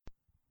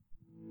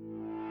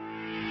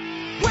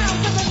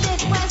Welcome to the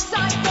Midwest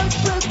side, those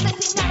groups that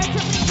see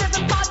narratively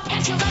driven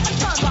podcast. You'll have a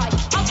fun ride.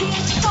 I'll be in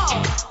the fall.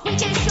 We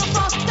get so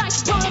fast,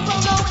 dice rolling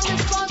below in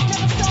the swamp,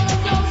 never stolen,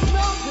 no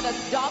snow to the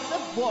Dogs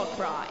of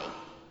Warcry.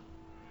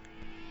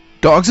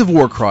 Dogs of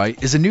Warcry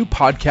is a new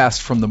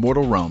podcast from the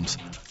Mortal Realms,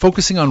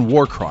 focusing on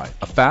Warcry,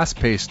 a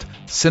fast-paced,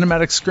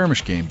 cinematic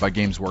skirmish game by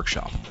Games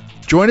Workshop.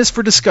 Join us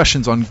for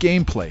discussions on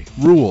gameplay,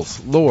 rules,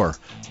 lore,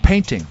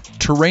 painting,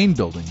 terrain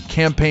building,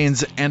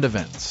 campaigns, and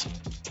events.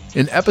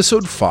 In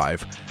Episode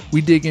 5, we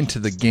dig into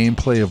the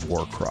gameplay of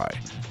Warcry,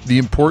 the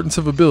importance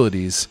of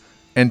abilities,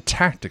 and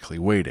tactically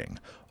waiting.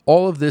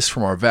 All of this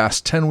from our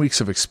vast 10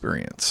 weeks of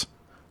experience.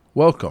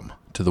 Welcome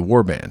to the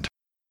Warband.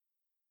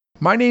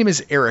 My name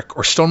is Eric,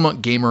 or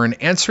Stonemonk Gamer,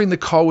 and answering the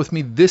call with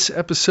me this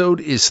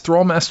episode is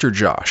Thrallmaster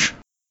Josh.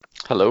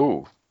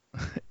 Hello.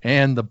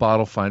 And the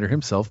Bottle Finder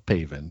himself,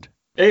 Pavend.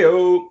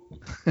 Heyo.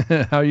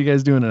 How are you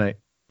guys doing tonight?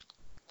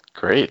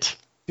 Great.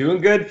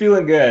 Doing good,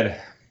 feeling good.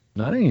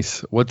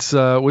 Nice. What's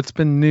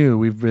been new?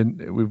 We've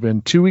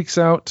been 2 weeks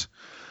out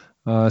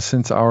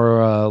since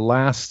our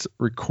last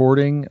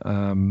recording.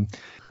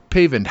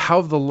 Pavend,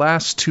 how have the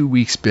last 2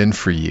 weeks been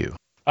for you?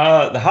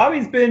 The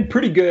hobby's been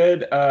pretty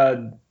good.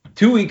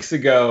 2 weeks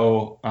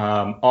ago,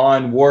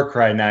 on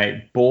Warcry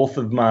night, both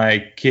of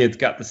my kids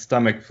got the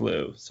stomach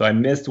flu. So I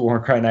missed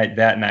Warcry night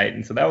that night.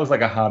 And so that was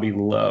like a hobby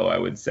low, I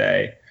would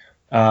say.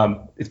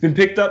 It's been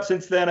picked up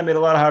since then. I made a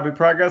lot of hobby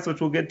progress, which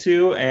we'll get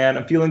to. And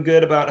I'm feeling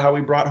good about how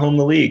we brought home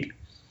the league.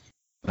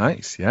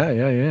 Nice.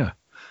 Yeah.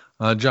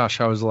 Josh,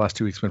 how has the last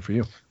 2 weeks been for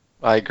you?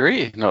 I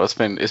agree. No, it's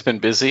been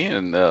busy,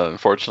 and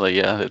unfortunately,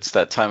 it's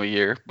that time of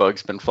year.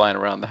 Bugs been flying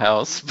around the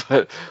house,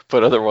 but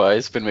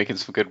otherwise, been making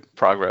some good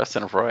progress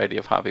in a variety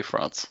of hobby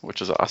fronts,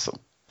 which is awesome.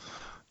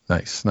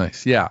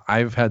 Nice. Yeah,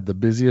 I've had the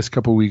busiest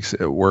couple weeks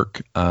at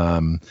work,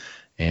 and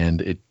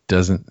I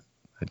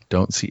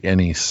don't see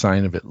any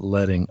sign of it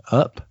letting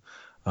up.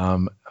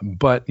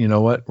 But you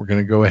know what? We're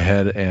going to go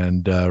ahead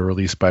and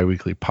release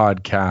bi-weekly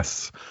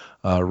podcasts,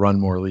 run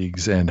more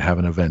leagues, and have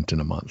an event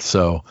in a month.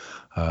 So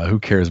who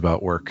cares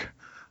about work?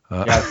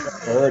 Yeah,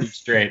 we're already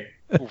straight.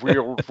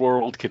 Real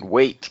world can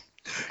wait.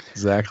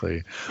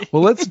 Exactly.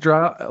 Well, let's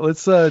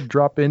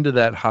drop into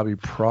that hobby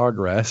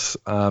progress.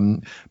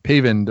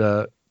 Pavend,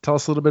 tell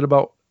us a little bit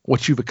about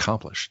what you've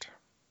accomplished.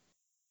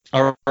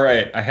 All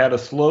right. I had a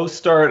slow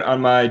start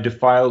on my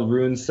Defiled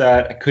Rune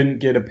set. I couldn't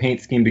get a paint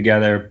scheme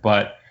together,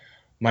 but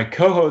my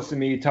co-host and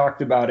me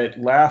talked about it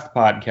last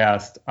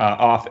podcast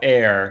off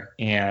air,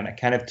 and I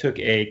kind of took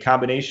a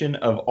combination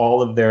of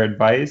all of their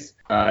advice.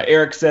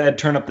 Eric said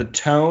turn up the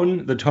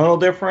tonal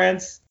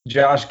difference.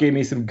 Josh gave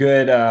me some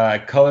good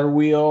color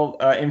wheel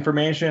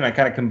information. I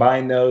kind of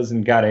combined those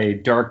and got a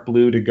dark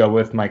blue to go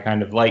with my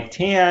kind of light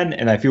tan,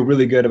 and I feel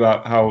really good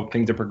about how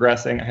things are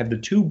progressing. I have the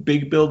two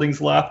big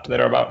buildings left that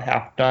are about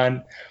half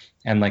done,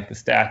 and like the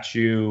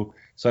statue.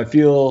 So I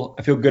feel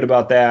good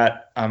about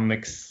that.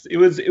 It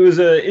was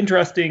an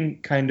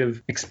interesting kind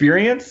of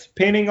experience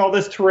painting all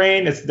this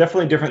terrain. It's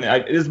definitely different.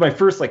 It is my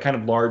first like kind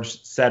of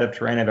large set of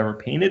terrain I've ever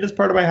painted as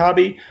part of my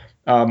hobby.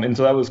 And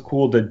so that was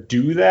cool to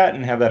do that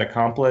and have that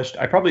accomplished.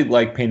 I probably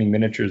like painting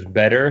miniatures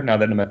better now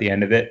that I'm at the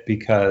end of it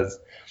because,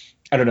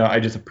 I don't know, I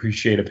just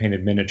appreciate a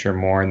painted miniature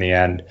more in the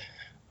end.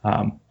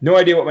 No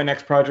idea what my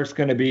next project's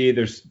going to be.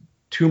 There's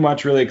too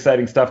much really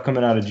exciting stuff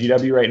coming out of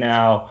GW right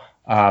now.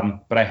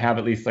 But I have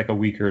at least like a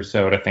week or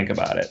so to think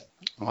about it.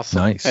 Awesome.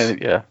 Nice.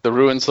 And, yeah, the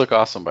ruins look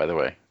awesome, by the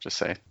way. Just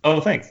saying. Oh,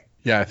 thanks.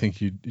 Yeah, I think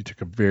you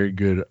took a very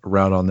good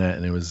route on that,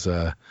 and it was.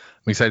 I'm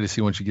excited to see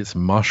once you get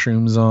some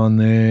mushrooms on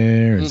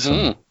there and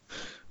some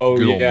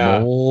good old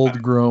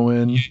mold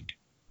growing.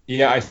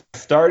 Yeah, I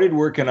started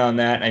working on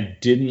that. And I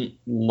didn't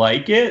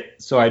like it,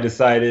 so I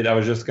decided I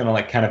was just gonna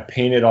like kind of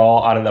paint it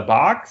all out of the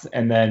box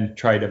and then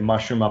try to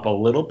mushroom up a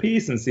little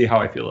piece and see how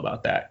I feel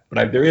about that.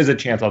 But there is a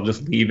chance I'll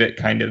just leave it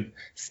kind of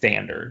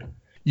standard.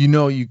 You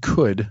know, you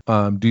could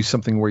do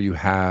something where you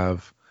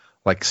have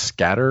like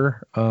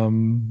scatter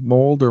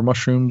mold or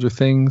mushrooms or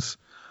things.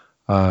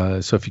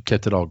 So if you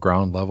kept it all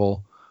ground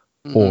level,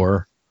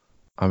 or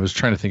I was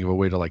trying to think of a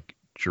way to like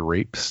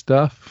drape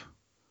stuff.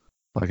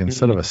 Like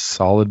instead of a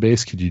solid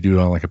base, could you do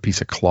it on like a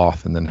piece of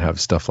cloth and then have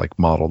stuff like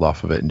modeled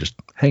off of it and just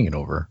hang it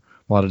over?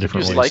 A lot of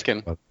different ways.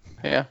 Lichen.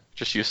 Yeah,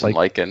 just use some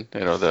lichen. You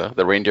know,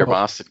 the reindeer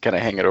moss and kind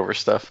of hang it over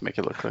stuff, make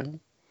it look like.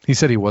 He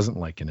said he wasn't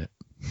liking it.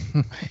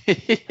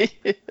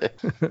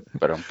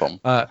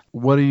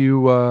 What are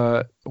you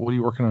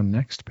working on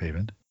next,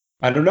 Pavend?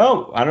 I don't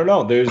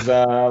know. There's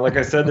like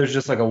I said, there's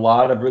just like a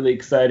lot of really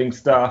exciting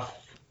stuff.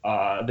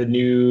 The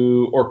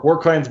new Orc War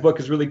Clans book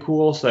is really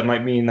cool, so that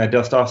might mean I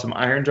dust off some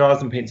Iron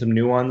Jaws and paint some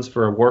new ones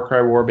for a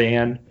Warcry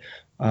Warband.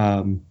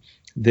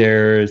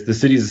 There's the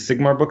Cities of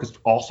Sigmar book is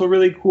also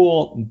really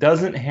cool.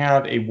 Doesn't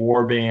have a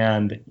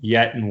Warband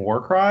yet in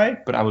Warcry,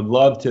 but I would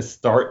love to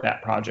start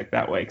that project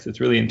that way because it's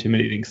really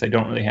intimidating because I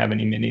don't really have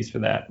any minis for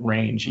that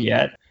range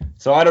yet.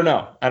 So I don't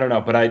know,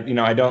 but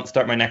I don't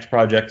start my next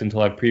project until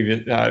I've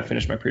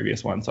finished my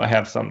previous one, so I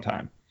have some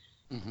time.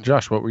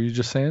 Josh, what were you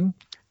just saying?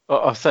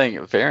 Well, I was saying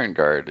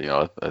Varangard,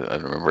 I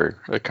remember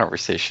a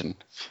conversation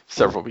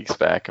several weeks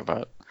back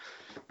about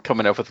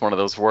coming up with one of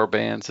those war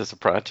bands as a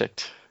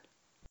project.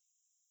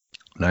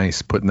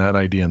 Nice, putting that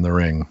idea in the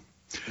ring.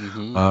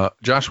 Mm-hmm.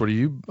 Josh, what have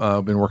you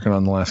been working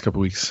on the last couple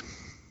weeks?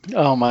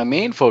 Oh, my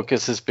main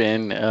focus has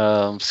been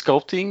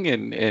sculpting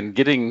and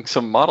getting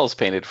some models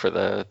painted for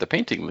the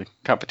painting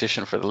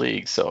competition for the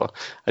league. So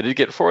I did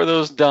get 4 of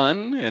those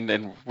done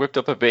and whipped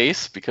up a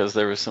base because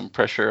there was some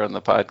pressure on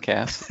the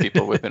podcast,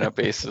 people whipping up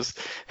bases.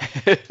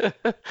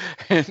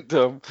 And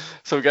so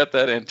we got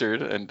that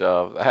entered, and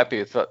happy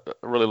with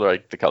really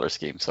like the color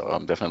scheme. So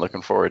I'm definitely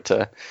looking forward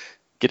to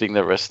getting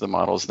the rest of the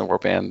models in the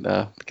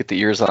warband, get the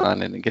ears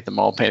on and get them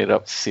all painted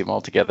up to see them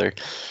all together.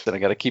 Then I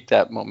got to keep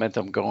that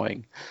momentum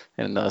going.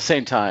 And at the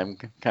same time,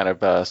 kind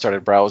of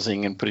started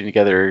browsing and putting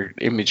together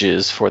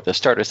images for the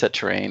starter set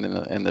terrain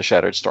and the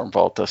Shattered Storm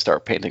Vault to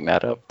start painting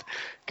that up.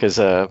 Because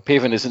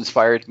Paven has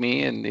inspired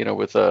me, and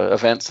with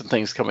events and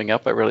things coming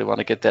up, I really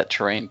want to get that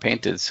terrain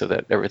painted so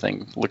that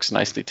everything looks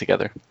nicely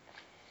together.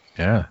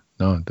 Yeah,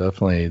 no,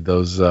 definitely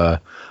those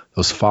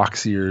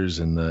fox ears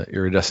and the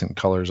iridescent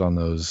colors on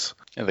those.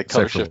 And the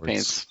color shift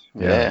paints.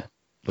 Yeah.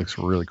 Looks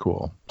really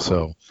cool.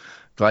 So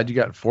glad you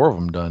got 4 of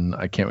them done.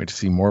 I can't wait to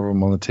see more of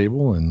them on the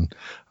table. And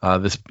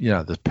this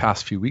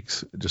past few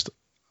weeks,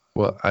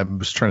 I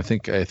was trying to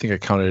think. I think I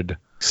counted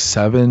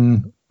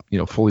 7,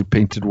 fully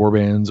painted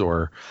warbands,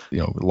 or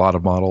a lot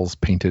of models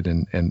painted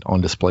and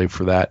on display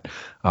for that.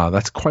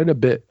 That's quite a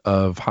bit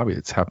of hobby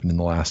that's happened in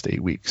the last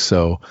 8 weeks.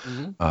 So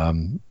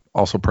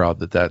also proud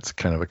that that's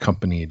kind of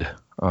accompanied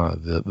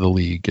the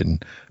league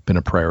and been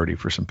a priority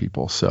for some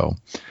people. So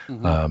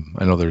I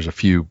know there's a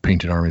few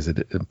painted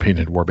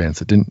warbands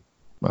that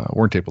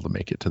weren't able to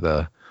make it to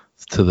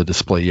the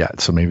display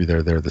yet. So maybe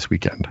they're there this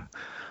weekend.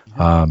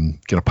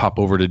 Gonna pop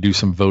over to do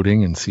some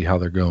voting and see how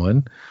they're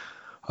going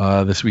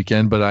this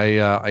weekend. But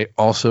I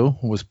also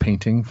was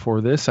painting for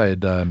this. I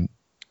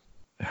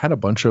had a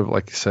bunch of,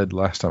 like I said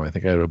last time, I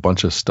think I had a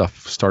bunch of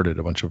stuff started,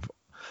 a bunch of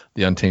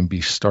the Untamed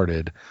Beast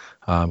started,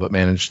 but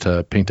managed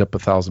to paint up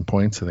 1,000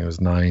 points. I think it was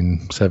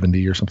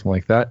 970 or something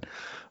like that.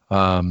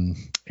 And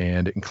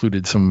it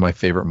included some of my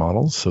favorite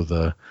models. So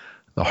the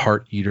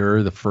Heart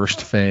Eater, the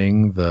First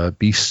Fang, the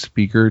Beast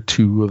Speaker,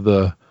 2 of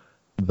the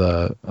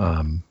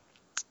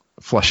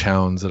Flesh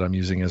Hounds that I'm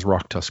using as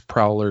Rock Tusk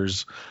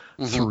Prowlers,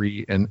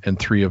 3 and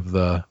 3 of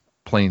the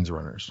Plains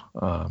Runners.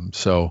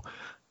 So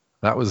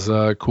that was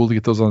cool to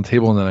get those on the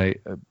table. And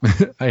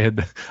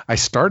then I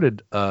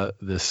started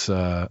this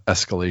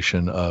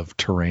escalation of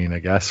terrain, I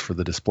guess, for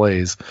the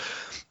displays,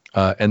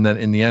 and then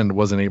in the end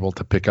wasn't able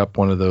to pick up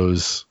one of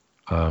those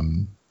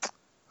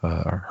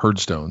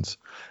herdstones.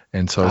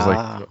 And so I was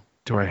like,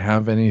 do I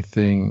have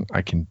anything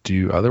I can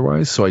do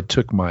otherwise? So I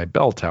took my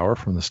bell tower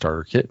from the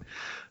starter kit.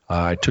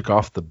 I took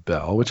off the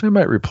bell, which I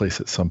might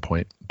replace at some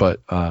point, but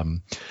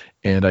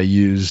and I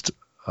used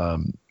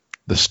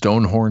the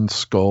Stonehorn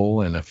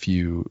skull and a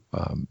few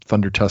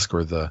Thunder Tusk,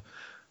 or the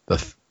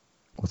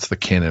what's the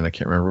cannon? I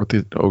can't remember what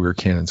the ogre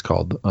cannon's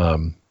called. I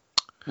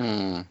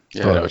know what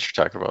you're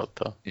talking about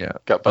though. Yeah,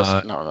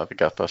 Gutbuster. No, not the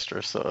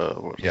Gutbusters.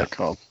 What are they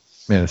called?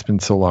 Man, it's been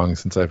so long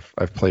since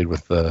I've played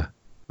with the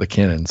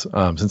cannons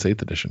since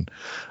 8th edition,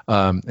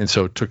 and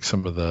so took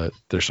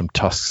there's some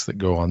tusks that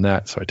go on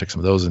that. So I took some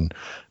of those and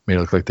made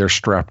it look like they're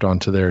strapped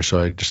onto there. So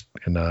I just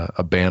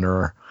a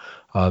banner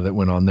that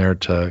went on there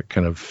to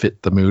kind of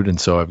fit the mood.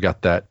 And so I've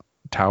got that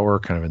tower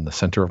kind of in the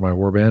center of my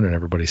warband, and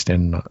everybody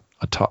standing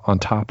on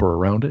top or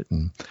around it,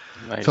 and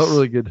nice. Felt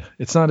really good.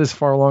 It's not as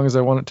far along as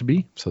I want it to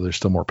be, so there's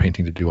still more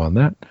painting to do on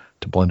that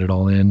to blend it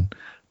all in,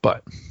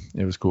 but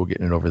it was cool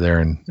getting it over there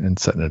and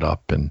setting it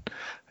up and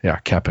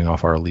capping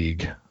off our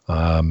league.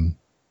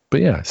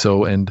 But yeah,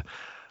 so, and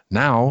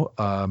now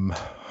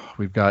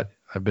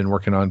I've been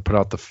working on put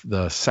out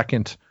the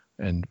second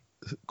and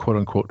quote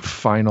unquote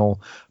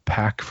final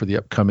pack for the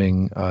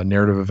upcoming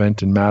narrative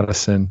event in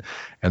Madison.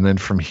 And then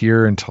from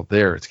here until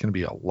there, it's going to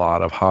be a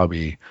lot of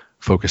hobby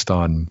focused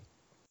on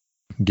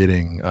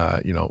getting,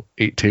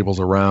 8 tables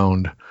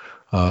around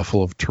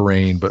full of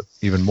terrain, but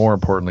even more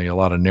importantly, a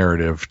lot of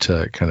narrative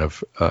to kind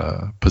of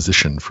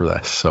position for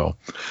this. So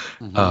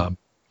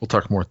we'll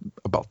talk more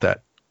about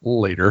that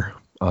later.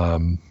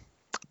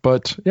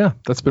 But yeah,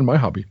 that's been my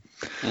hobby.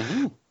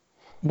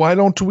 Why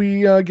don't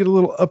we get a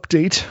little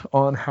update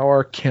on how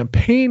our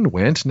campaign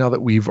went now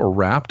that we've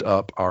wrapped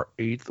up our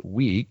 8th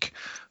week?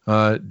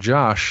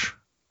 Josh,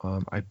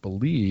 I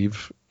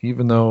believe,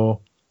 even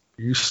though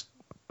you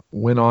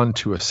went on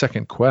to a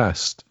second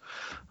quest,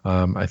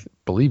 I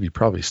believe you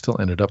probably still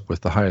ended up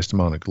with the highest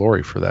amount of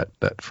glory for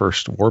that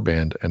first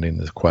warband ending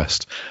the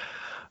quest.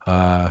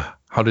 How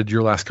did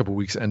your last couple of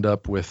weeks end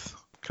up with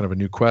kind of a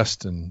new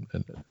quest and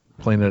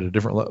playing at a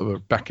different level,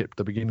 back at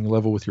the beginning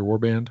level with your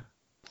warband?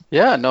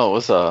 Yeah, no,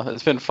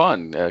 it's been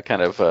fun. I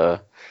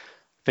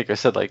think I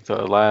said like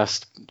the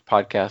last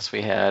podcast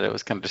we had, it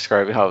was kind of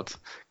describing how it's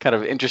kind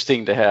of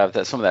interesting to have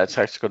some of that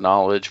technical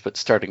knowledge, but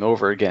starting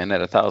over again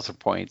at 1,000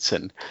 points,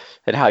 and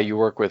how you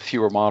work with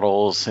fewer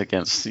models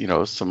against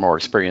some more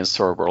experienced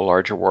or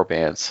larger war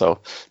bands. So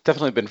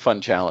definitely been a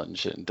fun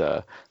challenge. And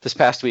this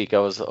past week I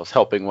was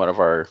helping one of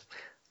our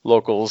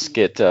locals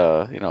get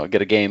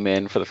a game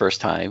in for the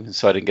first time,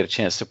 so I didn't get a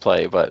chance to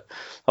play. But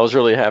I was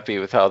really happy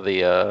with how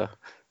the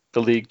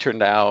league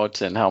turned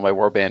out and how my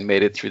warband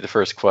made it through the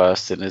first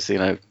quest and is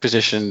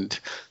positioned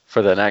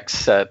for the next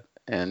set.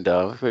 And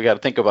we got to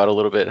think about a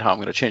little bit how I'm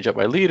going to change up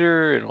my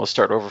leader, and we'll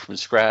start over from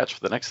scratch for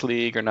the next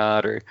league or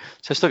not. So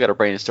I still got to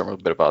brainstorm a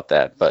bit about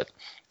that, but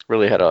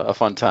really had a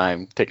fun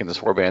time taking this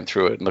warband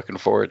through it and looking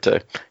forward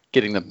to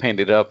getting them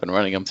painted up and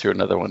running them through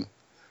another one.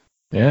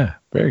 Yeah,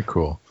 very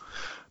cool.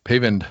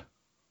 Pavind,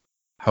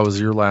 how was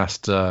your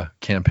last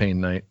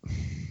campaign night?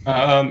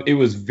 It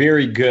was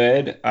very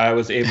good. I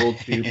was able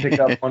to pick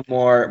up one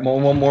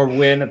more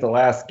win at the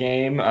last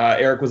game.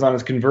 Eric was on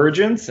his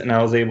convergence, and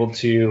I was able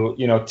to,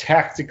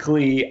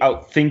 tactically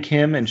outthink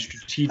him and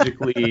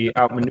strategically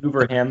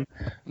outmaneuver him.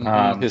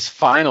 His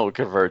final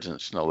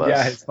convergence, no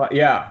less.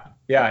 Yeah.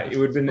 It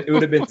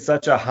would have been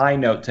such a high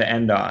note to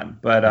end on,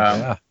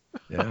 but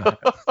yeah.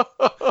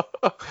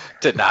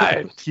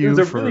 Denied. It was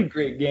a really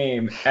great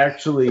game.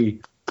 Actually,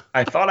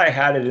 I thought I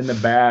had it in the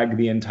bag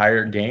the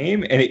entire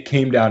game, and it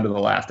came down to the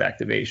last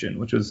activation,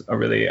 which was a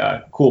really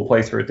cool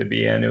place for it to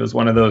be in. It was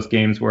one of those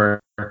games where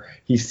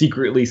he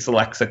secretly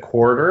selects a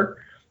quarter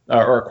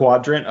or a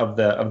quadrant of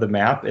the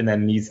map and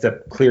then needs to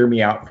clear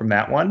me out from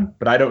that one,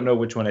 but I don't know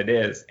which one it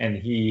is. And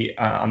he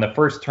on the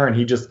first turn,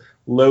 he just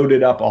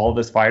loaded up all of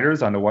his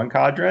fighters onto one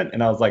quadrant,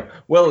 and I was like,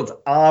 well, it's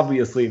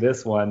obviously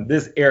this one.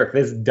 This Eric,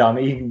 this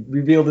dummy, he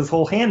revealed his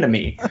whole hand to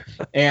me.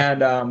 And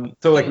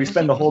so we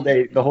spend the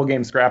whole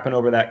game scrapping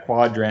over that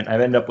quadrant.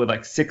 I've ended up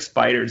with 6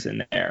 fighters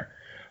in there.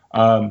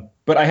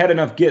 But I had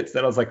enough gits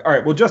that I was like, all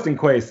right, well, just in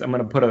case, I'm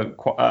going to put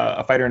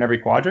a fighter in every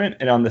quadrant.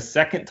 And on the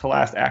second to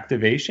last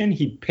activation,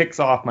 he picks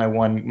off my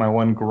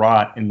one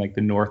grot in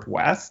the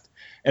northwest.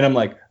 And I'm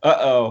like,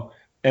 uh-oh.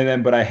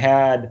 But I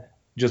had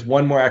just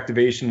one more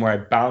activation where I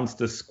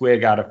bounced a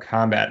squig out of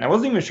combat. And I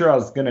wasn't even sure I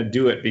was going to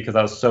do it because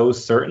I was so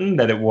certain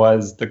that it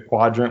was the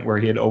quadrant where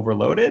he had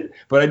overloaded.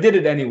 But I did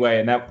it anyway,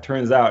 and that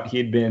turns out he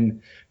had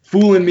been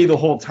fooling me the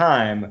whole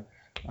time.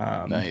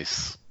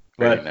 Nice.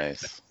 Very nice.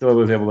 Still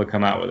was able to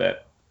come out with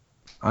it.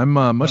 I'm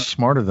much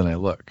smarter than I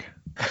look.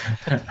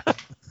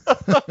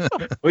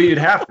 Well, you'd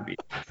have to be.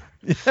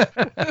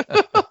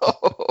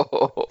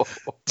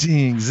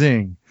 Ding,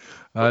 zing.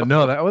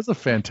 No, that was a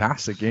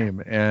fantastic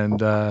game.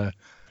 And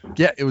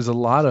yeah, it was a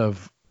lot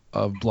of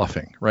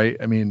bluffing, right?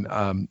 I mean,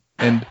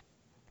 and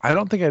I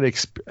don't think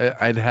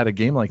I'd had a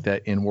game like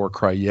that in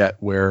Warcry yet,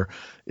 where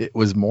it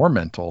was more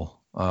mental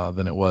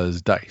than it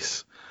was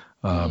dice.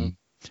 And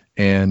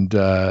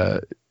I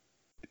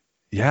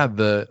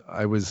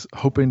was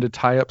hoping to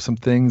tie up some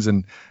things,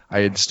 and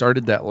I had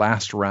started that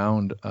last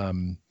round,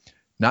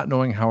 not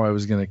knowing how I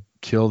was going to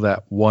kill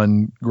that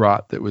one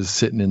grot that was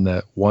sitting in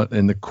the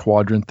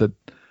quadrant that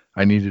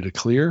I needed to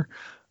clear.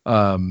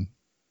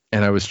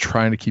 And I was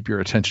trying to keep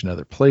your attention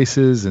other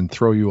places and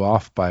throw you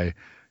off by,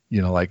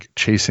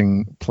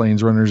 chasing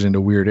planes runners into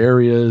weird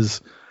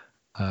areas.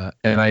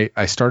 And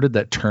I started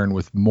that turn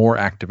with more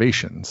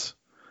activations.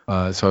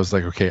 So I was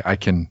like, okay, I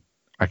can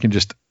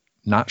just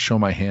not show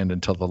my hand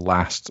until the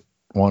last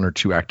 1 or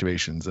 2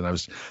 activations. And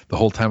the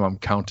whole time I'm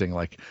counting,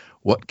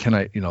 what can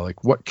I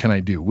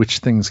do? Which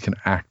things can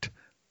act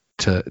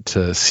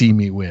to see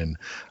me win,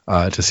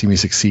 to see me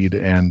succeed?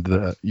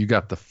 And you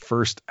got the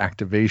first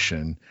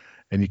activation,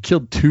 and you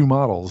killed 2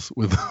 models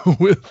with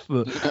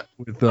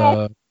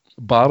the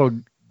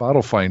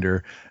bottle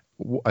finder.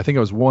 I think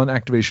I was 1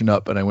 activation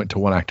up, and I went to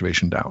 1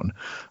 activation down.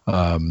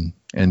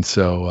 And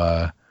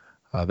so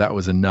that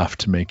was enough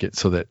to make it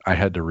so that I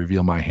had to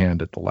reveal my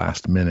hand at the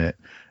last minute.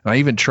 And I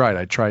even tried.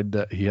 I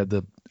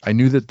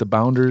knew that the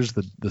bounders,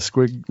 the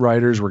squig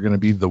riders, were going to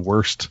be the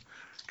worst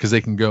because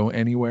they can go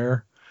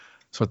anywhere.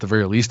 So at the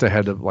very least, I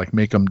had to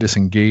make them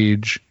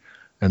disengage.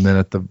 And then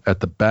at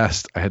the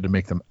best, I had to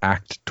make them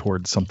act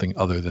towards something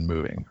other than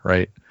moving,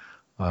 right?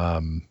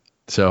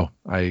 So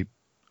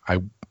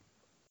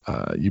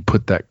you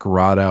put that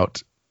garrote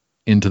out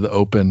into the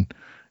open,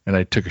 and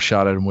I took a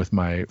shot at him with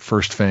my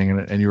first fang,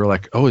 and you were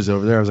like, "Oh, is it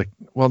over there?" I was like,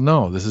 "Well,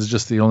 no, this is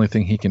just the only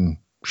thing he can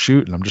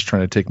shoot, and I'm just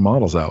trying to take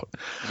models out."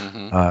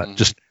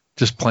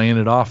 Just playing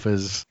it off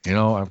as,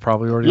 I've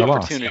probably already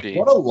lost.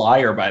 What a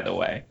liar, by the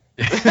way.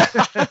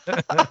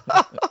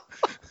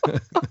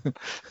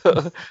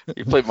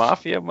 You play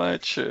Mafia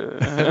much?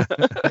 I've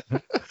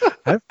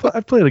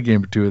played a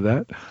game or 2 of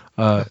that.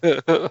 No,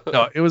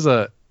 it was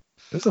a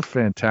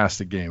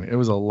fantastic game. It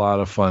was a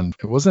lot of fun.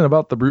 It wasn't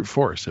about the brute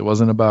force. It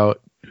wasn't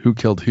about who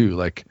killed who.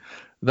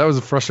 That was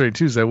frustrating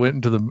too. So I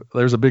went into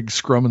there's a big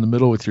scrum in the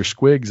middle with your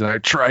squigs, and I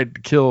tried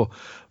to kill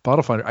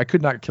Bottle Finder. I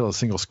could not kill a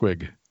single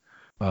squig.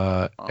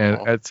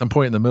 And at some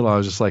point in the middle, I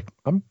was just like,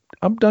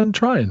 I'm done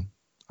trying.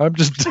 I'm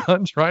just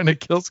done trying to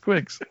kill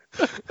squigs.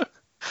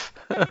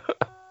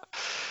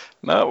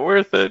 Not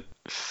worth it.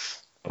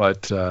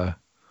 But no,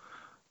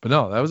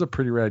 that was a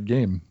pretty rad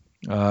game.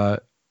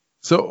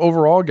 So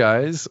overall,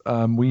 guys,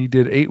 we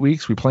did 8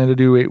 weeks. We plan to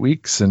do 8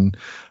 weeks, and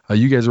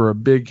you guys were a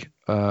big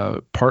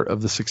part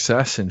of the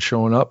success in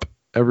showing up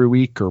every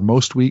week or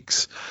most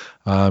weeks,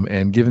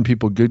 and giving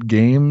people good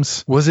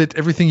games. Was it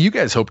everything you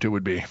guys hoped it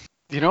would be?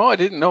 I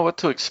didn't know what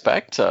to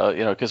expect,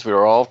 because we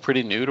were all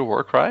pretty new to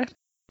Warcry.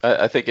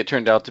 I think it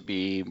turned out to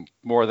be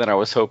more than I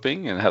was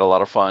hoping, and had a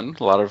lot of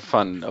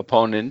fun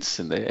opponents,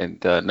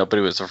 and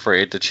nobody was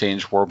afraid to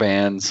change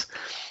warbands,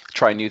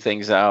 try new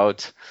things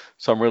out.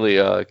 So I'm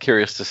really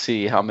curious to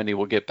see how many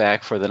we'll get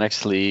back for the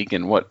next league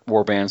and what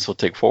warbands we'll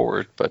take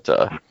forward. But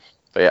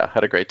yeah,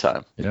 had a great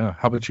time. Yeah.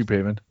 How about you,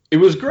 Payman? It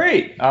was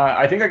great.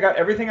 I think I got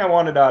everything I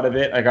wanted out of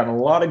it. I got a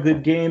lot of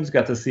good games,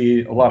 got to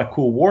see a lot of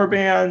cool war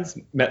bands,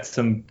 met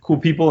some cool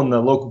people in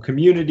the local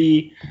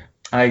community.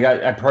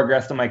 I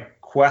progressed on my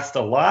quest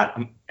a lot.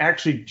 I'm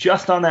actually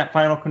just on that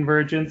final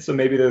convergence, so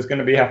maybe there's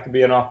going to have to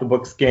be an off the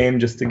books game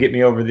just to get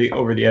me over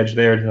the edge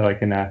there so I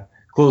can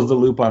close the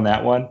loop on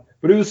that one.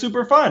 But it was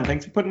super fun.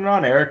 Thanks for putting it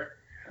on, Eric.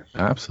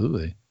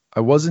 Absolutely. I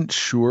wasn't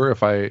sure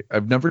if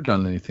I've never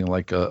done anything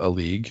like a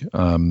league.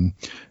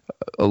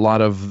 A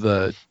lot of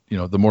the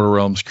Mortal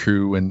Realms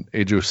crew and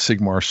Age of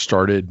Sigmar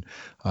started,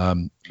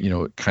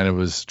 it kind of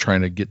was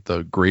trying to get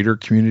the greater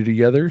community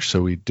together.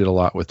 So we did a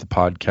lot with the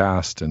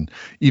podcast, and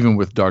even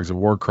with Dogs of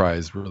Warcry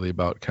is really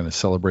about kind of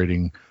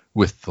celebrating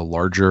with the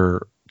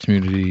larger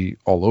community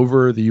all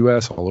over the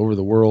US, all over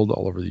the world,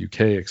 all over the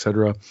UK,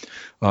 etc.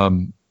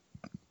 And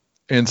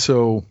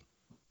so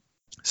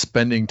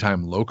spending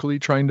time locally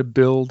trying to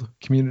build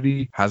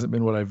community hasn't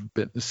been what I've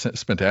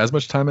spent as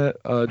much time at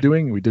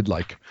doing. We did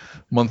like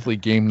monthly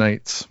game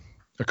nights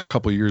a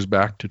couple of years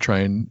back to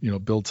try and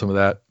build some of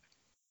that.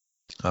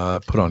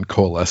 Put on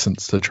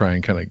Coalescence to try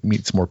and kind of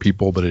meet some more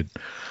people, but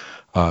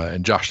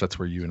and Josh, that's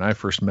where you and I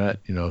first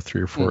met,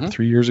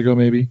 3 years ago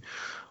maybe.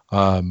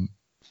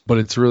 But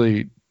it's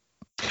really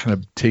kind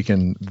of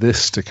taken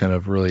this to kind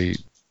of really,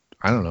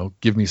 I don't know,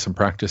 give me some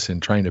practice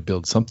in trying to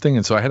build something.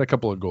 And so I had a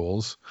couple of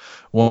goals.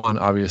 One,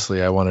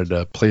 obviously I wanted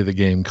to play the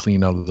game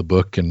clean out of the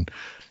book and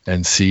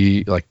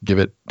see, like, give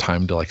it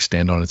time to like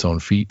stand on its own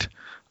feet.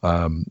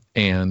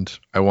 And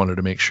I wanted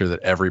to make sure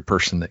that every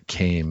person that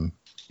came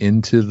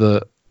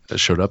that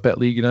showed up at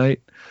League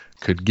Night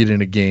could get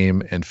in a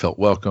game and felt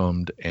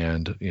welcomed,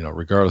 and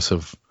regardless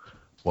of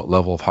what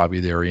level of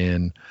hobby they're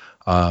in.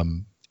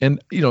 And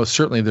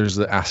certainly there's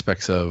the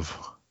aspects of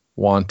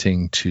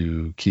wanting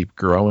to keep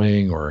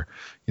growing or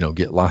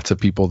get lots of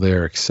people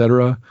there,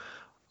 etc.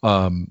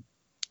 And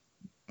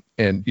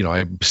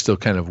I'm still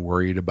kind of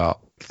worried about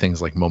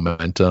things like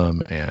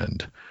momentum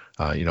and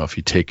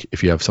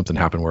if you have something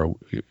happen where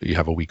you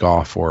have a week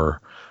off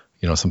or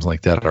something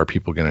like that, are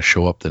people going to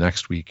show up the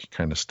next week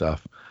kind of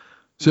stuff.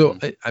 So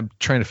I'm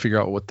trying to figure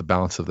out what the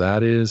balance of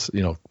that is,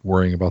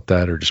 worrying about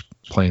that or just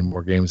playing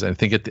more games. And I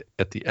think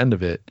at the end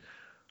of it,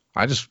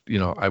 I just,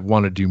 I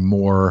want to do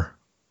more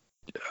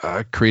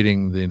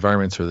creating the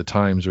environments or the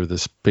times or the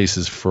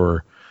spaces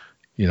for,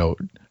 I'm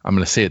going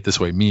to say it this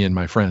way, me and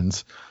my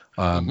friends,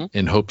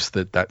 in hopes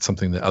that that's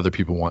something that other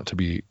people want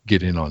to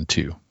get in on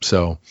too.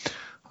 So,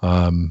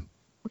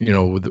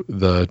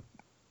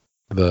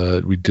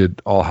 we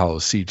did All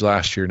Hallows Siege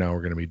last year. Now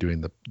we're going to be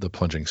doing the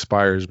Plunging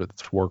Spires, but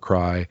it's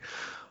Warcry.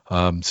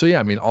 So yeah,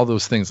 I mean, all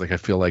those things, like, I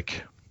feel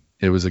like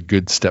it was a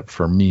good step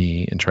for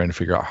me in trying to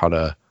figure out how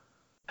to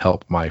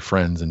help my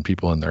friends and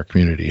people in their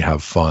community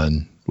have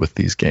fun with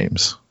these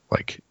games,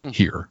 like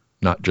here,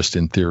 not just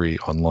in theory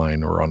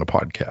online or on a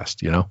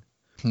podcast,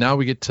 Now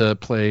we get to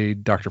play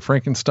Dr.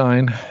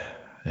 Frankenstein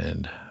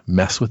and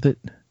mess with it,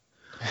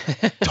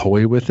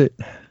 toy with it,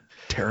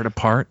 tear it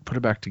apart, put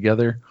it back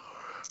together,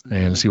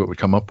 and see what we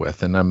come up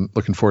with. And I'm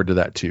looking forward to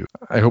that too.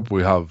 I hope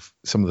we have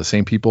some of the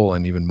same people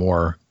and even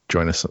more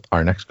join us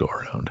our next go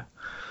around.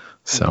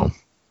 So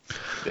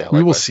yeah,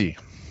 we will see.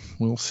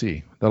 We'll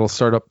see. That'll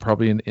start up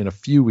probably in a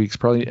few weeks,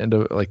 probably end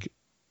of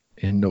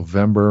in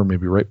November,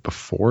 maybe right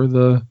before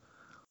the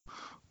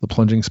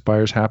Plunging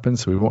Spires happen.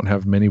 So we won't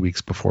have many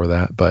weeks before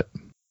that, but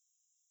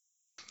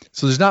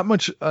so there's not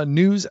much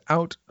news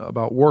out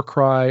about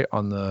Warcry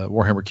on the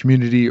Warhammer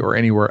community or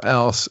anywhere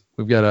else.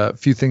 We've got a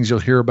few things you'll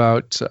hear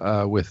about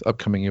with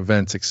upcoming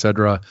events,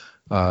 etc.,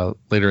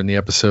 later in the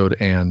episode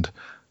and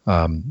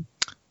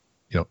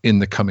in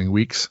the coming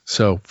weeks.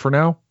 So for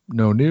now,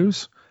 no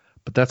news,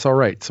 but that's all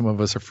right. Some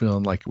of us are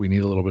feeling like we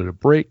need a little bit of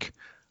break.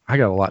 I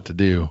got a lot to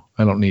do.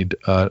 I don't need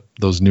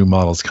those new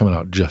models coming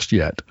out just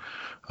yet.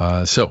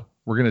 So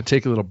we're going to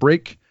take a little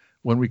break.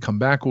 When we come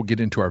back, we'll get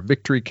into our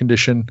victory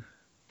condition.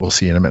 We'll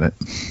see you in a minute.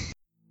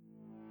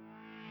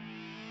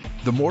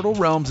 The Mortal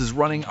Realms is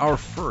running our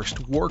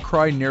first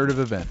Warcry narrative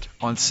event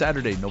on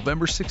Saturday,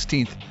 November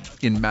 16th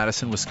in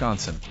Madison,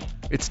 Wisconsin.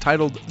 It's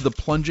titled The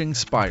Plunging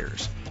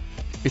Spires.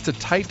 It's a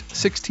tight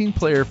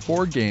 16-player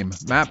 4-game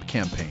map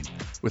campaign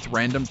with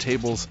random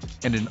tables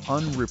and an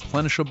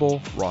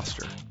unreplenishable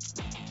roster.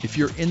 If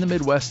you're in the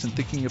Midwest and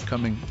thinking of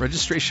coming,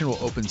 registration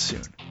will open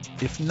soon.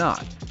 If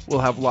not, we'll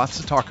have lots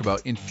to talk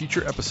about in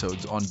future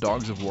episodes on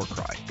Dogs of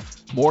Warcry.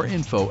 More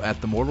info at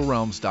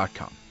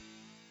themortalrealms.com.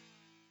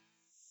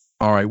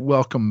 All right,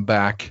 welcome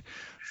back.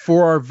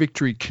 For our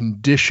victory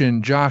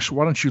condition, Josh,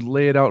 why don't you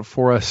lay it out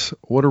for us?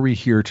 What are we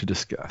here to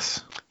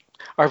discuss?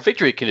 Our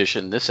victory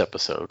condition this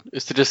episode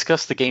is to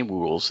discuss the game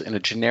rules in a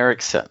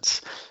generic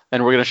sense.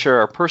 And we're going to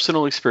share our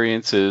personal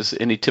experiences,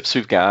 any tips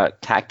we've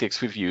got,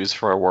 tactics we've used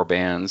for our war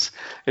bands,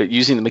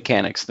 using the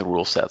mechanics and the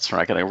rule sets. We're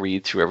not going to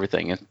read through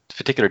everything in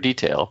particular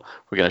detail.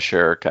 We're going to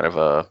share kind of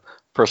a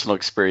personal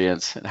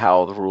experience and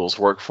how the rules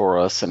work for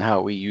us and how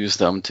we use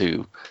them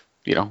to,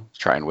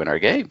 try and win our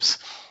games.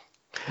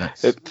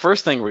 Nice. The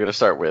first thing we're going to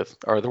start with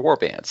are the war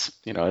bands.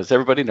 As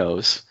everybody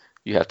knows,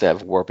 you have to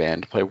have a war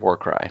band to play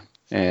Warcry.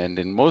 And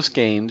in most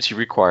games, you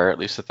require at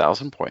least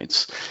 1,000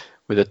 points,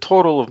 with a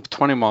total of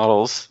 20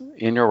 models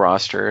in your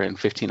roster and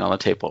 15 on the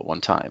table at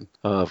one time.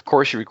 Of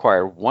course, you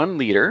require one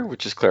leader,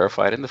 which is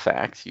clarified in the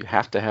fact. You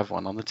have to have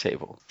one on the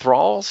table.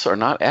 Thralls are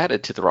not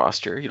added to the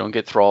roster. You don't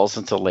get Thralls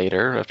until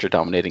later, after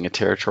dominating a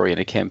territory in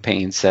a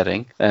campaign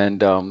setting.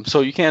 And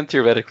so you can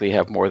theoretically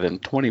have more than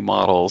 20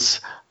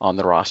 models on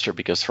the roster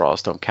because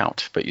Thralls don't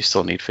count, but you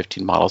still need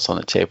 15 models on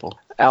the table.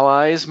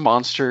 Allies,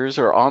 monsters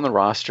are on the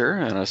roster,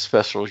 and a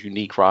special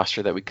unique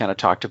roster that we kind of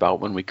talked about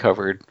when we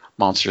covered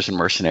monsters and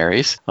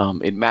mercenaries.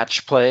 In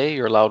match play,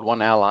 you're allowed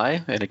one ally.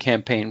 In a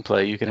campaign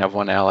play, you can have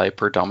one ally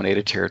per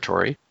dominated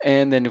territory.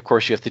 And then, of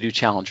course, you have to do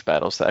challenge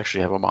battles to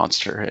actually have a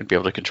monster and be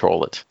able to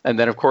control it. And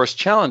then, of course,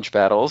 challenge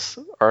battles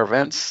are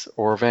events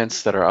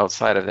that are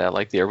outside of that,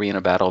 like the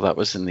arena battle that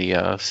was in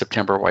the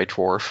September White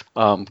Dwarf,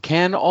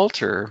 can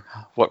alter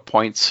what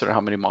points or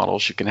how many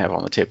models you can have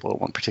on the table at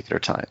one particular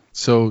time.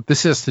 So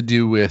this has to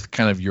do with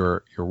kind of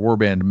your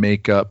warband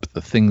makeup,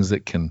 the things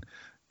that can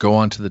go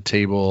onto the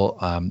table.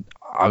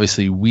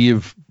 Obviously, we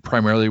have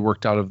primarily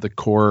worked out of the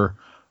core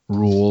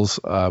rules.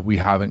 We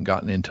haven't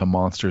gotten into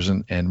monsters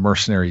and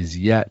mercenaries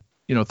yet.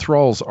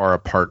 Thralls are a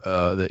part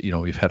that,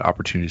 we've had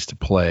opportunities to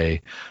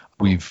play.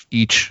 We've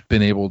each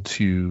been able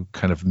to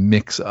kind of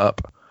mix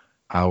up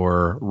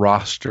our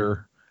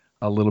roster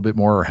a little bit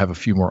more, or have a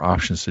few more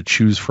options to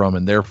choose from,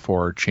 and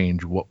therefore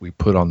change what we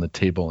put on the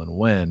table and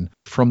when.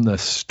 From the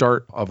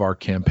start of our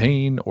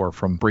campaign, or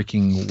from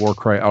breaking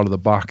Warcry out of the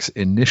box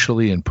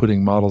initially and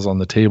putting models on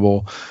the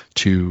table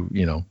to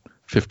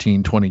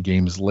 15, 20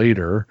 games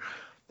later,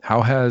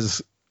 how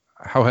has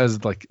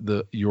like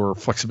your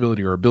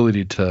flexibility or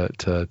ability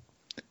to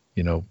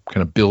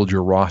kind of build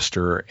your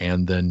roster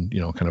and then,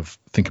 kind of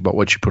think about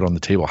what you put on the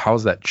table,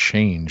 how's that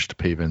changed,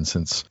 Paven,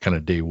 since kind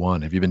of day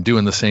one? Have you been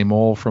doing the same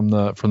old from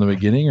the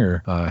beginning,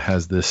 or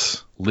has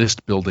this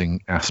list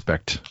building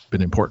aspect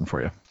been important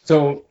for you?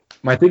 So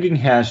my thinking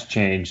has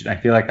changed. I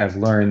feel like I've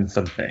learned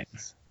some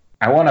things.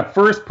 I want to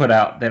first put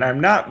out that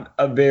I'm not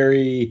a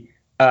very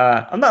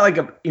I'm not like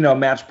a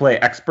match play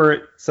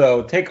expert,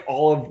 so take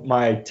all of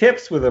my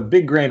tips with a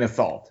big grain of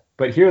salt.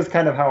 But here's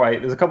kind of how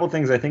there's a couple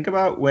things I think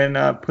about when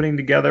putting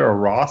together a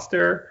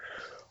roster.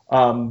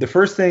 The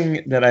first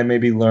thing that I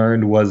maybe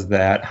learned was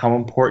that how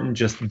important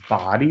just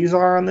bodies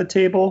are on the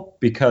table,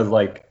 because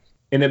like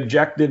an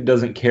objective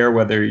doesn't care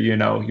whether,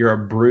 you're a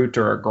brute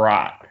or a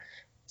grot.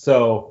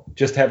 So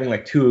just having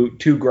like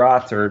two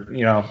grots or,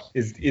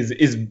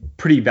 is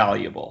pretty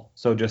valuable.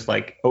 So just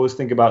like always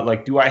think about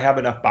like, do I have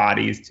enough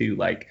bodies to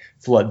like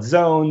flood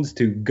zones,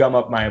 to gum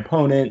up my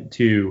opponent,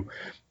 to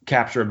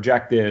capture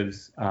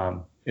objectives?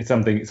 It's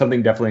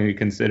something definitely to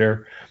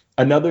consider.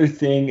 Another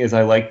thing is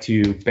I like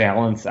to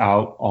balance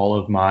out all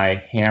of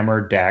my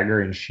hammer,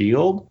 dagger, and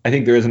shield. I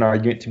think there is an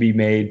argument to be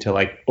made to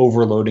like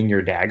overloading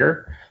your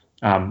dagger,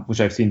 which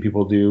I've seen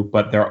people do,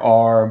 but there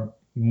are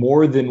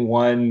more than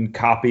one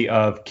copy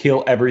of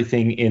kill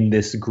everything in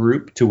this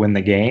group to win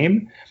the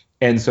game.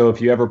 And so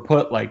if you ever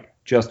put like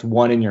just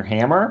one in your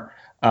hammer,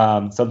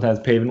 sometimes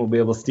Paven will be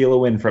able to steal a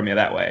win from you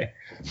that way.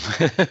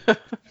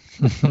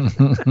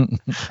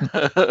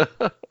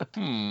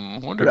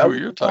 Wonder who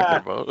you're talking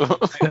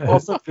about. I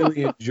also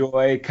really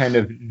enjoy kind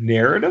of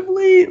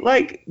narratively,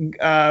 like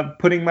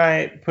putting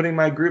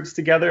my groups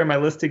together and my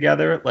list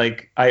together.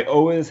 Like I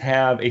always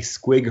have a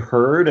squig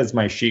herd as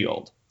my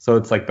shield. So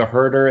it's like the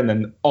herder, and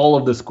then all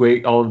of the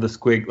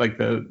squig, like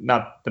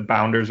not the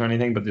bounders or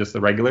anything, but just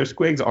the regular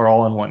squigs are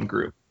all in one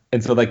group.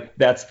 And so like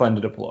that's fun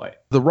to deploy.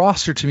 The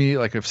roster to me,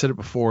 like I've said it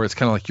before, it's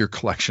kind of like your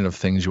collection of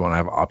things you want to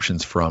have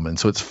options from. And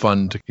so it's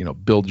fun to,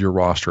 build your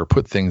roster,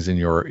 put things in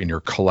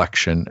your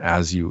collection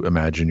as you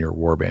imagine your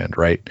warband,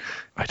 right?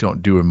 I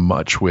don't do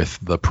much with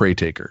the Prey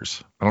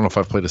Takers. I don't know if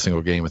I've played a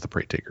single game with the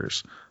Prey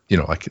Takers.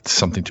 Like it's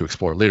something to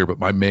explore later, but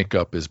my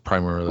makeup is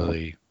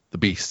primarily the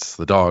beasts,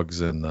 the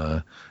dogs, and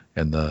the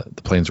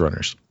plains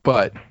runners.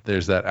 But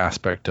there's that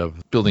aspect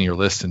of building your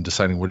list and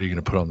deciding what are you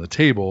going to put on the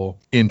table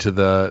into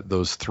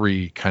those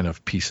three kind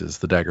of pieces,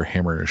 the dagger,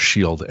 hammer, and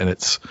shield. And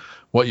it's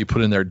what you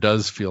put in there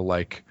does feel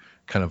like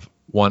kind of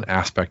one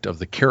aspect of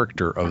the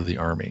character of the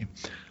army.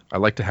 I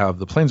like to have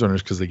the plains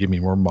runners because they give me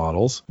more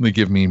models, they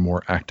give me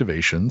more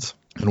activations,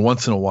 and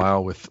once in a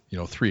while with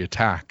 3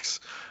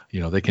 attacks,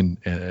 they can,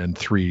 and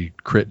 3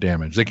 crit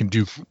damage, they can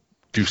do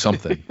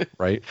something,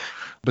 right?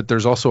 But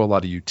there's also a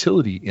lot of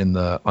utility in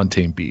the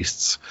Untamed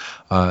Beasts.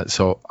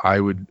 So I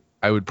would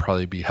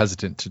probably be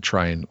hesitant to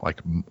try and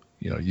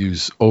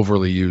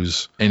overly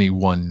use any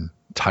one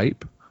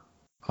type,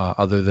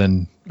 other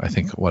than I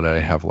think what I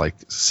have like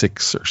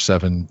 6 or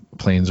 7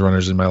 plains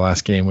runners in my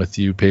last game with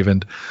you,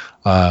 Paven.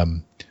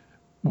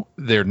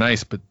 They're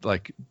nice, but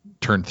like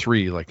turn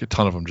 3, like a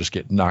ton of them just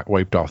get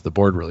wiped off the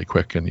board really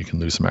quick, and you can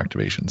lose some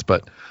activations.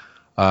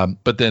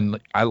 But then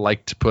I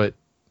like to put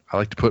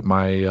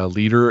my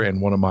leader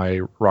and one of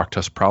my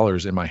Rocktusk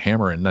Prowlers in my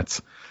hammer, and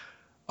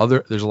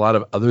there's a lot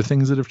of other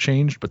things that have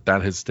changed, but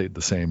that has stayed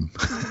the same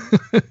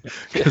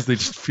because they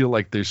just feel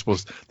like they're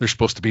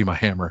supposed to be my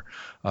hammer.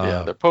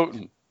 Yeah, they're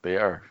potent. They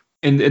are.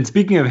 And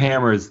speaking of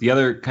hammers, the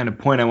other kind of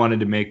point I wanted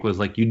to make was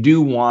like you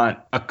do want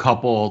a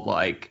couple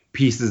like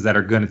pieces that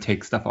are going to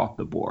take stuff off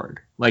the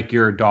board, like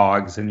your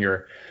dogs and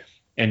your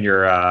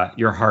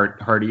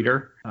heart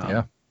eater.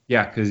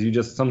 Yeah, because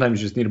you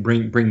sometimes just need to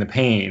bring the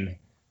pain,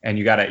 and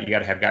you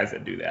gotta have guys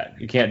that do that.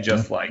 You can't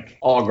just like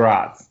all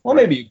grots. Well,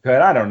 maybe you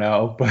could. I don't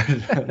know, but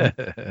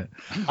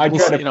I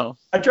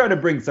try to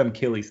bring some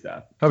killy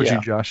stuff. How about you,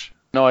 Josh?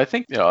 No, I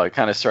think I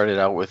kind of started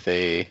out with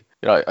I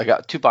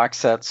got 2 box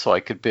sets, so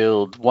I could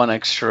build 2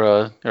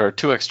 extra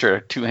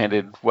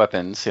 2-handed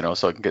weapons,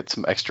 so I can get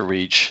some extra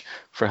reach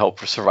for help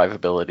for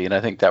survivability, and I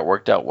think that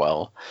worked out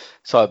well.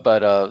 So, but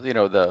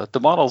the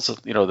models,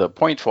 the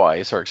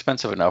point-wise are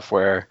expensive enough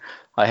where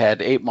I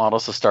had 8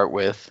 models to start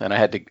with, and I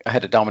had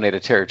to dominate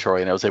a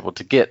territory, and I was able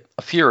to get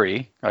a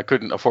Fury. I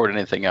couldn't afford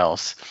anything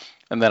else.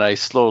 And then I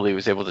slowly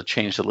was able to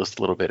change the list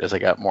a little bit as I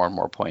got more and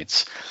more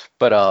points.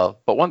 But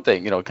one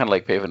thing, kind of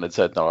like Paven had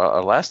said in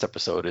our last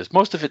episode, is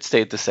most of it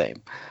stayed the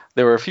same.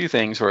 There were a few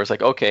things where it's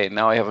like, okay,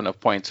 now I have enough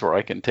points where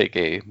I can take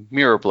a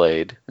Mirror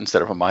Blade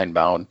instead of a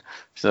Mindbound.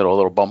 So a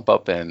little bump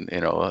up in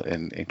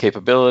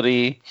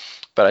capability.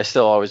 But I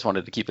still always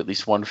wanted to keep at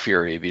least 1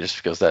 Fury, just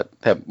because that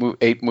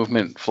 8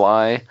 movement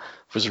fly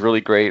was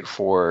really great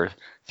for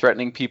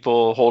threatening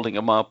people, holding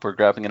them up, or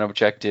grabbing an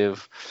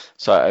objective.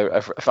 So I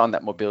found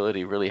that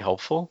mobility really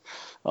helpful.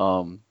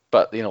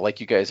 But like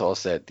you guys all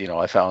said,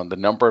 I found the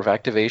number of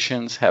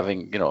activations,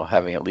 having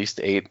at least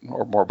 8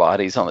 or more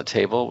bodies on the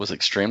table was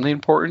extremely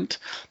important.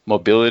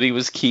 Mobility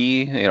was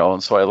key,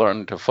 and so I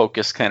learned to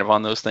focus kind of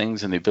on those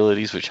things and the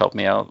abilities which helped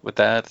me out with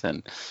that,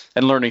 and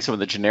learning some of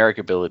the generic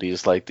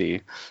abilities like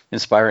the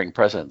Inspiring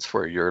Presence,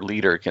 where your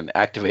leader can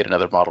activate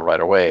another model right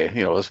away.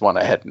 It was one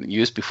I hadn't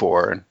used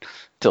before, and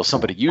until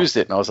somebody used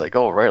it, and I was like,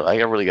 oh, right,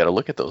 I really got to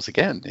look at those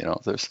again.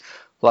 There's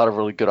a lot of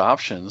really good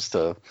options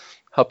to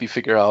help you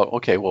figure out,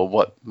 okay, well,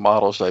 what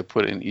models should I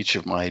put in each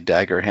of my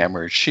dagger,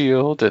 hammer,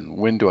 shield, and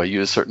when do I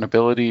use certain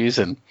abilities?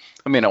 And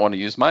I may not want to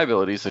use my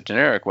abilities. A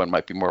generic one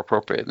might be more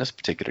appropriate in this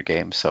particular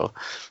game. So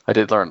I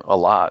did learn a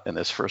lot in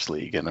this first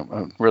league, and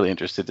I'm really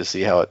interested to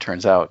see how it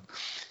turns out.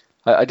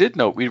 I did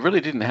note we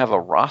really didn't have a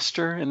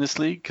roster in this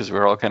league because we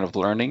were all kind of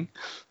learning,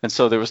 and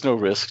so there was no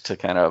risk to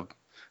kind of,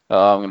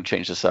 I'm going to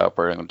change this up,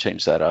 or I'm going to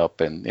change that up,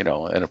 and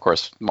and of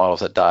course models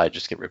that die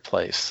just get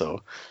replaced.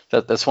 So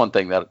that's one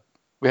thing that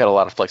we had a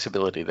lot of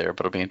flexibility there,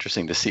 but it'll be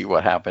interesting to see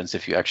what happens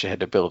if you actually had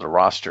to build a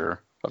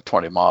roster of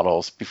 20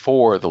 models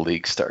before the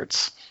league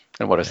starts,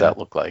 and what does that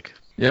look like?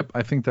 Yep,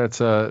 I think that's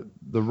the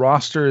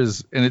roster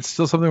is, and it's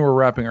still something we're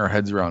wrapping our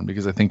heads around,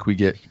 because I think we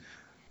get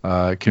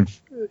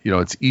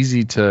it's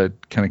easy to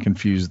kind of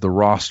confuse the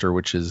roster,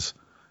 which is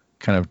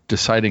kind of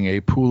deciding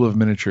a pool of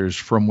miniatures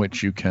from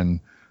which you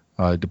can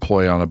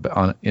deploy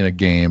in a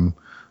game,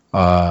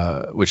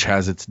 which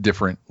has its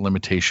different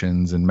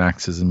limitations and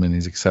maxes and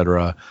minis,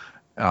 etc.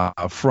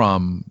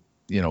 From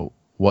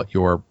what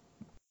your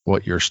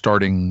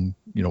starting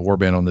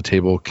warband on the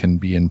table can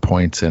be in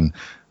points, and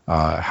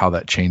how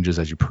that changes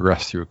as you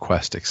progress through a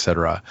quest,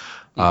 etc.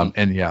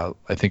 And yeah,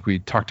 I think we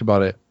talked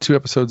about it 2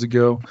 episodes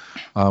ago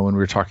when we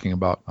were talking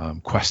about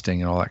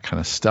questing and all that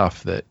kind of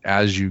stuff, that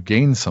as you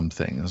gain some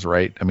things,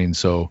 right? I mean,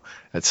 so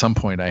at some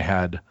point I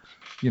had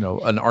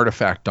an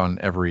artifact on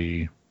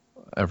every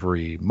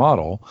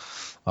model,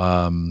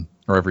 or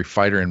every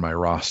fighter in my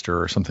roster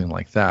or something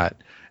like that.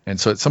 And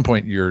so at some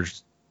point you're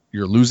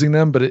losing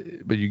them, but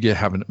you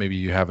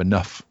have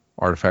enough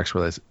artifacts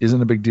where that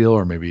isn't a big deal,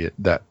 or maybe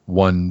that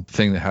one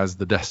thing that has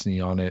the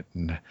destiny on it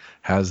and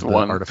has the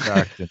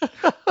artifact, and,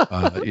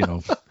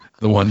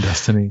 the one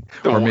destiny,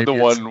 or maybe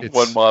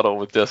one model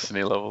with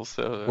destiny levels.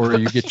 So. Or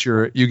you get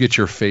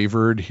your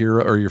favored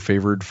hero or your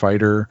favored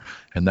fighter,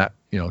 and that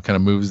kind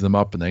of moves them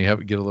up, and they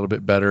get a little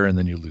bit better, and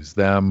then you lose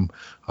them.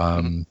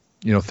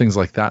 Things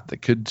like that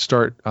could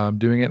start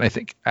doing it. And I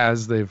think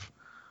as you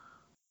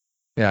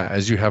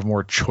have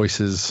more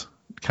choices,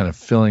 kind of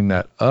filling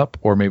that up,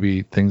 or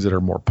maybe things that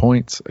are more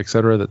points,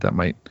 etc., that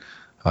might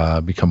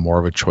become more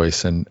of a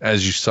choice. And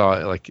as you saw,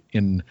 like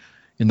in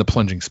the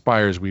Plunging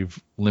Spires,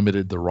 we've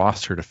limited the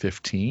roster to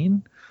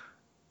 15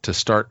 to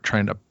start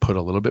trying to put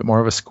a little bit more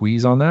of a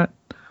squeeze on that.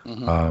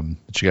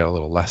 But you got a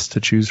little less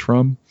to choose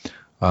from.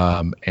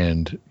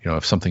 And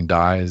if something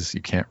dies,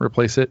 you can't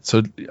replace it.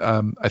 So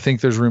I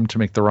think there's room to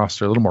make the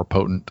roster a little more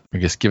potent. I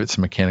guess give it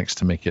some mechanics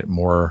to make it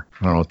more,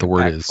 I don't know what the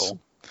word is.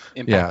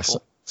 Impactful. Yeah,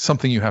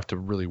 something you have to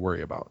really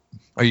worry about.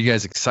 Are you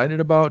guys excited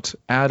about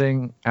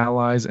adding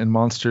allies and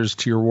monsters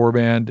to your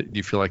warband? Do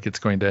you feel like it's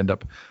going to end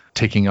up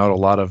taking out a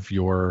lot of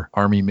your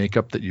army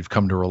makeup that you've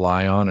come to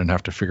rely on and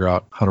have to figure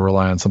out how to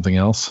rely on something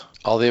else?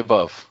 All the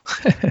above.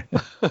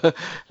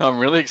 I'm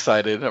really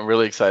excited. I'm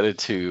really excited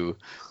to,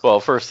 well,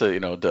 first, to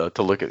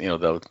look at,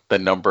 the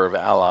number of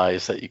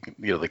allies that you can,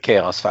 the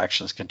Chaos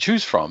factions can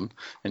choose from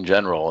in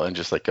general, and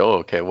just like, oh,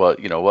 okay,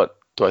 what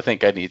do I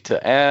think I need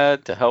to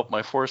add to help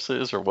my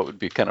forces, or what would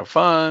be kind of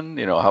fun?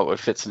 How it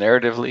fits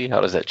narratively. How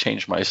does that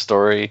change my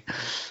story?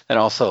 And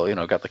also,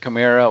 got the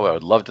Chimera. I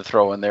would love to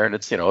throw in there, and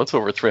it's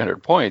over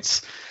 300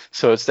 points,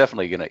 so it's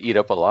definitely going to eat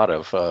up a lot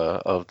of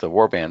the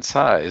warband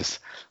size.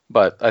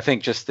 But I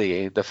think just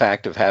the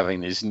fact of having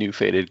these new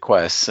fated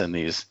quests and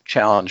these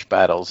challenge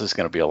battles is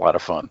going to be a lot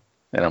of fun,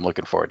 and I'm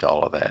looking forward to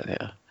all of that.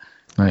 Yeah.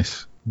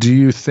 Nice. Do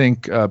you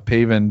think,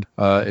 Paven,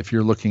 if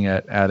you're looking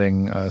at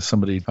adding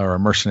somebody or a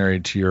mercenary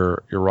to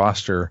your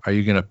roster, are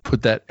you going to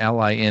put that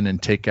ally in and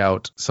take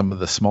out some of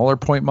the smaller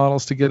point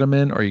models to get them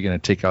in, or are you going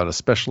to take out a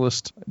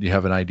specialist? Do you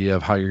have an idea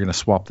of how you're going to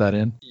swap that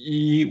in?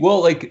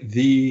 Well,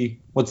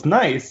 what's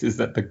nice is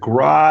that the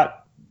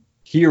Grot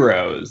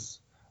heroes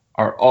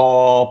are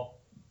all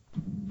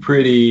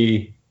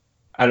pretty,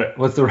 I don't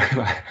want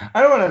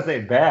to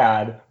say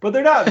bad, but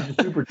they're not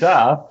super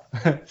tough.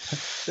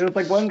 There's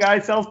like one guy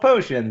sells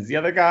potions, the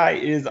other guy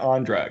is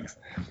on drugs.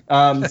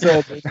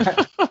 So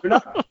they're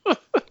not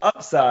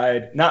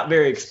upside, not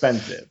very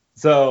expensive.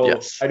 So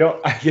yes. I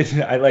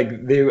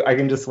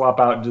can just swap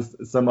out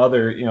just some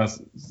other,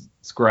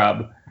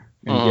 scrub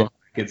and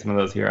get some of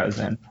those heroes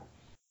in.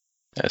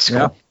 That's cool.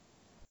 Yeah.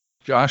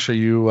 Josh, are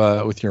you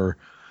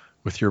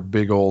with your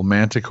big old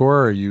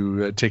Manticore, are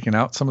you taking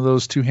out some of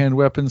those two-hand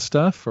weapon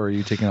stuff, or are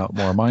you taking out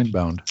more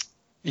Mindbound?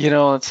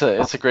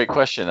 It's a great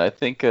question. I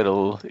think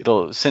it'll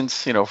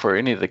since, for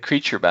any of the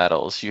creature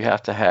battles, you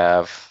have to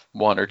have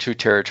 1 or 2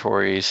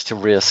 territories to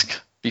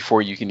risk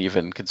before you can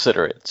even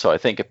consider it. So I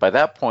think by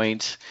that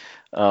point,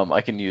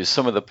 I can use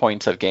some of the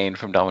points I've gained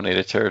from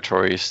dominated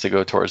territories to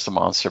go towards the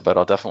monster, but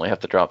I'll definitely have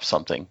to drop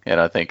something. And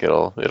I think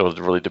it'll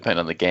really depend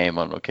on the game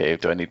on, okay,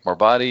 do I need more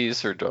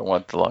bodies, or do I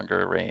want the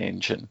longer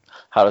range, and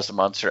how does the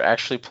monster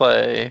actually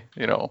play?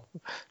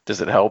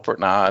 Does it help or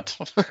not?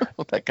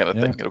 That kind of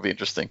thing. It'll be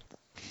interesting.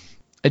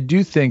 I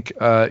do think,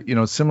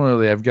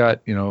 similarly, I've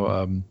got,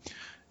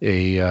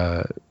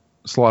 a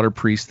Slaughter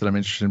Priest that I'm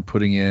interested in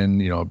putting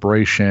in, a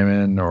Bray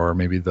Shaman, or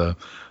maybe the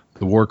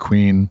War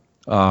Queen.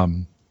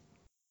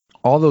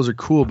 All those are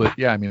cool, but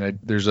yeah,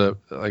 there's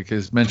like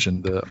as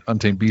mentioned, the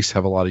Untamed Beasts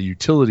have a lot of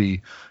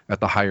utility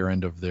at the higher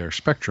end of their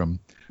spectrum,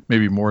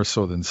 maybe more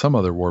so than some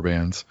other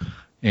warbands.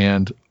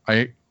 And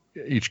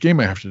each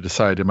game I have to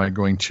decide, am I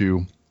going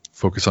to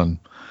focus on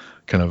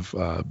kind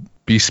of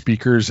beast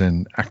speakers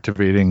and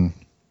activating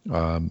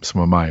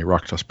some of my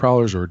Rakdos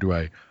Prowlers, or do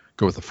I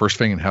go with the First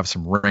Fang and have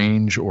some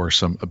range or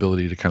some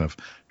ability to kind of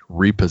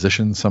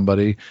reposition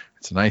somebody?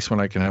 It's nice when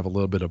I can have a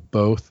little bit of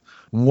both.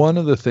 One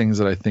of the things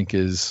that I think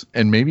is,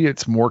 and maybe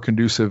it's more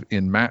conducive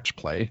in match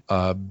play,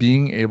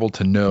 being able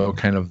to know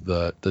kind of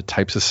the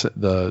types of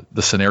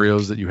the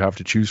scenarios that you have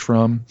to choose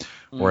from,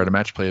 or at a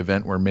match play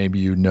event where maybe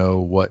you know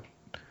what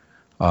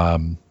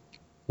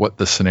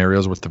the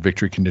scenarios, what the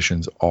victory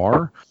conditions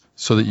are,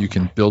 so that you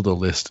can build a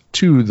list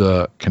to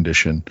the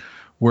condition.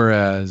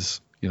 Whereas,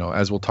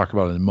 as we'll talk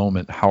about in a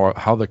moment,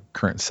 how the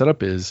current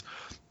setup is,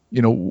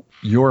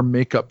 your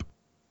makeup,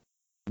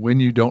 when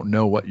you don't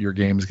know what your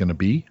game is going to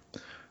be,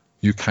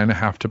 you kind of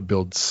have to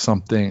build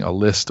something, a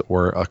list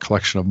or a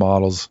collection of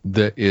models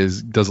that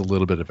does a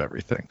little bit of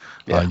everything.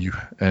 Yeah.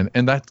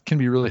 And that can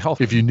be really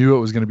helpful. If you knew it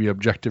was going to be an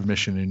objective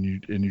mission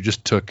and you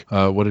just took,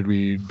 what did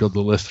we build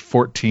the list?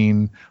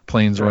 14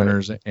 Plains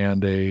Runners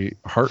and a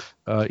Heart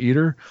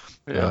Eater.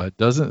 Yeah. It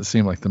doesn't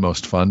seem like the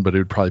most fun, but it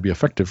would probably be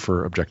effective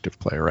for objective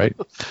play, right?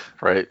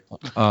 Right.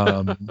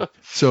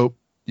 So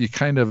you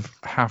kind of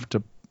have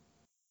to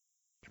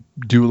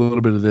do a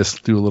little bit of this,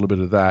 do a little bit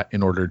of that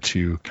in order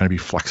to kind of be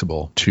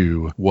flexible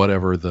to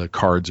whatever the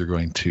cards are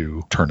going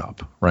to turn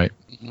up, right?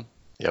 Mm-hmm.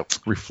 Yep.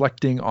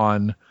 Reflecting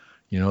on,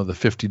 the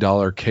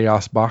 $50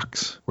 Chaos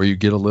box where you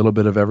get a little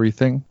bit of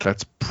everything,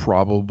 that's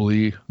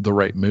probably the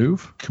right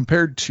move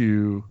compared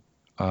to,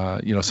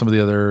 some of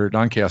the other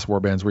non-Chaos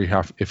warbands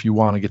where if you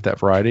want to get that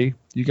variety,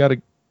 you got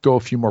to go a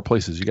few more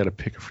places. You got to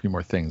pick a few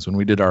more things. When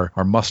we did our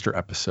muster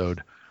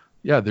episode,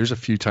 there's a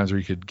few times where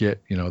you could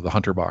get, the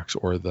Hunter box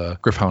or the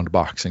Gryph-hound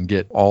box and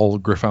get all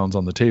Gryph-hounds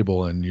on the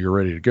table and you're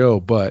ready to go.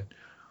 But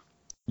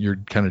you're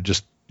kind of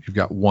you've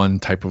got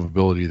one type of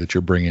ability that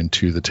you're bringing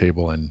to the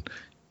table, and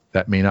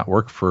that may not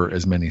work for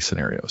as many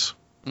scenarios,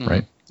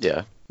 right?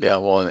 Yeah. Yeah.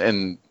 Well,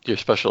 and your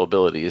special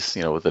abilities,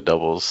 with the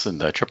doubles and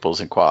the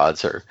triples and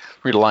quads are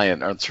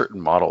reliant on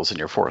certain models in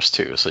your force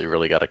too. So you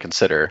really got to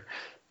consider,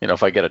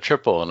 if I get a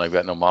triple and I've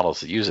got no models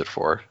to use it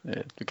for,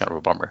 it's kind of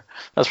a bummer.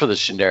 That's where the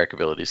generic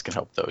abilities can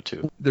help, though,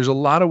 too. There's a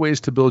lot of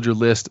ways to build your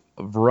list.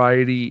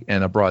 Variety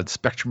and a broad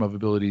spectrum of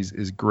abilities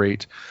is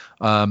great.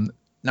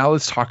 Now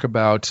let's talk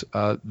about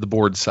the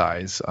board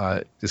size.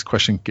 This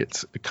question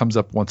comes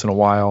up once in a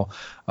while.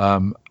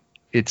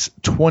 It's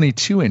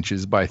 22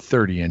 inches by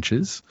 30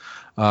 inches.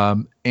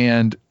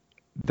 And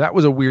that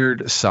was a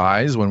weird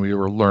size when we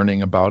were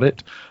learning about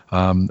it.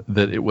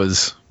 That it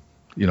was,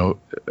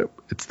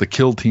 it's the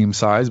Kill Team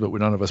size, but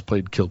none of us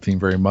played Kill Team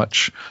very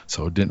much,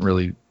 so it didn't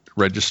really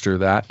register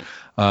that.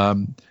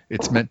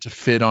 It's meant to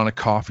fit on a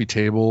coffee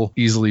table,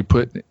 easily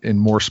put in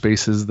more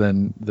spaces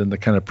than the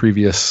kind of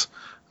previous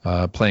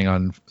playing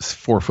on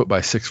 4 foot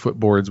by 6 foot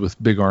boards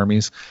with big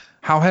armies.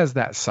 How has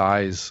that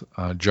size,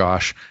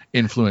 Josh,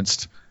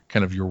 influenced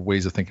kind of your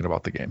ways of thinking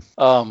about the game?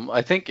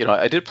 I think,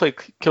 I did play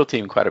Kill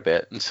Team quite a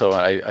bit, and so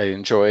I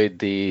enjoyed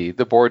the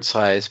board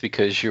size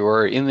because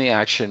you're in the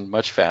action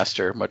much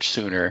faster, much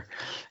sooner,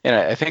 and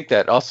I think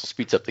that also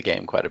speeds up the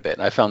game quite a bit.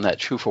 And I found that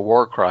true for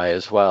Warcry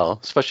as well,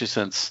 especially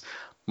since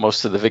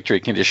most of the victory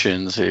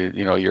conditions,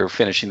 you're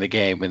finishing the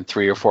game in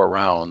 3 or 4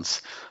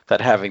 rounds,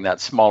 that having that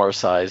smaller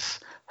size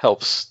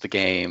helps the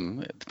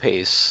game, the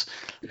pace,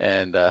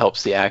 and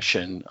helps the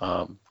action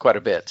quite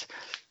a bit.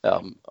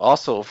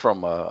 Also,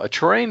 from a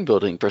terrain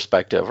building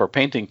perspective or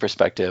painting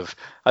perspective,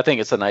 I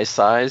think it's a nice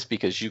size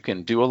because you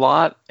can do a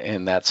lot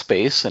in that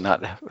space and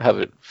not have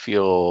it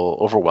feel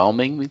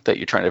overwhelming that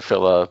you're trying to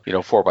fill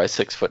a 4 by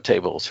 6 foot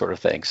table sort of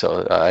thing.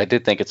 So I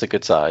did think it's a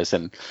good size,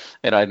 and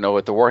I know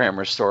at the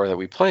Warhammer store that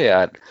we play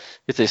at,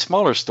 it's a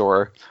smaller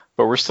store,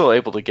 but we're still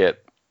able to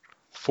get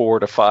 4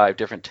 to 5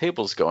 different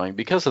tables going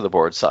because of the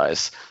board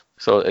size.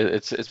 So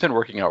it's been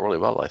working out really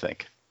well, I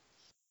think.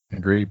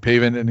 Agree.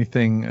 Paven,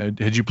 anything?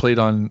 Had you played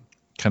on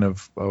kind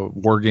of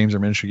war games or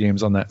miniature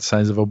games on that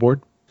size of a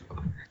board?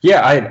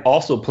 Yeah, I had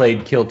also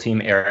played Kill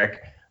Team,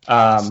 Eric.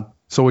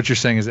 So what you're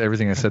saying is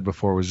everything I said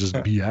before was just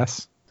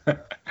BS?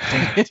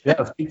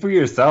 Yeah, speak for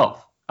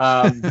yourself.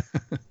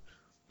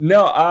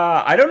 No,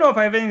 I don't know if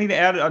I have anything to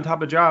add on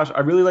top of Josh.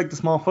 I really like the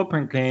small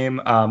footprint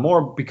game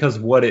more because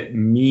what it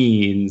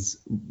means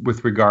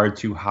with regard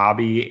to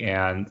hobby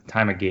and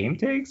time a game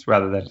takes,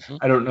 rather than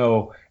I don't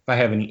know if I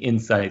have any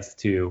insights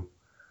to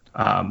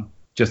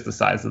just the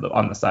size of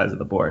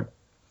the board.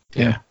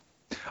 Yeah.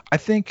 I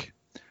think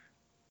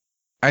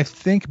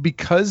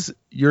because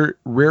you're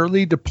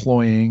rarely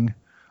deploying,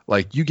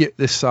 like you get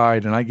this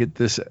side and I get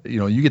this,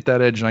 you get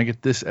that edge and I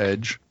get this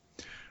edge,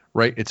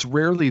 right? It's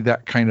rarely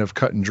that kind of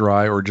cut and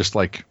dry or just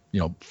like,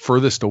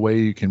 furthest away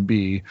you can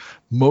be.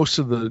 Most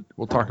of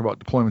we'll talk about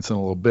deployments in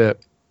a little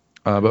bit,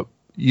 but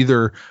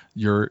either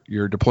your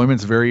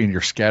deployments vary and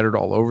you're scattered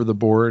all over the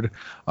board.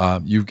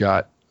 You've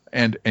got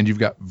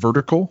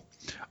vertical.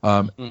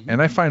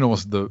 And I find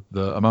almost the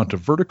amount of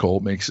vertical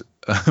makes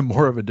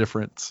more of a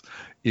difference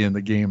in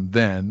the game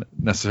than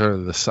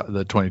necessarily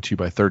the 22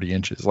 by 30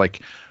 inches.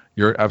 Like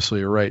you're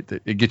absolutely right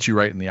that it gets you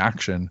right in the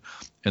action,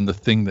 and the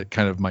thing that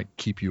kind of might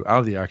keep you out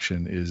of the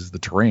action is the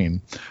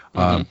terrain,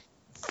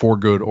 for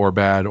good or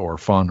bad or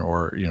fun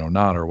or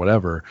not or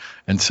whatever.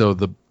 And so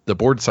the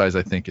board size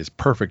I think is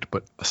perfect,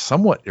 but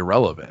somewhat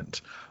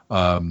irrelevant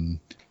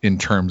in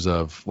terms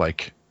of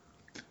like.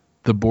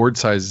 The board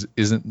size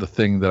isn't the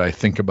thing that I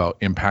think about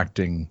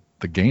impacting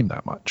the game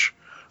that much.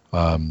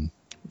 From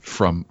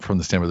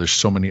the standpoint, there's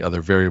so many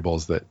other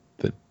variables that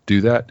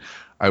do that.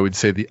 I would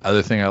say the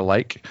other thing I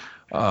like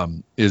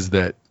is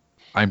that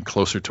I'm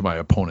closer to my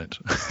opponent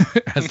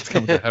as it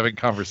comes to having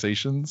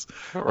conversations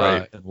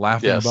and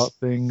laughing about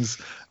things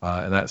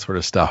and that sort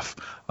of stuff.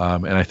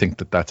 And I think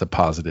that that's a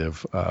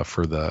positive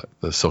for the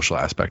social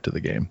aspect of the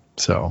game.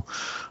 So,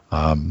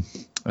 no,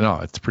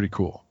 it's pretty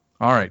cool.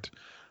 All right.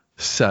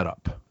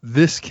 Setup.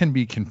 This can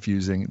be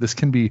confusing. This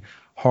can be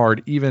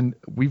hard. Even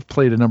we've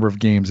played a number of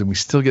games and we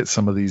still get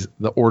some of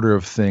the order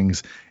of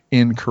things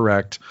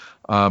incorrect.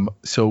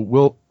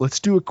 So let's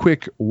do a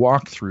quick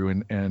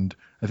walkthrough. And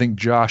I think,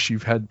 Josh,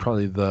 you've had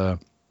probably the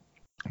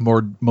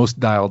most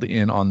dialed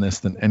in on this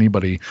than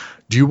anybody.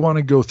 Do you want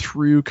to go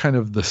through kind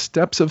of the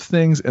steps of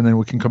things and then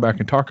we can come back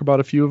and talk about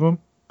a few of them?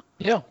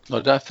 Yeah,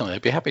 no, definitely.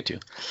 I'd be happy to.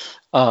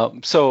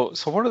 So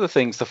one of the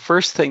things, the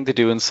first thing to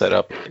do in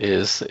setup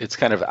is it's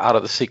kind of out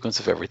of the sequence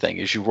of everything,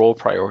 is you roll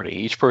priority.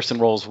 Each person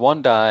rolls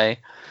 1 die,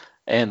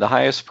 and the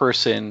highest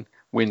person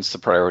wins the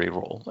priority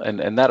roll.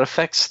 And that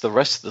affects the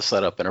rest of the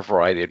setup in a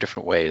variety of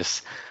different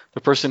ways.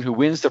 The person who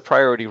wins the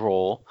priority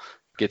roll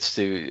gets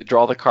to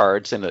draw the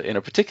cards in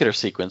a particular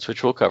sequence,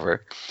 which we'll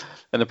cover.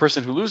 And the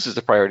person who loses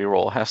the priority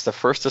roll has to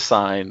first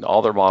assign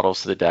all their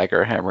models to the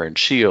dagger, hammer, and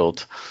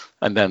shield,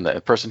 and then the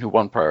person who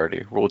won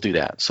priority will do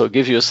that. So it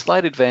gives you a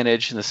slight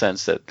advantage in the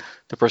sense that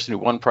the person who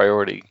won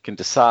priority can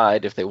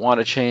decide if they want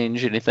to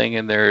change anything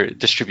in their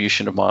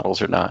distribution of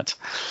models or not.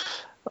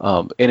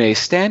 In a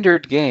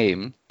standard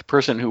game, the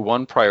person who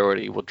won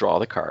priority will draw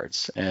the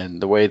cards,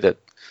 and the way that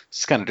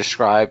it's kind of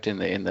described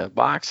in the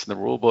box, in the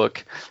rule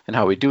book, and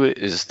how we do it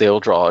is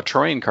they'll draw a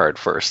terrain card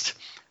first,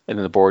 and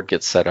then the board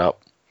gets set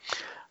up.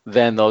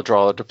 Then they'll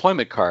draw a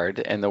deployment card,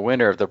 and the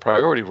winner of the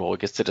priority roll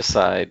gets to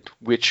decide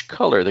which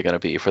color they're going to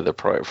be for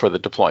the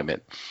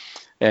deployment.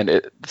 And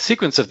the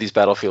sequence of these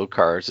battlefield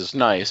cards is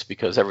nice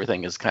because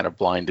everything is kind of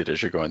blinded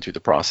as you're going through the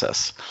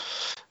process.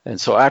 And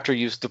so after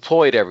you've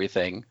deployed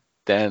everything,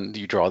 then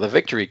you draw the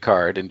victory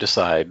card and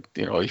decide,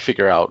 you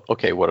figure out,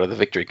 okay, what are the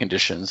victory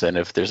conditions? And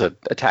if there's an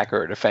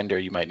attacker or defender,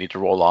 you might need to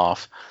roll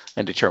off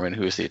and determine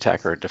who is the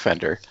attacker or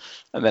defender.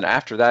 And then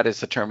after that is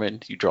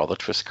determined, you draw the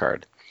twist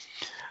card.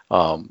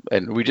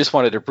 And we just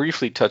wanted to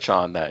briefly touch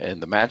on that in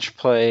the match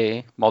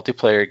play,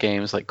 multiplayer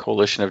games like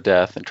Coalition of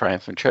Death and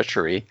Triumph and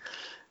Treachery.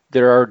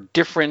 There are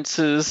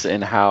differences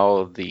in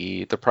how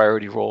the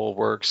priority roll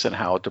works and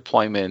how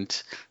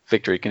deployment,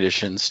 victory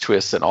conditions,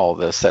 twists, and all of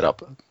the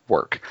setup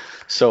work.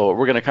 So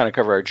we're going to kind of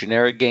cover our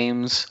generic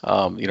games,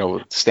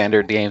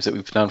 standard games that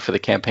we've done for the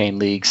campaign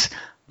leagues.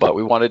 But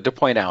we wanted to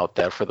point out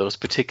that for those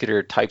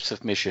particular types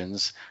of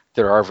missions,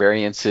 there are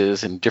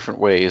variances in different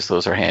ways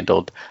those are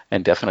handled,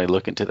 and definitely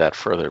look into that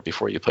further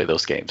before you play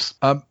those games.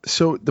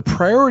 So the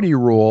priority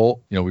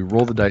roll, we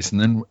roll the dice, and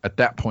then at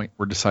that point,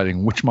 we're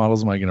deciding which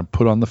models am I going to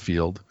put on the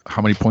field,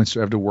 how many points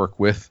do I have to work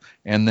with,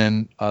 and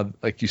then,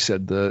 like you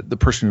said, the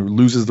person who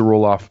loses the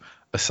roll-off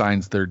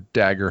assigns their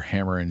dagger,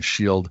 hammer, and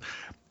shield.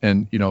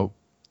 And,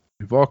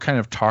 we've all kind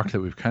of talked that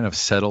we've kind of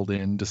settled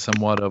into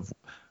somewhat of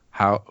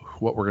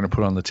what we're going to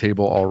put on the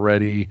table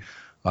already,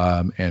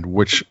 and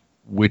which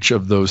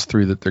of those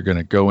three that they're going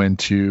to go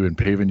into. And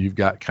Paven, you've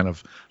got kind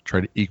of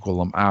try to equal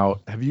them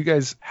out. Have you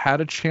guys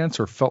had a chance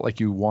or felt like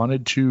you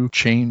wanted to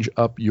change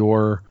up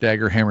your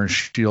dagger, hammer, and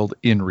shield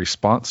in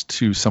response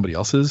to somebody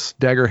else's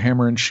dagger,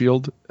 hammer, and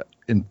shield?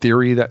 In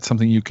theory, that's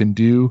something you can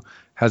do.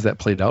 Has that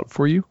played out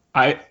for you?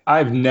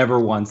 I've never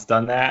once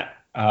done that.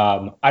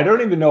 I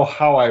don't even know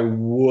how I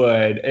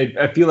would.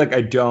 I feel like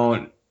I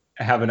don't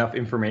have enough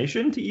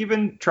information to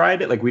even try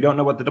it. Like, we don't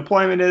know what the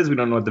deployment is. We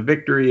don't know what the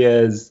victory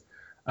is,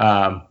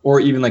 or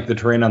even like the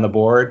terrain on the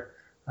board.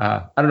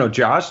 I don't know,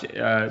 Josh,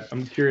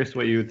 I'm curious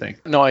what you would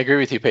think. No, I agree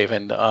with you,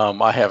 Paven.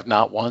 I have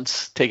not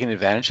once taken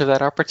advantage of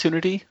that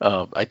opportunity.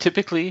 I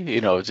typically,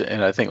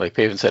 and I think like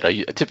Paven said,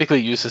 I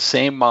typically use the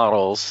same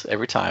models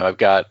every time. I'm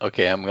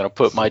going to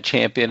put my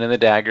champion in the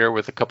dagger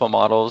with a couple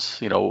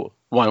models,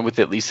 one with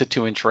at least a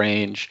 2-inch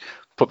range,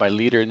 put my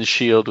leader in the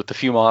shield with a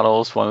few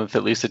models, one with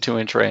at least a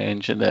 2-inch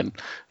range, and then,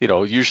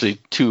 usually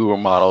 2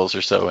 models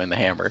or so in the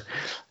hammer,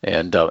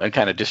 and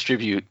kind of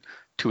distribute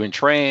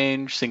 2-inch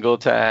range, single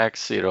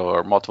attacks,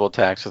 or multiple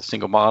attacks with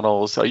single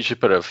models. I usually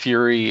put a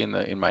Fury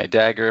in my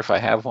dagger if I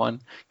have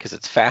one, because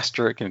it's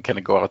faster. It can kind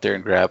of go out there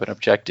and grab an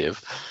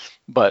objective.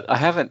 But I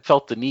haven't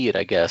felt the need,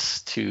 I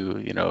guess,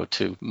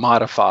 to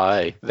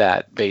modify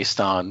that based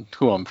on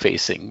who I'm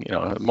facing.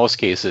 In most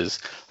cases,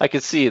 I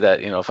could see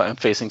that, if I'm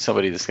facing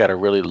somebody that's got a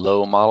really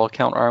low model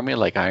count army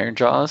like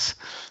Ironjaws,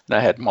 and I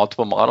had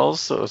multiple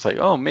models, so it was like,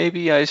 oh,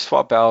 maybe I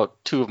swap out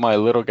 2 of my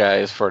little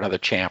guys for another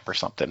champ or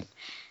something.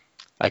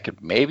 I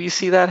could maybe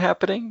see that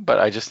happening, but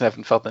I just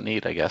haven't felt the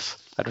need, I guess.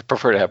 I'd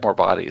prefer to have more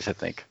bodies, I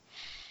think.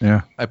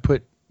 Yeah, I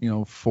put,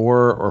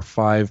 4 or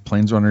 5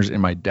 planesrunners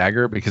in my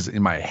dagger because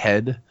in my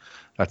head,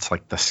 that's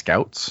like the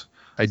scouts.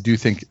 I do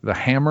think the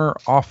hammer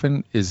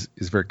often is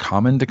very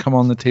common to come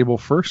on the table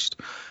first.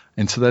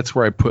 And so that's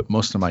where I put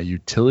most of my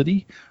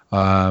utility.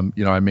 I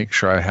make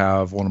sure I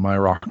have one of my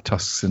rock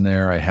tusks in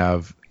there. I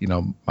have,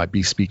 my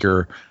Beast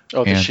Speaker.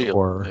 Oh, the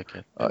shield.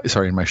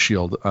 In my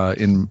shield.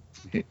 In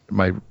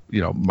my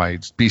my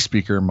Beast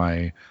Speaker,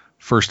 my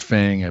First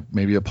Fang,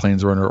 maybe a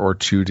Planesrunner or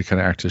 2 to kind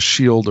of act as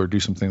shield or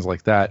do some things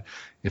like that.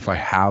 If I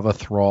have a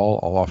Thrall,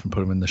 I'll often put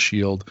them in the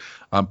shield.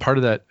 Part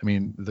of that,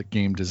 the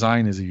game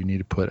design is that you need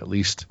to put at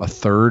least a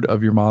third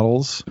of your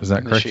models. Is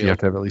that correct? You have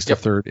to have at least a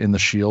third in the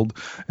shield.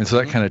 And so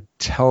that kind of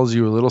tells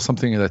you a little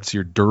something that's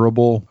your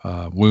durable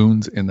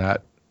wounds in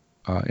that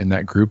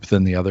group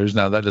than the others.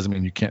 Now, that doesn't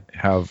mean you can't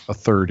have a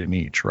third in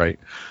each, right?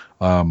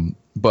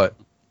 But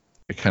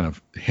it kind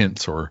of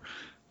hints or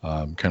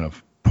kind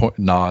of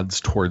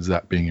nods towards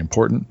that being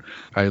important.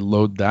 I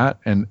load that,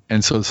 and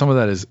so some of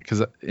that is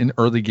because in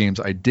early games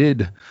I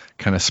did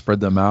kind of spread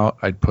them out.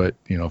 I'd put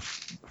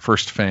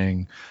First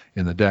Fang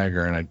in the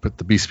dagger, and I'd put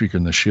the Beast Speaker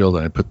in the shield,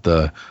 and I'd put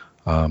the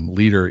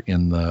leader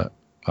in the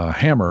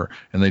hammer,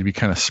 and they'd be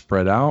kind of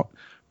spread out.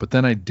 But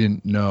then I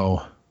didn't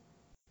know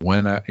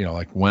when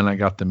I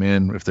got them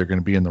in, if they're going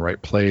to be in the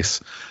right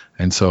place,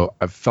 and so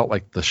I felt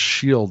like the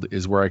shield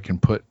is where I can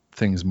put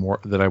things more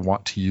that I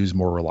want to use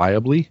more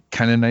reliably.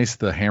 Kind of nice.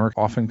 The hammer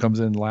often comes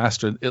in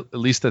last, or at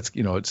least that's,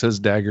 it says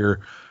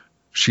dagger,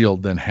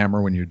 shield, then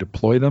hammer when you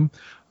deploy them.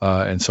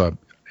 And so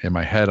in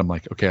my head, I'm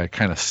like, okay, I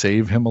kind of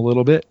save him a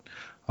little bit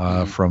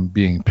from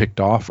being picked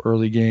off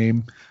early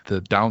game. The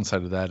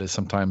downside of that is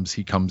sometimes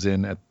he comes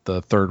in at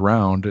the 3rd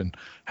round and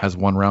has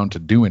 1 round to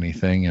do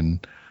anything,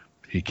 and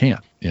he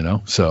can't,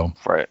 so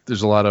right.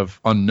 There's a lot of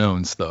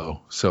unknowns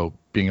though. So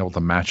being able to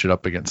match it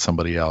up against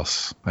somebody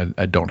else,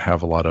 I don't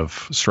have a lot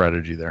of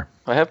strategy there.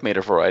 I have made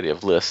a variety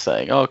of lists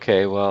saying,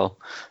 okay, well,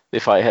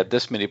 if I had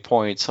this many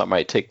points, I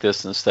might take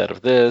this instead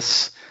of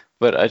this.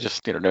 But I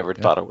just, never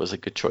thought it was a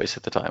good choice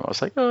at the time. I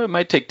was like, oh, it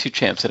might take 2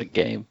 champs in a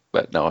game.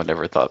 But no, I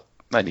never thought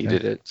I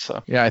needed it.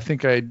 So yeah, I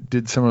think I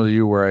did similar to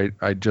you where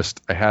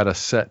I had a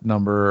set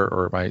number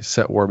or my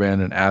set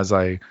warband, and as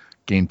I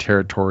gained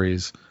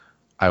territories,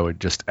 I would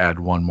just add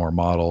 1 more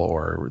model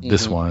or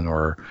this one,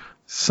 or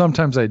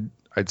sometimes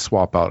I'd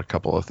swap out a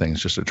couple of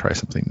things just to try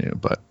something new.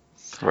 But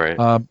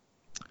Right.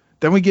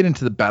 then we get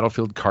into the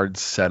battlefield card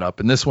setup,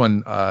 and this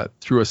one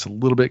threw us a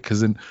little bit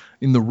because in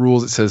the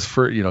rules it says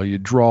you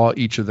draw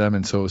each of them,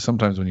 and so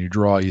sometimes when you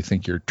draw you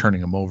think you're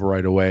turning them over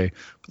right away,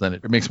 but then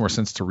it makes more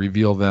sense to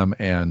reveal them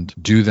and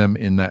do them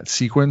in that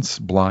sequence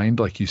blind,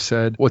 like you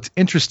said. What's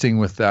interesting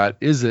with that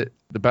is that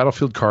the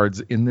battlefield cards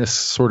in this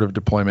sort of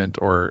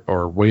deployment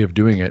or way of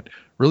doing it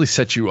really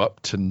set you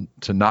up to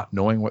not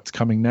knowing what's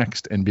coming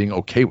next and being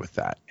okay with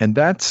that, and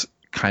that's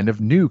kind of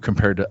new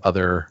compared to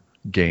other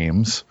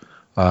games.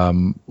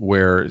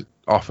 Where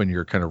often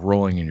you're kind of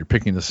rolling and you're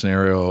picking the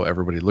scenario,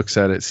 everybody looks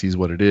at it, sees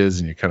what it is,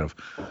 and you kind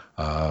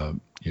of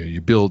you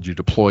build, you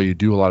deploy, you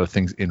do a lot of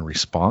things in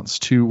response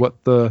to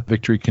what the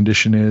victory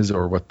condition is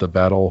or what the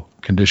battle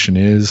condition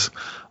is.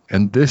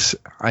 And this,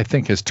 I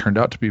think, has turned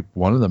out to be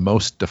one of the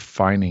most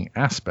defining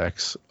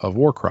aspects of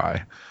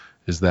Warcry,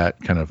 is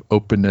that kind of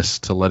openness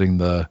to letting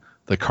the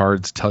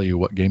cards tell you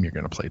what game you're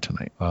going to play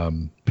tonight.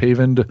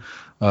 Pavind,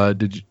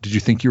 did you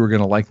think you were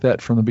going to like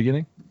that from the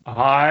beginning?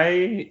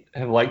 I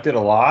have liked it a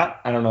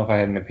lot. I don't know if I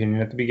had an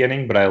opinion at the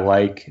beginning, but I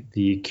like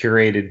the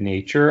curated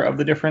nature of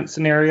the different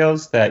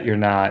scenarios, that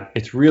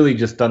it's really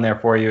just done there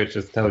for you. It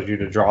just tells you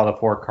to draw the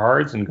 4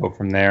 cards and go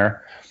from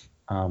there.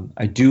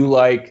 I do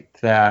like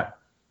that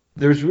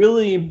there's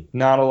really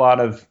not a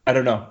lot of, I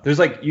don't know, there's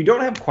you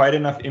don't have quite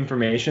enough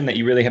information that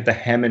you really have to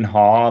hem and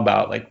haw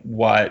about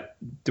what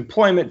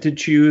deployment to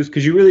choose,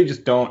 because you really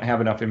just don't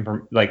have enough you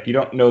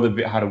don't know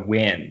how to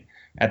win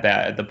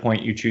at the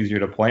point you choose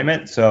your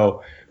deployment.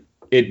 So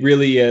it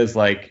really is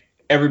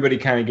everybody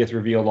kind of gets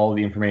revealed all of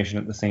the information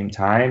at the same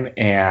time,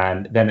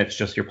 and then it's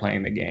just you're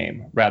playing the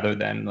game rather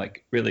than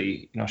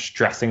really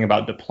stressing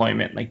about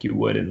deployment like you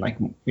would in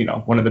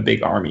one of the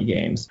big army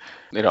games.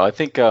 I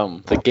think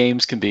the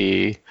games can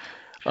be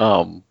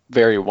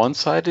very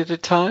one-sided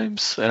at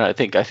times, and I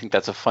think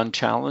that's a fun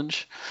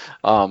challenge.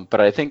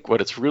 But I think what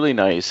it's really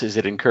nice is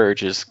it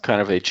encourages kind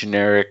of a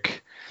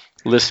generic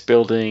list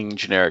building,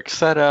 generic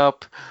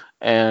setup.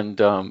 And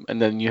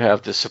then you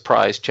have the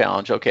surprise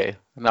challenge. Okay,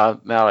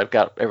 now I've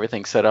got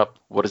everything set up.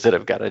 What is it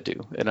I've got to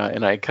do?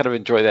 And I kind of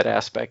enjoy that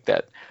aspect,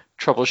 that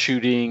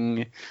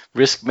troubleshooting,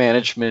 risk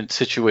management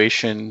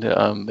situation,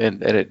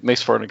 and it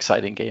makes for an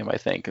exciting game, I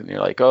think. And you're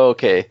like, oh,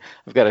 okay,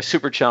 I've got a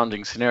super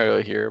challenging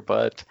scenario here,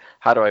 but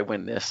how do I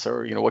win this?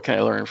 Or what can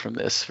I learn from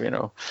this?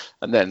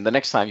 And then the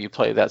next time you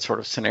play that sort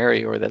of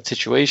scenario or that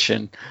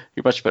situation,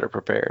 you're much better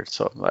prepared.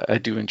 So I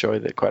do enjoy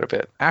that quite a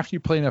bit. After you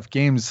play enough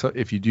games,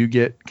 if you do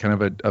get kind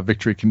of a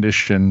victory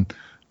condition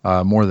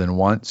more than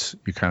once,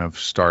 you kind of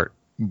start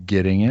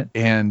getting it.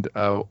 And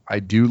I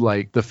do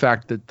like the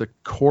fact that the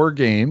core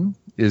game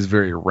is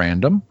very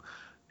random,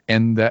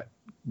 and that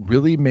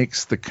really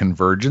makes the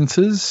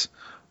convergences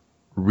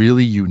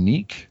really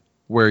unique,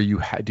 where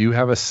you do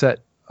have a set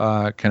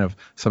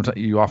sometimes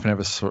you often have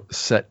a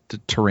set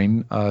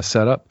terrain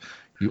setup.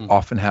 You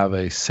often have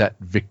a set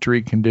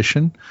victory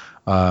condition,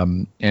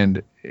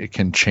 and it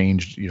can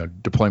change.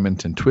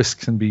 Deployment and twists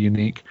can be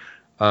unique.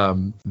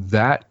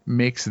 That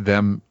makes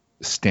them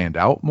stand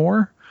out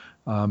more,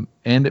 and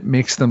it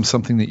makes them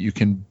something that you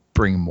can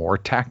bring more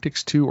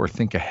tactics to or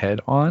think ahead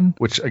on,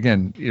 which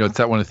again, it's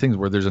that one of the things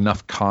where there's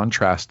enough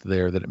contrast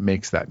there that it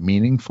makes that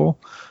meaningful.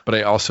 But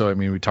I also,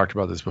 we talked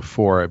about this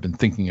before, I've been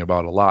thinking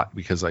about a lot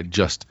because I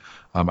just,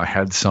 I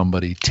had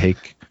somebody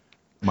take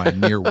my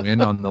near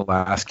win on the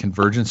last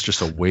convergence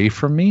just away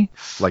from me,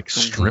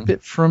 strip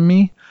it from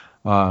me,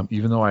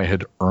 even though I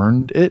had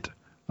earned it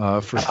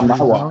for 3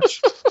 rounds.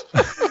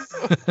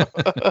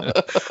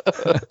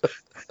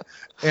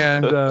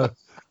 And,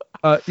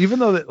 even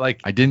though that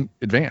I didn't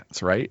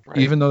advance, right?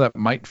 Even though that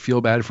might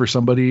feel bad for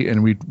somebody,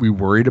 and we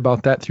worried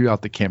about that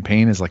throughout the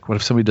campaign, is what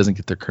if somebody doesn't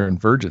get their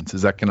convergence?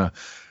 Is that going to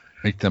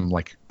make them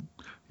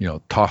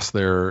toss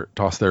their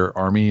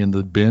army in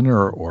the bin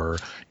or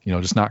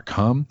just not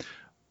come?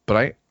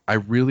 But I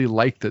really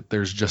like that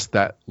there's just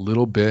that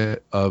little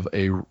bit of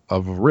a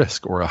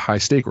risk or a high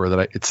stake, or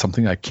that it's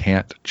something I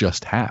can't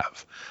just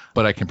have,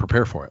 but I can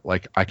prepare for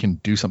it. I can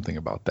do something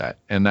about that,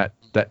 and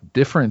that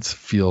difference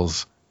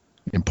feels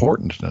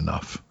important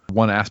enough.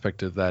 One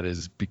aspect of that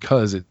is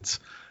because it's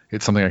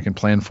something I can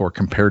plan for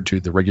compared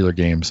to the regular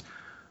games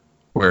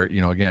where,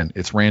 again,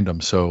 it's random.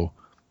 So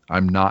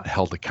I'm not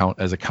held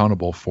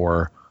accountable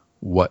for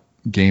what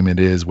game it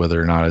is, whether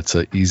or not it's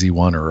an easy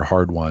one or a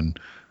hard one.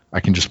 I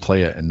can just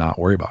play it and not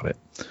worry about it.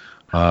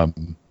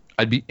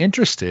 I'd be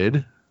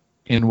interested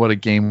in what a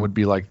game would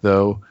be like,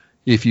 though,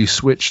 if you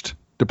switched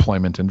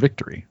deployment and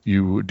victory.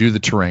 You do the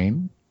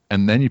terrain,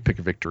 and then you pick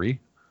a victory,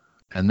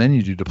 and then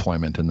you do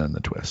deployment and then the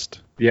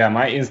twist. Yeah,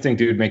 my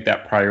instinct would make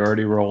that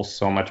priority roll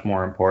so much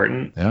more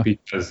important,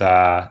 because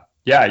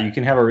you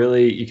can have a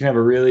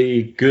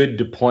really good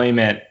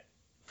deployment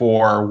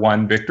for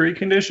one victory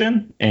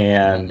condition,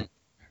 and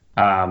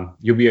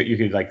you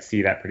could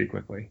see that pretty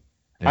quickly.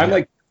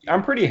 Yeah.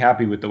 I'm pretty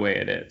happy with the way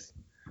it is.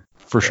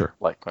 For sure.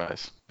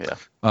 Likewise. Yeah.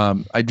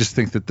 I just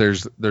think that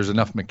there's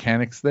enough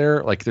mechanics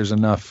there, there's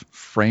enough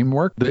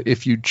framework that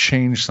if you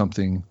change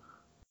something,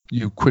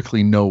 you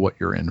quickly know what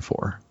you're in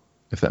for,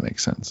 if that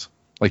makes sense.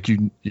 Like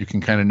you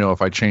can kind of know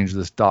if I change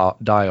this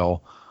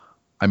dial,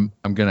 I'm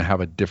going to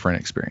have a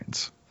different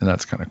experience, and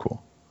that's kind of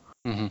cool.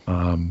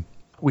 Mm-hmm.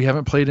 We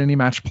haven't played any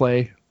match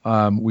play.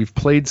 We've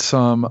played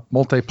some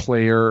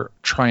multiplayer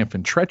Triumph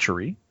and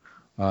Treachery,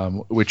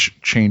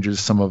 which changes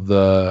some of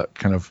the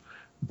kind of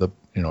the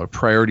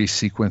priority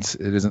sequence.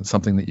 It isn't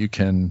something that you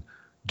can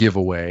give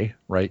away,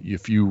 right?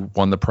 If you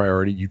won the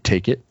priority, you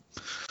take it.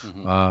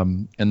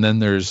 Mm-hmm. And then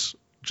there's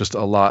just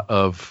a lot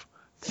of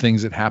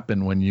things that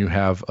happen when you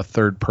have a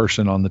third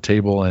person on the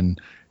table and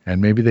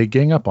maybe they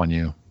gang up on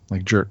you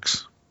like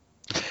jerks.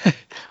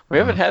 We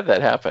haven't had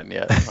that happen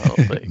yet, I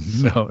don't think.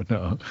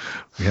 No,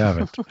 we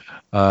haven't.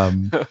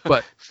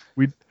 But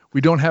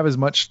we don't have as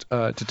much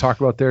to talk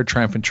about there.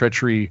 Triumph and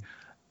Treachery,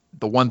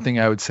 the one thing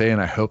I would say, and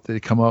I hope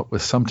they come up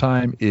with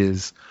sometime,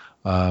 is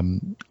a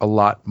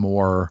lot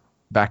more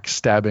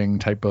backstabbing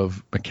type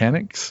of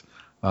mechanics,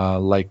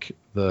 like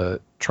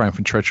the Triumph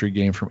and Treachery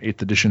game from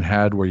 8th edition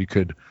had, where you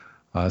could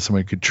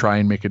somebody could try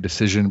and make a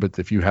decision, but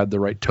if you had the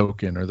right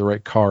token or the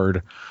right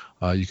card,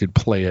 you could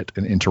play it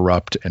and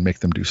interrupt and make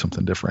them do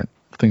something different.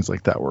 Things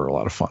like that were a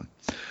lot of fun.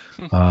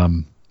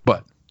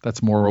 But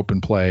that's more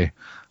open play,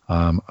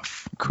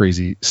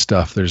 crazy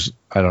stuff.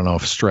 I don't know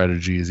if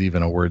strategy is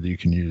even a word that you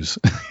can use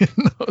in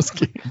those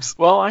games.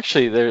 Well,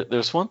 actually,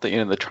 there's one thing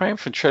in the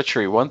Triumph and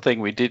Treachery. One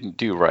thing we didn't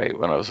do right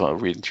when I was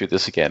reading through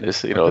this again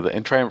is,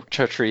 in Triumph and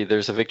Treachery,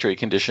 there's a victory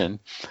condition,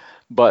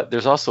 but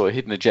there's also a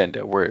hidden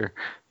agenda where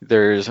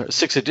there's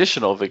 6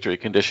 additional victory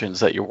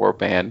conditions that your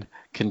warband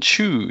can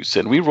choose.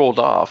 And we rolled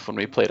off when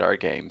we played our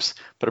games,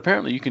 but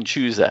apparently you can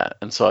choose that.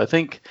 And so I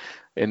think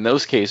in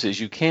those cases,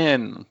 you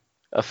can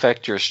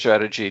affect your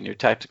strategy and your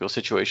tactical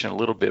situation a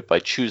little bit by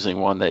choosing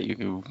one that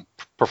you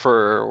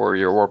prefer or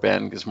your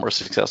warband is more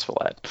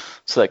successful at.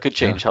 So that could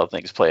change how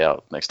things play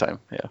out next time.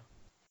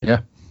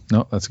 Yeah.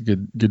 No, that's a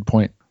good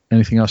point.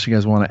 Anything else you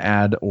guys want to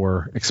add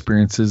or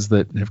experiences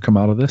that have come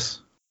out of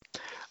this?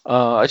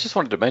 I just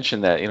wanted to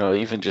mention that,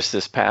 even just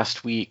this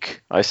past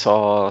week, I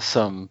saw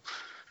some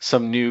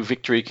new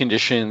victory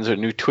conditions or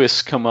new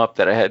twists come up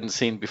that I hadn't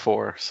seen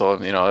before. So,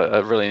 I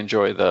really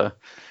enjoy the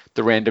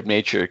random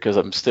nature, because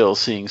I'm still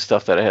seeing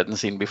stuff that I hadn't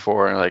seen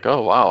before, and like,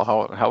 oh wow,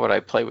 how would I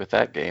play with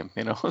that game?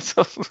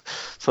 So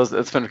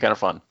it's been kind of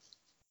fun.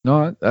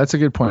 No, that's a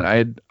good point.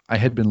 I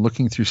had been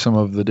looking through some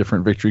of the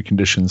different victory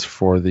conditions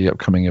for the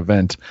upcoming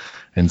event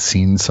and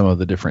seen some of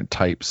the different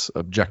types,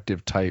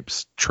 objective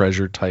types,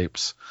 treasure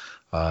types,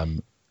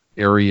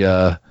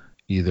 area,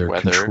 either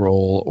weather,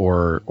 control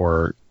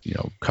or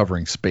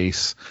covering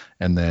space,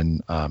 and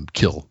then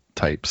kill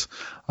types.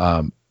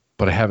 But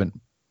I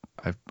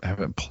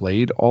haven't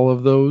played all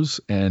of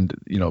those, and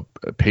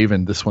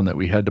Paven, this one that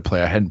we had to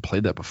play, I hadn't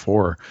played that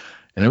before,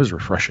 and it was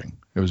refreshing.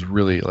 It was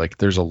really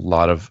there's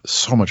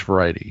so much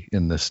variety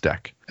in this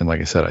deck, and like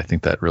I said, I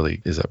think that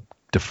really is a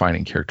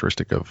defining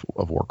characteristic of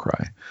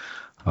Warcry.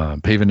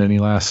 Paven, any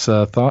last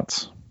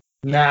thoughts?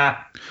 Nah.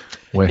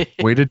 Way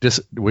to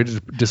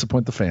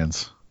disappoint the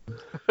fans.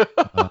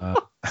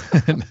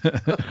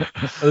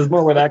 There's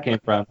more where that came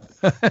from.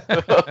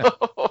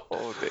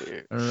 Oh,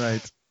 dear.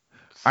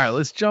 All right,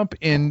 let's jump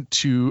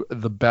into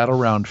the battle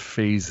round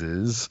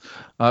phases.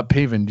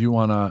 Paven, do you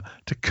want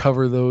to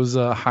cover those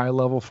high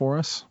level for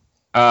us?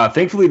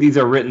 Thankfully, these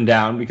are written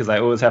down because I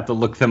always have to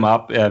look them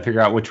up, figure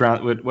out which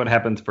round, what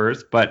happens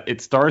first. But it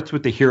starts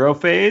with the hero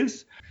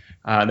phase,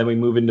 then we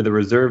move into the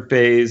reserve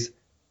phase,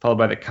 followed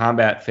by the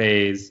combat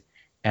phase,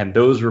 and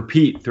those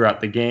repeat throughout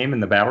the game in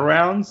the battle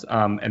rounds.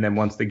 And then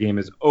once the game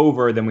is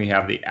over, then we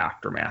have the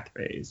aftermath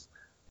phase.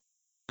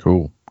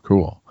 Cool.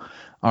 All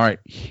right,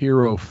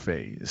 hero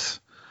phase.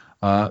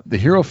 The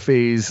hero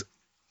phase,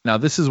 now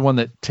this is one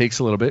that takes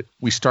a little bit.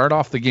 We start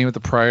off the game with the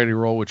priority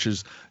roll, which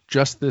is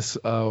just this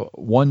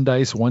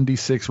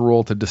 1d6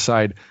 roll to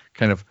decide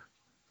kind of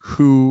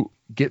who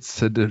gets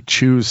to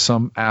choose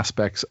some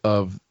aspects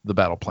of the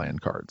battle plan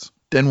cards.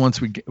 Then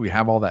once we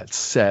have all that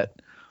set,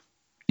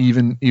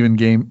 even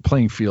game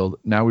playing field,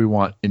 now we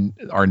want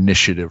our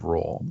initiative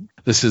roll.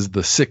 This is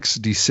the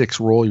 6d6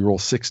 roll. You roll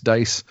 6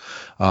 dice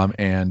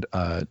and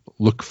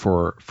look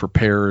for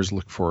pairs,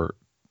 look for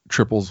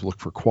triples, look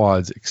for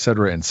quads,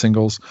 etc., and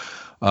singles.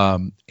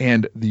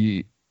 And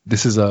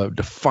this is a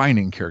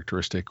defining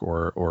characteristic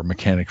or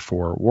mechanic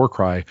for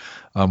Warcry.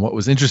 What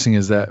was interesting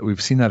is that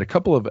we've seen that a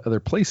couple of other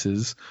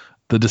places.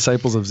 The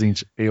Disciples of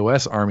Tzeentch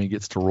AOS army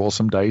gets to roll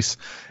some dice,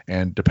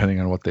 and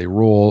depending on what they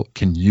roll,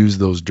 can use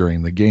those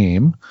during the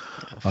game.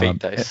 Fate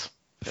dice.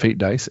 Fate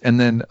dice. And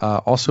then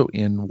also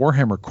in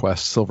Warhammer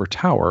Quest Silver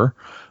Tower,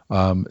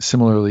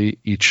 similarly,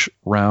 each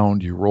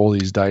round you roll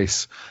these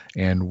dice,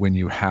 and when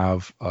you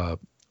have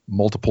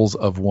multiples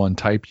of one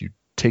type, you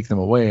take them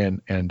away,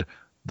 and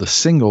the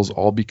singles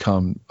all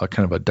become a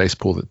kind of a dice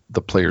pool that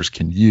the players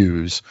can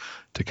use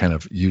to kind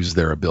of use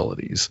their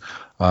abilities.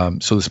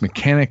 So this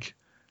mechanic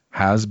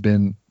has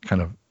been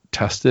kind of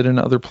tested in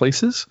other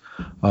places,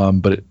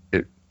 but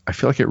I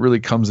feel like it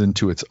really comes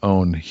into its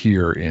own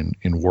here in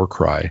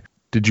Warcry.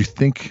 Did you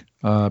think,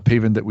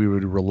 Paven, that we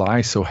would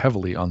rely so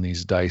heavily on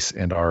these dice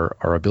and our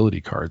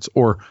ability cards,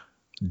 or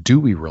do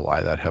we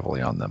rely that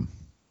heavily on them?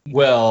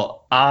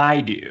 Well,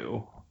 I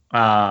do.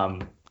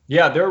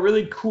 Yeah, they're a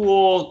really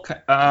cool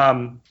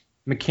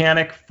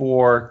mechanic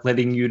for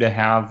letting you to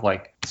have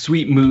like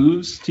sweet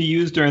moves to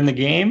use during the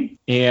game,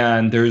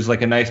 and there's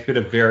like a nice bit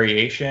of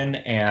variation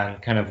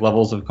and kind of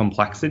levels of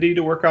complexity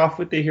to work off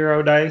with the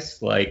hero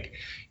dice. Like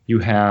you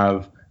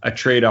have a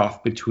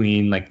trade-off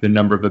between like the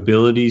number of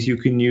abilities you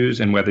can use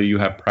and whether you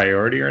have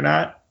priority or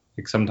not.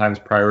 Like sometimes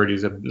priority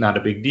is not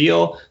a big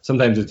deal,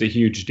 sometimes it's a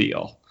huge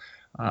deal.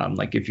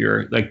 Like if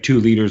you're like two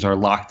leaders are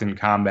locked in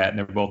combat and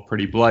they're both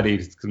pretty bloody,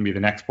 it's going to be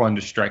the next one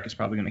to strike is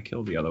probably going to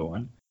kill the other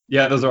one.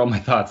 Yeah, those are all my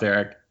thoughts,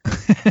 Eric.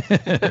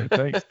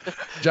 Thanks,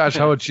 Josh.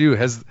 How about you?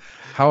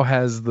 How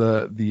has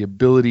the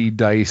ability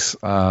dice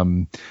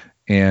and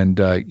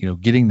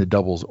getting the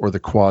doubles or the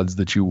quads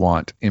that you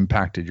want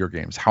impacted your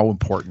games? How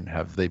important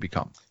have they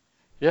become?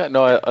 Yeah,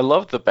 no, I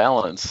love the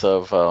balance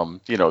of,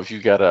 if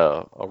you've got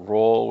a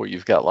roll where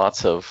you've got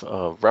lots of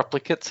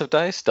replicates of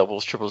dice,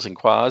 doubles, triples, and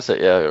quads,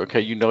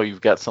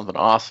 you've got something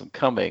awesome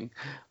coming,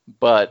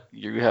 but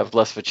you have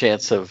less of a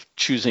chance of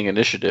choosing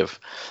initiative.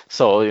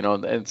 So,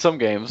 in some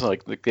games,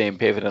 like the game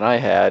Paven and I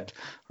had,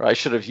 where I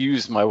should have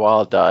used my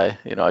wild die,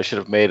 I should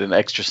have made an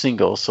extra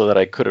single so that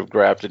I could have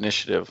grabbed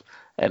initiative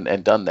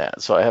and done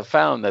that. So I have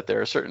found that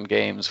there are certain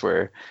games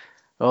where,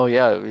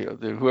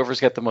 whoever's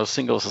got the most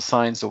singles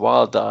assigns the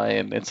wild die,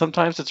 and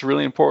sometimes it's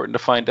really important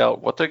to find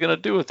out what they're going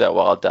to do with that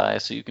wild die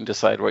so you can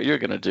decide what you're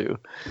going to do.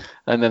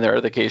 And then there are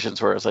other occasions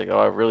where it's like,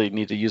 I really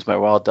need to use my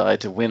wild die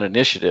to win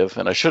initiative,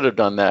 and I should have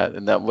done that,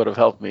 and that would have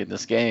helped me in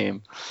this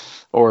game.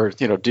 Or,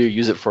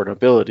 use it for an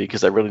ability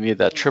because I really need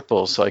that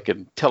triple so I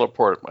can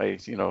teleport my,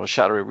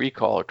 shadowy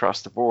recall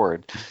across the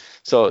board.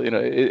 So,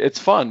 it's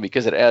fun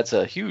because it adds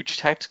a huge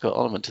tactical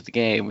element to the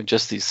game with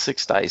just these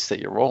 6 dice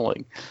that you're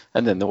rolling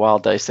and then the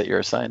wild dice that you're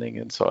assigning.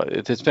 And so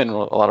it's been a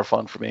lot of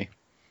fun for me.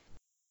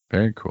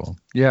 Very cool.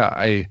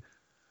 Yeah,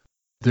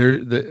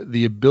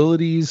 the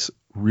abilities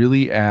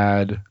really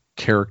add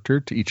character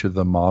to each of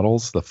the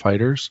models, the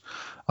fighters.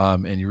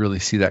 And you really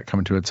see that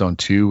coming to its own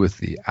too with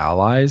the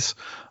allies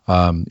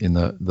in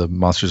the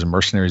Monsters and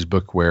Mercenaries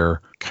book,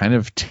 where kind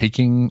of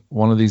taking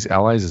one of these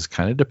allies is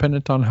kind of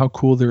dependent on how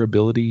cool their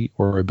ability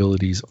or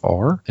abilities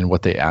are and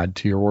what they add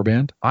to your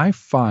warband. I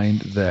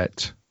find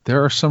that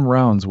there are some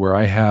rounds where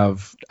I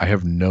have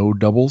no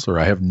doubles or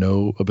I have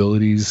no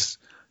abilities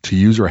to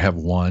use, or I have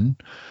one.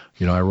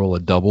 I roll a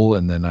double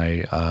and then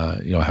I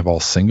have all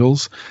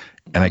singles,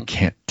 and I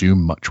can't do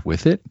much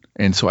with it,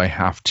 and so I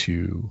have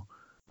to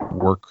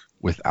work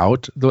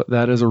without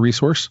that as a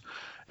resource.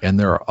 And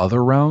there are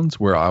other rounds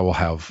where I will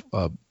have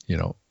an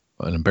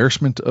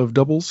embarrassment of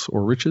doubles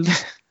or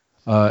riches,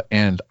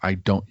 and I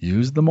don't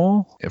use them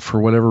all for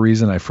whatever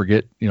reason. I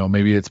forget.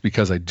 Maybe it's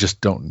because I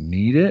just don't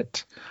need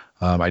it.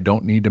 I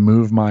don't need to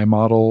move my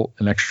model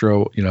an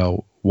extra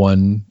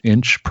 1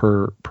 inch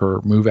per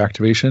move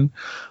activation,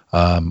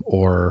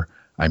 or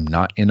I'm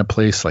not in a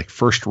place like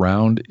first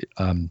round.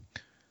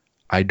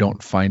 I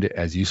don't find it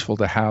as useful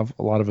to have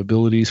a lot of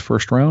abilities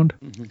first round.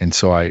 Mm-hmm. And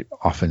so I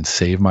often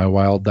save my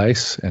wild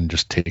dice and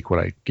just take what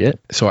I get.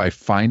 So I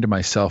find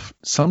myself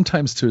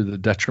sometimes to the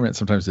detriment,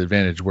 sometimes the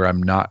advantage, where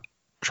I'm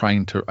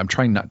trying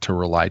not to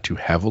rely too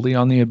heavily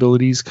on the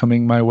abilities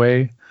coming my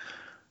way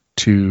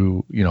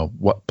to,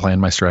 plan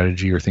my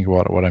strategy or think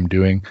about what I'm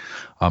doing.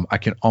 I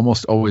can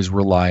almost always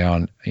rely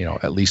on,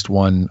 at least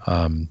one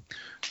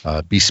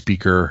beast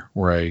speaker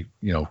where I,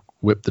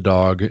 whip the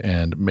dog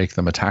and make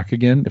them attack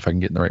again if I can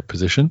get in the right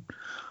position.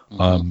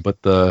 Mm-hmm.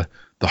 But the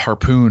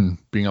harpoon,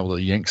 being able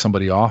to yank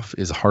somebody off,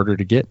 is harder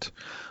to get.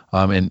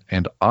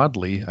 And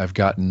oddly, I've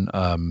gotten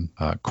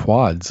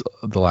quads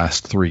the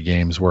last 3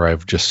 games where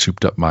I've just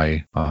souped up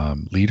my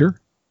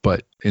leader.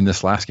 But in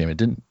this last game, it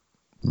didn't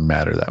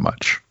matter that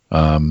much.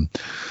 I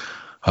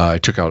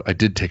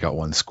did take out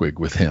one squig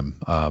with him,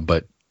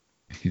 but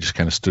he just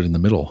kind of stood in the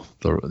middle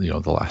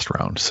the last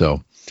round.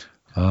 So.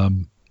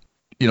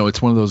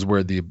 It's one of those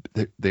where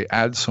they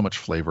add so much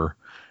flavor,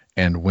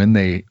 and when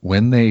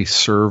they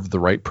serve the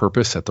right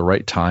purpose at the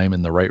right time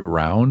in the right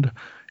round,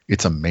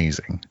 it's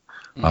amazing.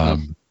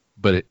 Mm-hmm.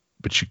 But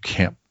you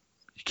can't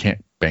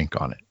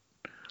bank on it.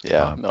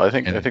 Yeah, I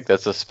think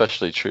that's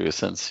especially true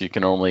since you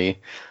can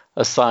only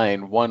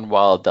assign 1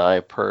 wild die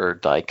per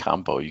die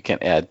combo. You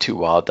can't add 2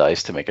 wild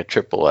dice to make a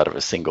triple out of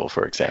a single,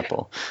 for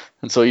example.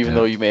 And so even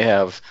though you've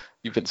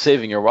been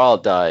saving your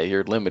wild die,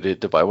 you're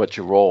limited by what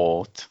you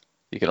roll.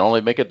 You can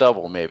only make a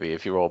double maybe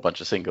if you roll a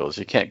bunch of singles.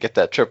 You can't get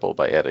that triple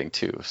by adding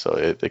 2, so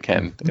it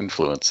can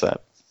influence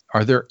that.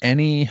 Are there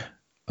any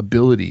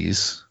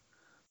abilities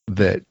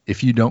that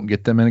if you don't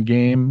get them in a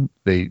game,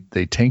 they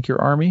tank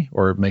your army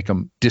or make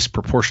them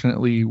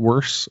disproportionately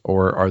worse?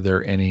 Or are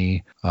there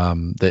any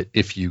that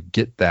if you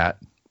get that,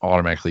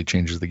 automatically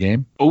changes the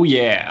game? Oh,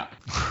 yeah.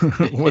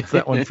 What's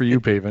that one for you,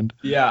 Paven?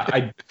 Yeah,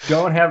 I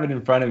don't have it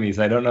in front of me,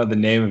 so I don't know the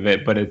name of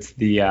it, but it's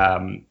the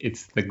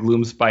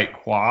Gloomspite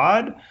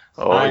Quad.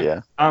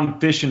 Yeah. I'm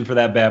fishing for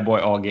that bad boy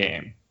all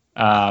game.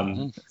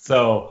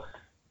 So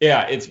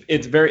yeah,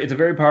 it's a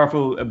very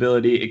powerful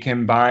ability. It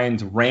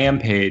combines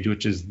Rampage,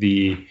 which is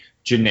the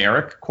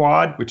generic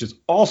quad, which is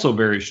also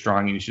very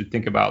strong. And you should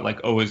think about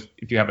like always,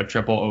 if you have a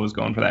triple, always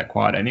going for that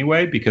quad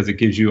anyway, because it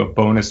gives you a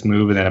bonus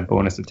move and then a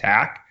bonus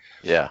attack.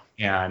 Yeah.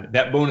 And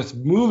that bonus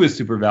move is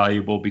super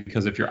valuable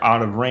because if you're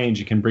out of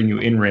range, it can bring you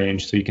in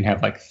range. So you can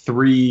have like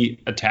 3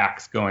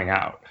 attacks going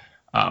out,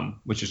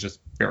 which is just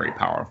very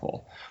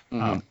powerful.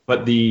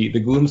 But the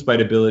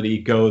Gloomspite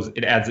ability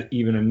it adds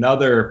even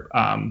another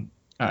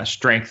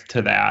strength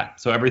to that.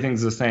 So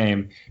everything's the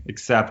same,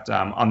 except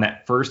on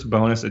that first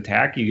bonus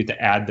attack, you get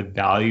to add the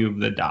value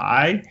of the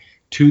die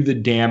to the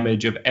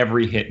damage of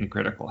every hit and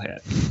critical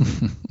hit.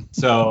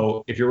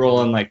 So if you're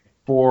rolling like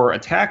 4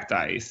 attack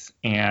dice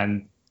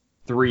and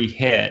 3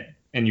 hit,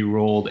 and you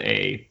rolled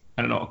a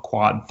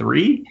quad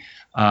 3,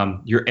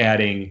 you're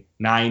adding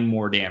 9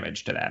 more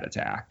damage to that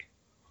attack.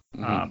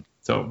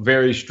 So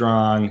very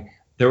strong.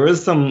 There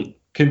was some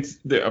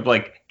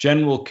like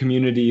general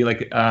community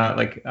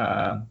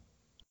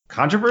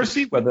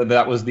controversy whether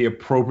that was the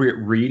appropriate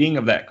reading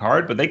of that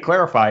card, but they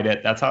clarified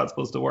it. That's how it's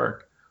supposed to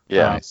work.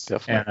 Yeah,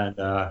 definitely. And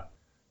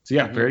so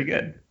yeah, very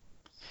good.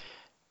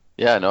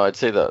 Yeah, no, I'd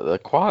say the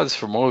quads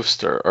for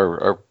most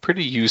are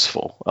pretty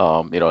useful.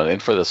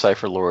 And for the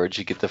Cypher Lords,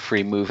 you get the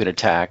free move and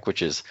attack,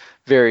 which is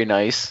very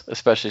nice,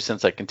 especially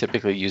since I can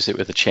typically use it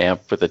with a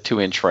champ with a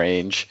 2-inch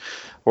range,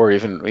 or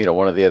even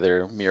one of the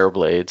other mirror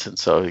blades, and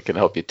so it can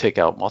help you take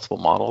out multiple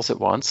models at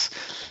once.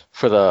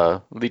 For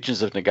the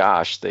Legions of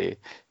Nagash,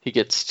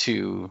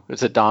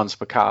 it's a Don's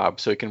Macabre,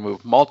 so he can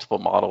move multiple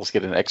models,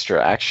 get an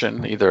extra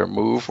action, either a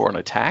move or an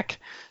attack.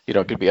 It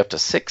could be up to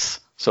 6.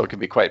 So it can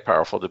be quite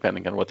powerful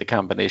depending on what the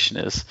combination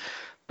is.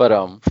 But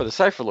for the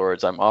Cypher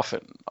Lords, I'm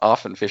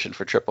often fishing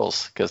for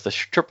triples, because the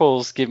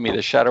triples give me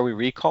the Shadowy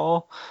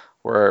Recall,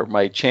 where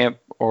my champ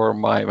or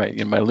my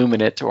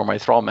Luminate or my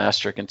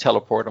Thrallmaster can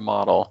teleport a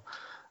model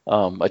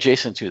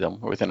adjacent to them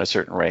within a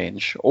certain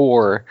range,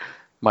 or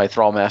my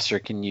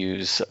Thrallmaster can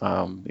use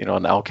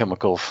an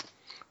alchemical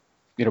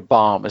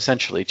bomb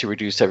essentially to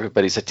reduce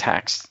everybody's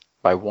attacks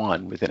by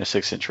 1 within a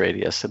 6-inch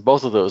radius. And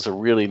both of those are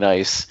really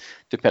nice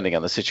depending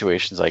on the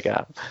situations I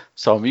got.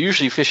 So I'm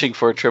usually fishing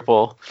for a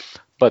triple,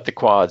 but the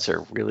quads are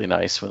really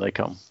nice when they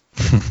come.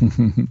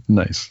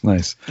 Nice.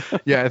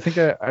 Yeah, I think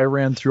I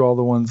ran through all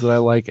the ones that I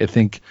like. I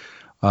think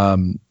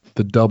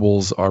the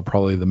doubles are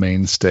probably the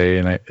mainstay,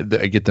 and I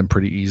get them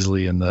pretty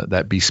easily in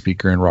that Beast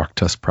Speaker and Rock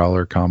Tusk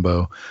Prowler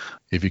combo.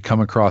 If you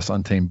come across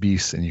Untamed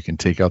Beasts and you can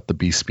take out the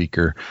Beast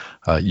Speaker,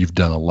 you've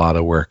done a lot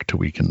of work to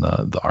weaken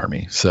the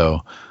army.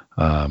 So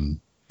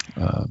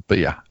but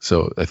yeah,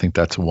 so I think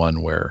that's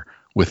one where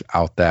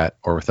without that,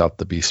 or without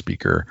the Beast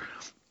Speaker,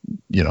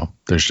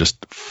 there's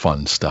just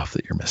fun stuff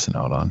that you're missing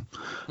out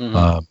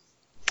on.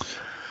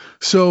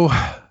 So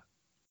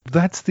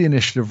that's the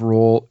initiative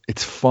roll.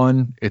 It's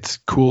fun. It's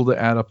cool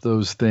to add up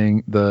those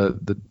things,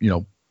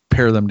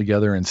 pair them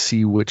together and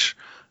see which,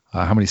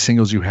 how many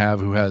singles you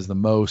have, who has the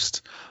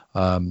most.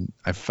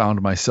 I've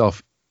found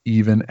myself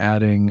even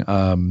adding,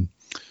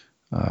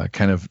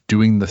 kind of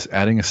doing this,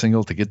 adding a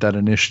single to get that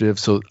initiative.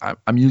 So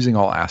I'm using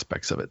all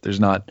aspects of it. There's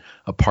not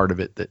a part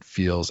of it that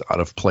feels out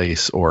of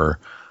place or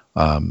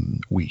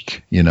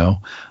weak,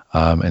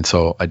 and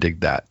so I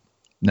dig that.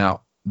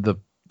 Now, the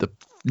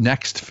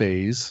next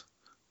phase,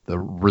 the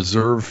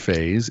reserve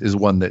phase, is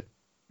one that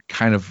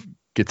kind of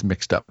gets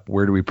mixed up.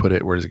 Where do we put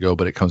it? Where does it go?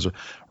 But it comes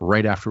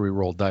right after we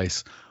roll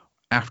dice,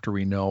 after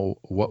we know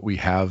what we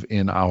have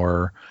in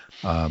our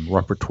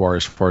repertoire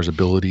as far as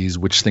abilities,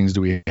 which things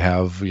do we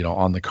have,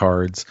 on the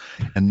cards,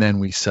 and then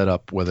we set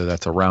up whether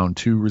that's a round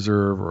 2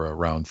 reserve or a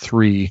round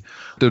 3.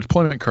 The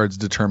deployment cards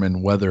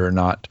determine whether or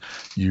not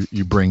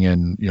you bring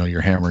in,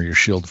 your hammer, your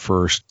shield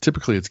first.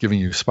 Typically, it's giving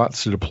you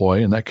spots to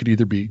deploy, and that could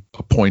either be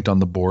a point on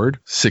the board,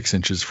 6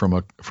 inches from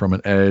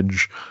an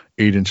edge,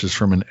 8 inches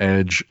from an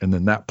edge, and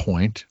then that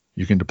point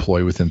you can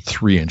deploy within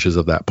 3 inches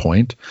of that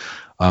point.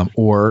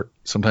 Or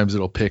sometimes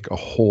it'll pick a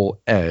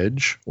whole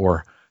edge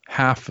or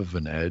half of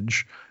an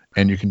edge,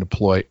 and you can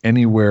deploy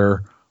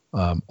anywhere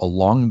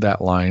along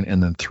that line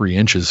and then 3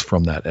 inches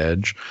from that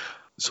edge.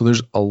 So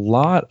there's a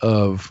lot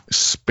of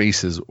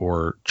spaces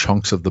or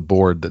chunks of the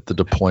board that the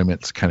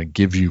deployments kind of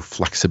give you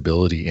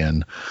flexibility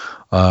in.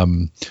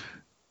 So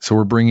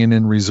we're bringing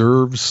in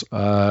reserves,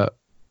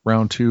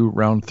 round 2,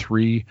 round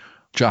 3.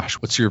 Josh,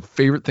 what's your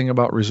favorite thing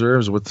about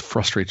reserves? What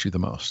frustrates you the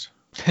most?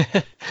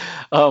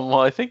 Well,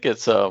 I think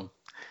it's the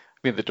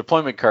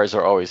deployment cards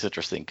are always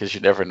interesting because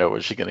you never know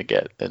what you're going to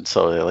get. And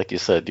so, like you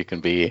said, you can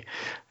be,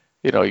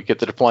 you get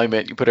the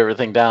deployment, you put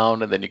everything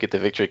down, and then you get the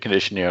victory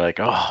condition. And you're like,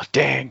 oh,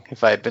 dang,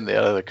 if I had been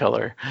the other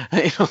color,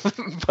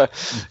 but,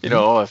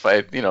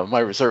 if my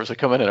reserves are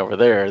coming in over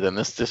there, then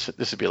this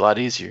would be a lot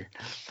easier.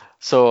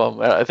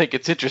 So I think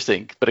it's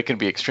interesting, but it can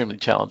be extremely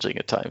challenging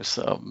at times.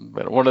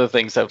 But one of the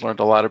things I've learned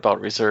a lot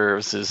about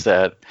reserves is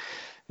that,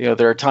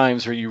 there are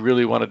times where you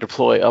really want to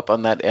deploy up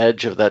on that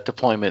edge of that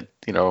deployment,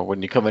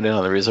 when you're coming in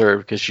on the reserve,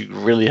 because you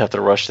really have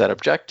to rush that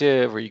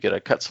objective, or you got to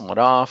cut someone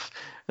off.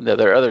 And then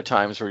there are other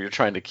times where you're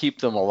trying to keep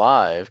them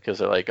alive because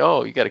they're like,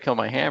 oh, you got to kill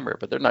my hammer,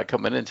 but they're not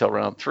coming in until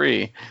round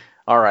 3.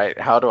 all right,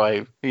 how do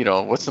I,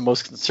 what's the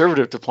most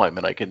conservative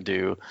deployment I can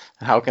do?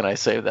 How can I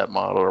save that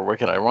model, or where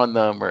can I run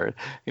them? Or,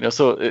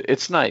 so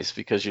it's nice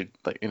because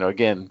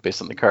again,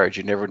 based on the cards,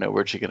 you never know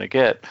what you're going to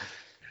get.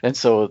 And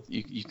so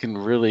you can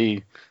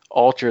really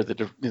alter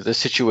the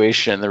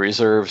situation. The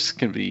reserves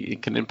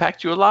can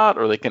impact you a lot,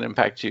 or they can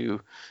impact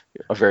you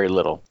a very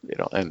little,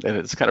 and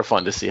it's kind of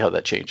fun to see how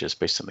that changes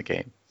based on the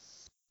game.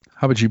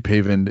 How about you,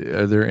 Paven?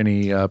 Are there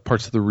any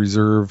parts of the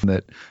reserve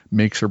that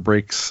makes or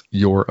breaks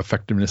your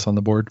effectiveness on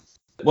the board?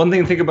 One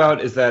thing to think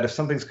about is that if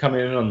something's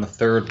coming in on the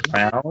third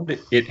round,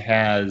 it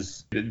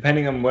has,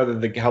 depending on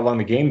how long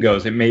the game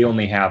goes, it may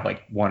only have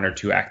like 1 or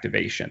 2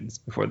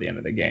 activations before the end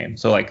of the game.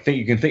 So like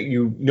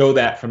you know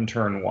that from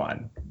turn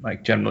 1,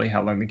 like generally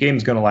how long the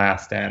game's going to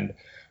last and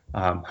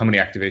how many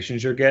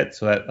activations you'll get.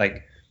 So that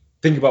like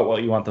think about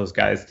what you want those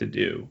guys to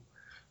do.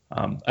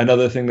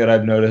 Another thing that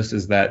I've noticed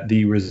is that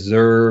the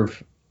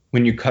reserve,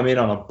 when you come in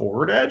on a long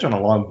board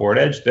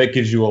edge, that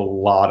gives you a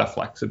lot of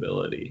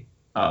flexibility.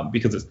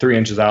 Because it's 3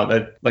 inches out,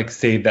 that like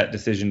save that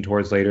decision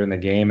towards later in the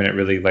game, and it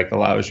really like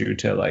allows you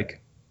to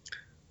like,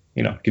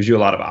 gives you a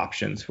lot of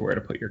options for where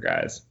to put your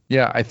guys.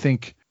 Yeah, I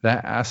think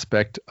that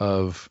aspect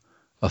of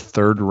a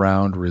third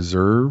round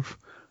reserve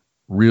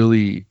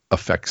really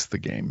affects the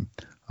game.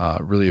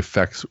 Really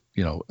affects,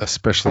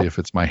 especially if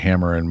it's my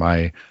hammer and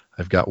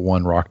I've got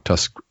 1 Rock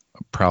Tusk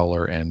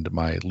Prowler and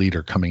my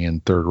leader coming in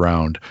third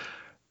round.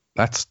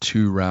 That's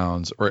 2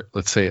 rounds, or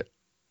let's say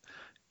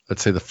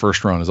the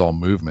first round is all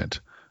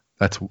movement.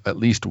 That's at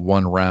least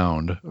 1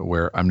 round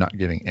where I'm not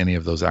getting any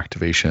of those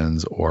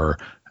activations or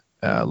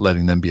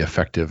letting them be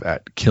effective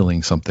at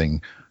killing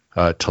something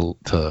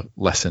to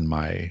lessen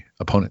my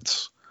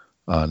opponent's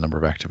number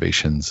of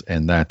activations,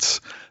 and that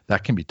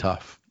can be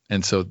tough.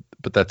 And so,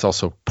 but that's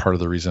also part of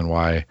the reason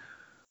why.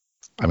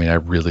 I mean, I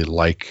really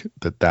like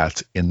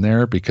that's in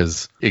there,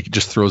 because it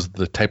just throws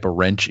the type of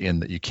wrench in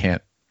that you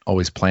can't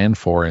always plan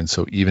for, and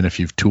so even if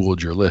you've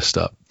tooled your list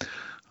up,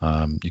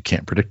 you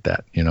can't predict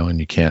that, and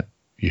you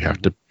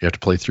have to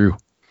play through.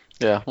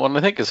 Yeah, well, and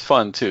I think it's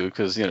fun too,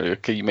 because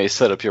you may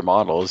set up your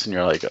models and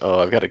you're like, oh,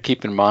 I've got to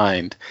keep in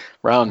mind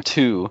round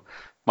 2,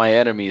 my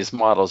enemy's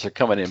models are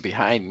coming in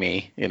behind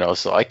me,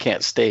 so I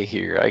can't stay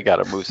here. I got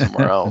to move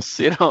somewhere else,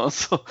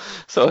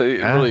 so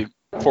it really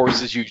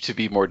forces you to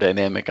be more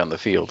dynamic on the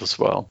field as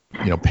well.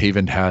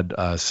 Paven had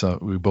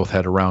we both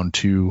had a round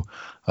 2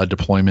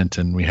 deployment,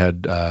 and we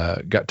had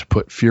got to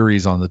put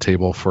Furies on the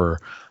table for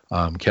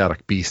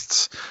chaotic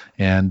beasts,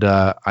 and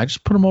I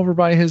just put him over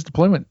by his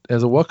deployment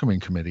as a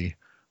welcoming committee.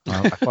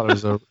 I thought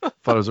it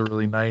was a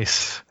really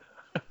nice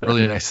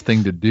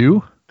thing to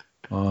do,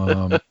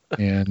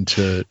 and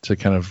to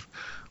kind of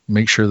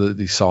make sure that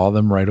he saw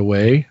them right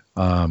away.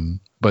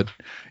 But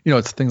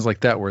it's things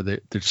like that where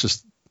there's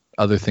just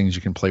other things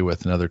you can play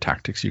with and other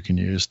tactics you can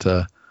use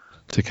to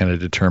kind of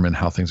determine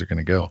how things are going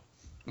to go.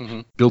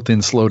 Mm-hmm. Built-in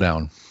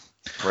slowdown.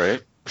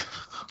 Right.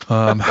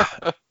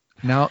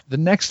 Now, the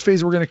next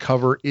phase we're going to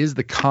cover is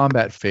the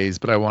combat phase,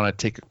 but I want to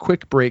take a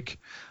quick break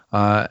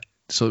so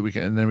that we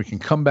can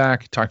come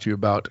back, talk to you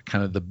about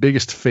kind of the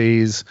biggest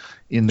phase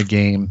in the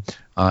game,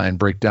 and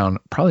break down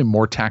probably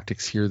more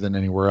tactics here than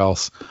anywhere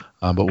else,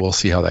 but we'll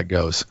see how that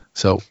goes.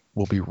 So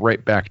we'll be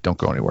right back. Don't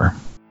go anywhere.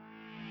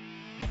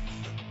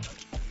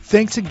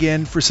 Thanks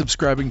again for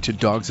subscribing to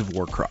Dogs of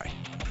Warcry.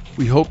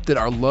 We hope that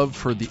our love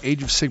for the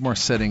Age of Sigmar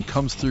setting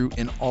comes through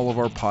in all of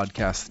our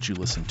podcasts that you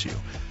listen to.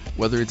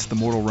 Whether it's the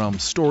Mortal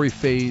Realms story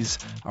phase,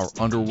 our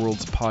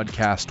Underworlds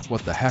podcast,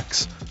 What the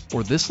Hex,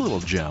 or this little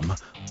gem.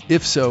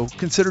 If so,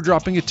 consider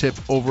dropping a tip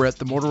over at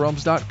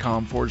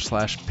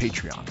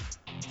themortalrealms.com/Patreon.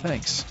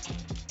 Thanks.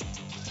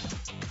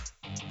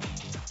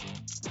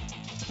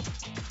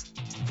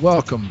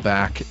 Welcome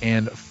back.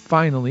 And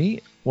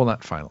finally, well,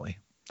 not finally,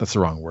 that's the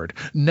wrong word.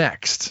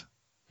 Next,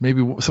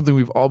 maybe something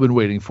we've all been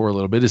waiting for a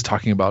little bit is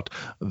talking about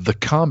the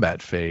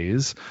combat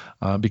phase,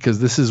 because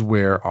this is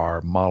where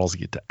our models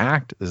get to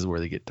act. This is where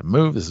they get to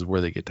move. This is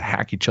where they get to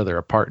hack each other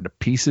apart into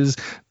pieces,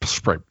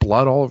 spray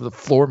blood all over the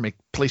floor, make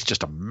the place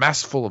just a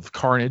mess full of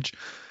carnage.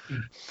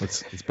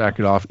 Let's back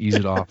it off, ease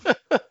it off.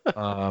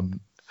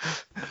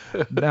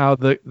 Now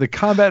the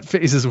combat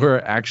phase is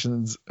where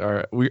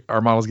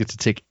our models get to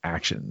take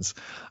actions,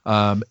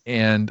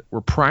 and we're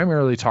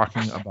primarily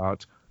talking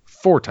about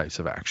 4 types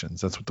of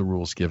actions. That's what the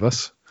rules give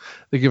us.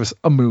 They give us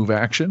a move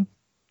action.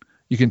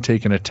 You can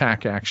take an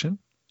attack action.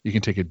 You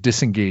can take a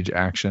disengage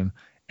action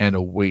and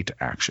a wait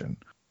action.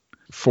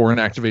 For an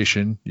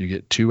activation, you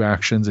get 2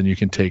 actions, and you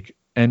can take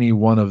any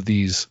one of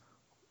these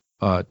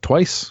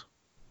twice,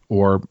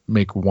 or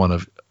make one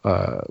of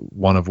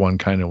one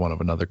kind and one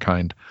of another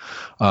kind.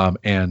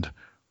 And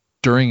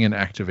during an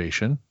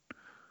activation,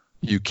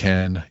 you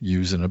can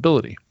use an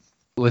ability.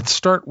 Let's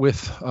start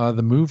with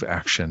the move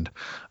action.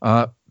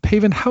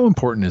 Paven, how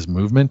important is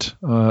movement?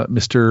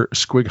 Mr.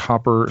 Squig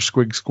Hopper,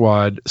 Squig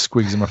Squad,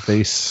 squigs in my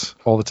face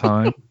all the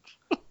time.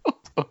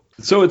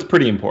 So it's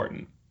pretty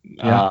important.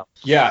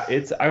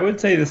 I would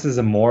say this is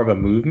more of a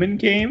movement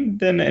game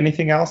than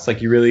anything else.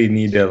 Like, you really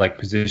need to like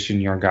position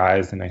your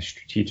guys in a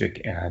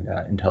strategic and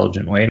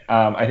intelligent way.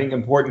 I think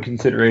important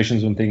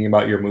considerations when thinking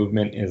about your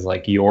movement is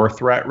like your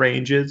threat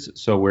ranges,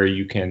 so where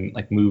you can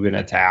like move and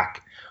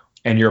attack,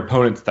 and your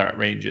opponent's threat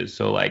ranges.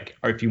 So like,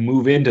 or if you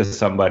move into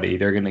somebody,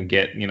 they're gonna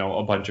get, you know,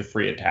 a bunch of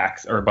free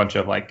attacks, or a bunch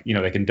of like, you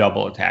know, they can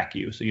double attack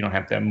you, so you don't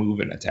have to move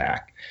and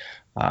attack.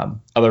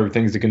 Other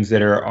things to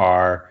consider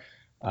are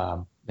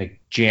like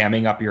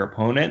jamming up your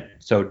opponent.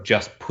 So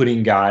just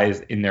putting guys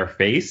in their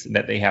face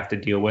that they have to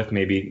deal with.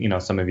 Maybe, you know,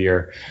 some of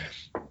your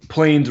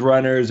planes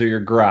runners or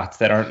your grots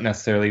that aren't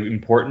necessarily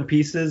important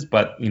pieces,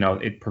 but, you know,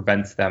 it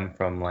prevents them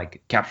from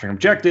like capturing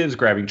objectives,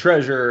 grabbing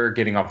treasure,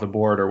 getting off the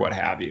board, or what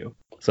have you.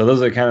 So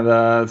those are kind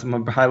of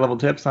some high level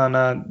tips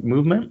on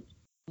movement.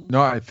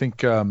 No, I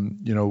think,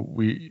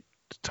 we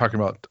talking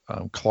about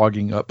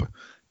clogging up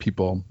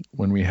people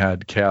when we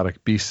had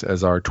Chaotic Beasts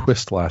as our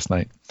twist last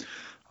night.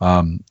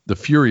 The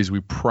Furies, we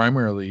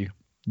primarily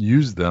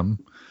used them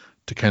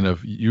to kind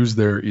of use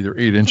their either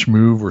 8-inch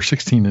move or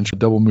 16-inch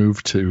double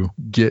move to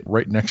get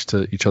right next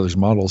to each other's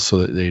models, so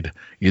that they'd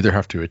either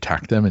have to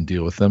attack them and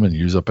deal with them and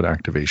use up an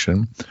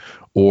activation,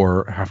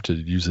 or have to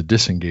use a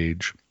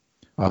disengage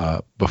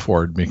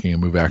before making a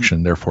move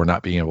action, therefore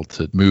not being able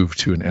to move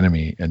to an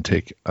enemy and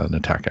take an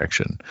attack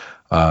action.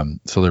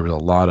 So there was a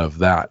lot of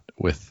that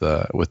with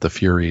the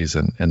Furies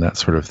and that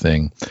sort of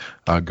thing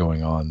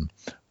going on.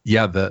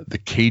 Yeah, the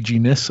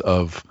caginess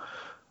of,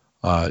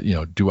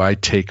 do I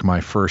take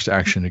my first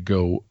action to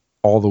go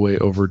all the way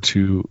over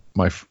to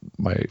my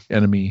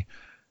enemy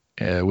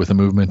with a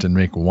movement and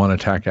make one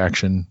attack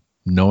action,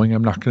 knowing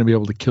I'm not going to be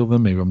able to kill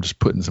them? Maybe I'm just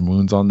putting some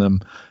wounds on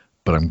them,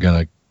 but I'm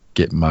going to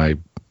get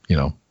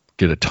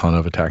get a ton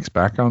of attacks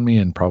back on me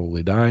and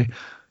probably die.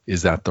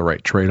 Is that the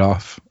right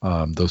trade-off?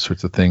 Those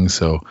sorts of things.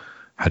 So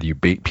how do you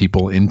bait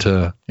people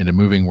into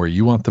moving where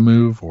you want the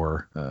move,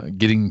 or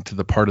getting to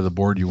the part of the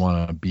board you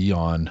want to be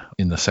on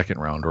in the second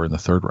round or in the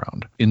third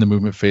round? In the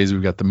movement phase,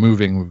 we've got the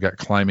moving, we've got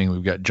climbing,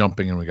 we've got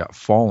jumping, and we've got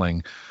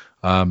falling.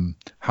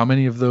 How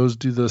many of those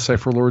do the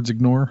Cypher Lords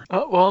ignore? They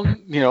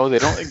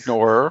don't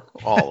ignore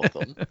all of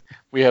them.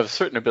 We have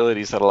certain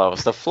abilities that allow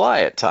us to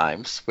fly at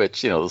times,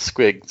 which, the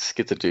squigs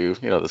get to do,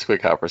 the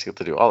squig hoppers get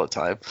to do all the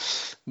time.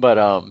 But,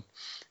 and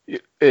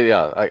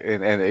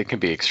it can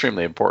be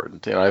extremely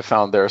important. I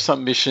found there are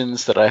some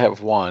missions that I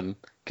have won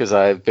because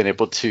I've been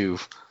able to,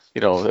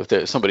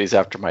 if somebody's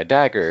after my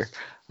dagger,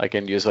 I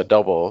can use a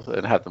double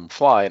and have them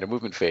fly in a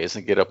movement phase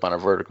and get up on a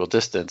vertical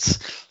distance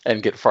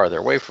and get farther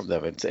away from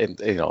them.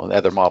 And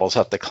other models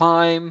have to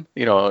climb,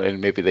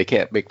 and maybe they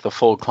can't make the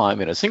full climb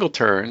in a single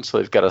turn, so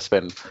they've got to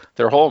spend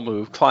their whole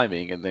move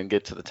climbing and then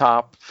get to the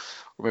top.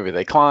 Or maybe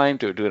they climb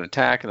to do an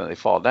attack and then they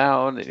fall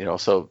down.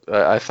 So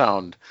I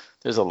found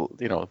there's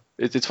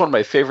it's one of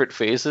my favorite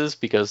phases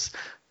because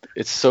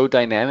it's so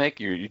dynamic.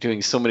 You're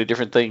doing so many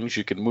different things.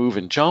 You can move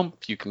and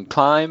jump. You can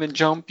climb and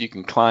jump. You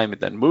can climb and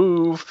then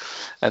move.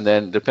 And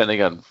then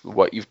depending on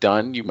what you've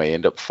done, you may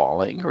end up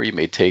falling, or you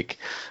may take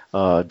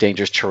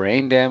dangerous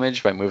terrain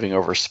damage by moving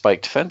over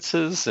spiked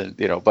fences. And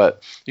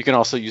but you can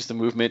also use the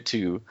movement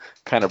to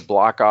kind of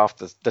block off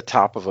the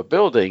top of a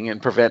building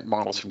and prevent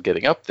models from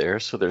getting up there,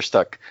 so they're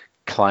stuck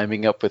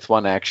climbing up with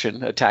one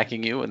action,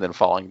 attacking you, and then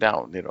falling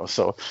down.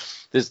 So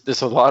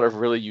there's a lot of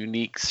really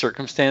unique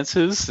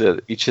circumstances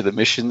that each of the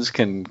missions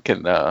can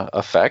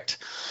affect.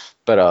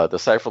 But the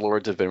Cypher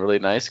Lords have been really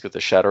nice with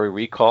the Shadowy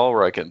Recall,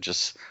 where I can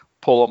just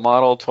pull a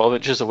model 12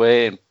 inches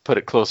away and put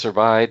it closer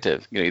by to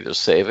either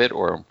save it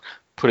or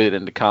put it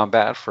into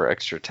combat for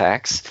extra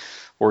attacks,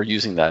 or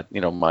using that,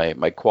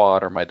 my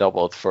quad or my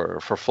double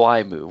for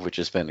fly move, which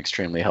has been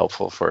extremely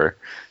helpful for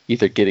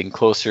either getting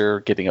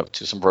closer, getting up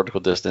to some vertical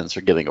distance,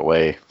 or getting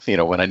away,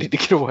 when I need to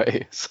get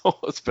away. So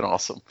it's been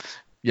awesome.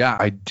 Yeah,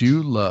 I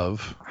do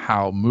love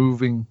how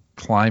moving,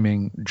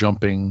 climbing,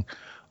 jumping,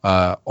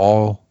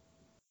 all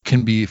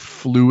can be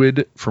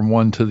fluid from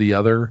one to the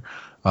other.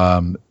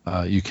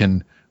 You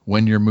can,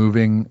 when you're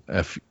moving,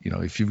 if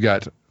you've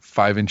got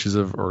 5 inches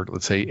of, or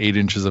let's say 8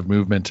 inches of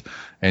movement,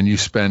 and you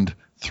spend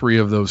 3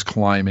 of those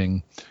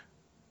climbing,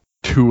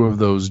 2 of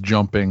those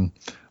jumping,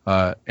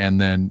 and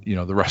then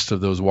the rest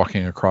of those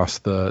walking across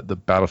the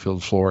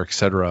battlefield floor,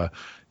 etc.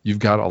 You've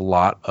got a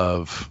lot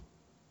of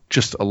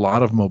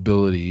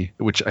mobility,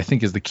 which I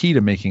think is the key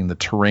to making the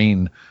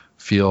terrain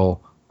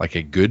feel like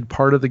a good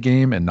part of the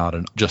game and not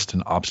just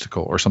an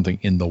obstacle or something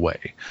in the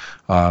way.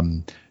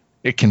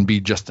 It can be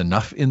just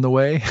enough in the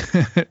way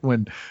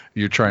when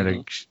you're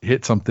trying to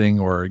hit something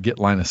or get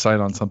line of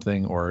sight on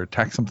something or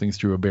attack something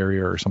through a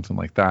barrier or something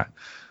like that.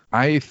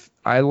 I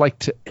like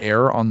to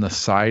err on the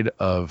side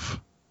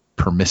of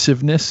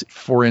permissiveness.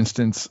 For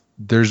instance,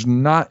 there's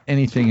not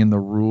anything in the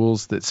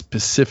rules that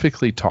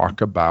specifically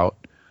talk about,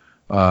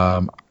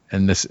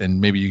 and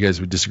maybe you guys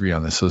would disagree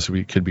on this, so this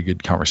could be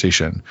good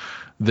conversation,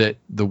 that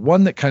the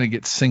one that kind of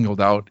gets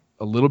singled out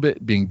a little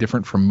bit being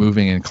different from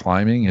moving and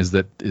climbing is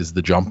the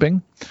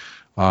jumping.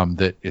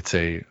 That it's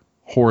a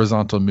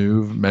horizontal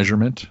move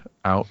measurement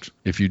out.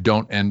 If you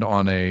don't end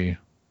on a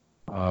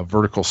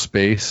vertical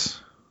space,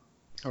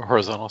 Or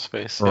horizontal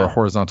space. or a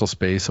horizontal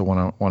space, a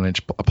 1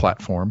 inch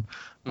platform,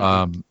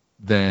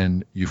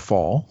 then you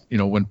fall.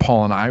 When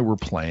Paul and I were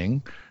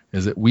playing,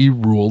 is that we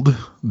ruled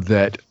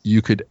that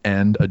you could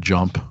end a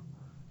jump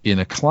in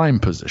a climb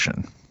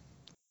position.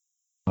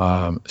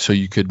 So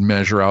you could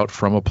measure out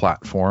from a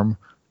platform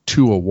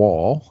to a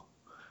wall,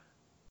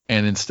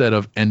 and instead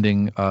of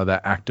ending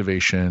that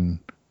activation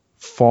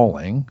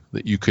falling,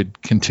 that you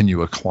could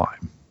continue a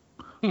climb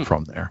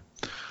from there.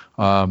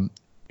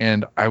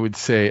 And I would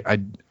say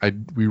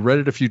we read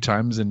it a few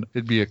times, and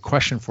it'd be a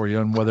question for you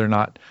on whether or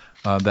not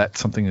that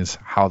something is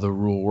how the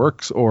rule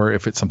works, or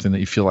if it's something that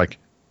you feel like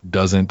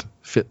doesn't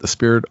fit the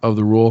spirit of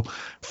the rule.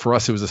 For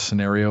us, it was a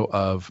scenario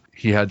of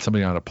he had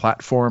somebody on a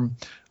platform.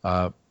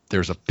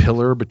 There's a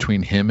pillar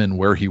between him and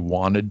where he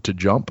wanted to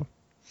jump.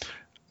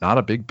 Not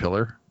a big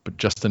pillar, but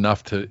just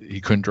enough he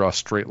couldn't draw a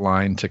straight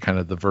line to kind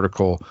of the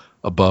vertical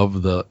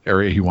above the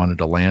area he wanted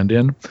to land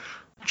in.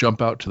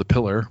 Jump out to the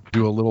pillar,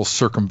 do a little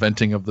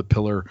circumventing of the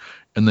pillar,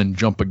 and then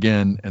jump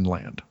again and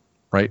land,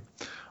 right?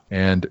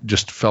 And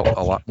just felt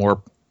a lot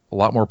more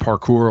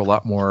parkour, a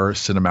lot more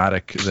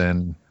cinematic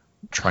than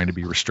trying to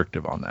be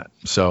restrictive on that.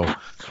 So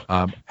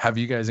have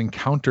you guys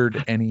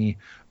encountered any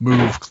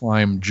move,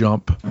 climb,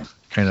 jump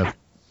kind of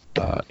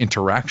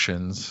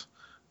interactions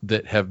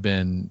that have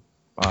been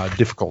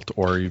difficult,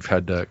 or you've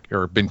had to,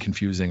 or been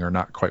confusing, or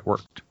not quite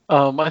worked?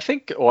 I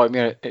think,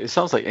 it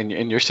sounds like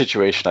in your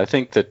situation, I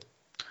think that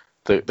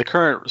the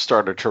current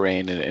starter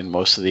terrain and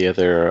most of the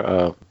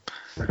other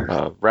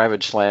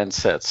Ravaged land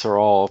sets are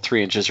all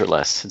 3 inches or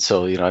less. And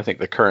so, I think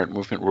the current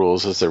movement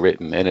rules as they're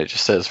written, and it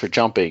just says for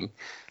jumping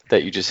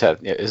that you just have,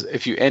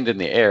 if you end in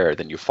the air,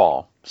 then you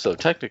fall. So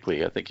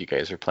technically, I think you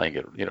guys are playing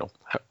it,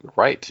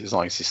 right, as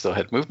long as you still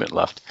had movement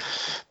left.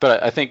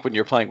 But I think when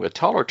you're playing with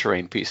taller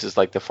terrain pieces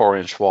like the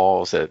 4-inch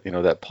walls that,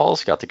 that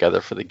Paul's got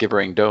together for the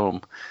Gibbering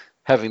Dome,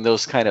 having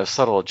those kind of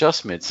subtle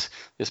adjustments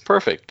is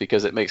perfect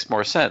because it makes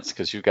more sense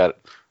because you've got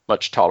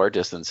much taller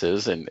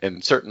distances,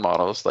 and certain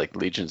models like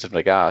Legions of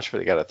Nagash, where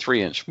they got a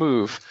 3-inch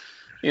move,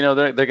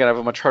 they're gonna have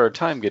a much harder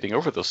time getting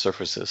over those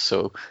surfaces.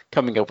 So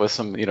coming up with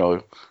some,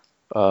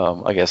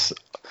 I guess,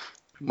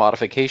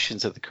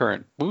 modifications of the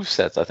current move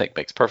sets, I think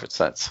makes perfect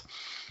sense.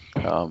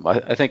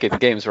 I think in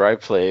games where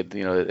I've played,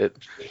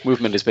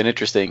 movement has been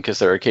interesting because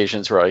there are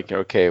occasions where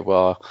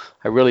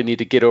I really need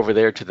to get over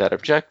there to that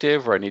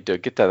objective, or I need to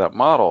get to that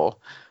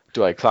model.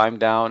 Do I climb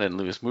down and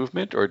lose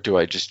movement, or do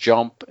I just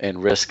jump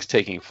and risk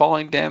taking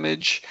falling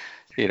damage?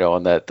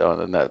 On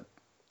that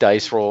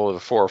dice roll of a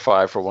 4 or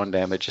 5 for 1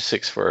 damage, a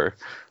 6 for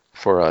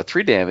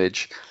 3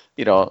 damage.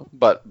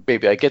 But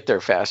maybe I get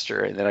there faster,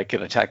 and then I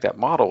can attack that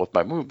model with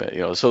my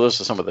movement. So those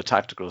are some of the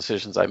tactical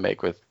decisions I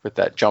make with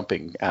that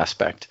jumping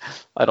aspect.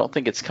 I don't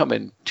think it's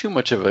coming too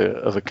much of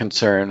a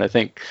concern. I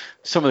think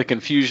some of the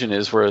confusion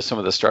is where some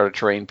of the starter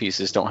terrain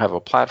pieces don't have a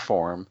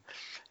platform,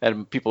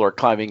 and people are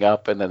climbing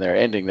up and then they're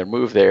ending their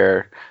move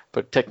there,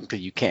 but technically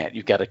you can't.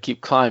 You've got to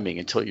keep climbing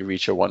until you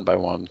reach a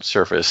 1x1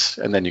 surface,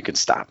 and then you can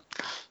stop.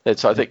 And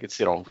so I think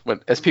it's,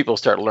 as people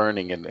start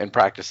learning and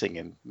practicing,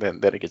 and then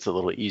it gets a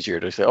little easier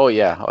to say,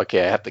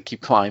 I have to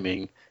keep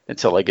climbing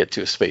until I get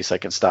to a space I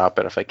can stop,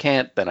 and if I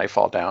can't, then I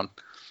fall down.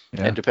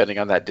 Yeah. And depending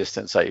on that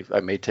distance, I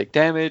may take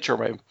damage,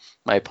 or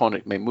my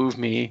opponent may move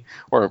me,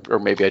 or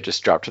maybe I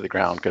just drop to the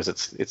ground because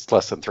it's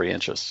less than 3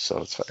 inches, so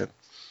it's fine.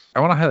 I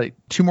want to highlight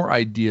 2 more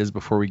ideas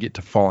before we get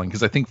to falling,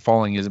 because I think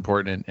falling is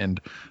important, and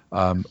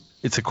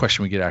it's a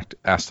question we get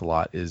asked a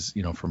lot. Is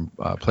from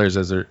players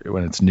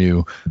when it's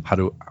new,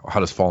 how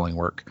does falling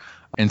work?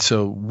 And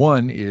so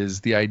one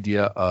is the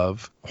idea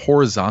of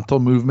horizontal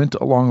movement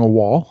along a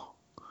wall.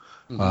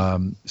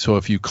 Mm-hmm. So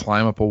if you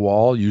climb up a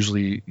wall,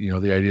 usually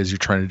the idea is you're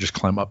trying to just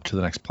climb up to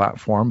the next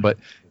platform. But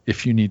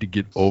if you need to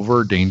get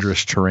over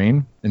dangerous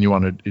terrain and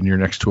you're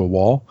next to a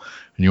wall,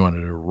 and you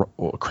wanted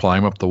to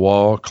climb up the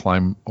wall,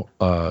 climb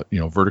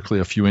vertically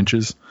a few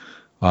inches,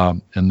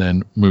 and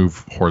then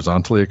move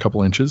horizontally a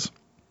couple inches,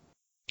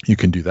 you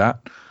can do that,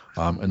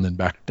 and then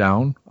back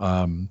down.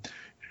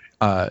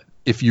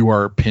 If you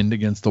are pinned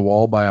against the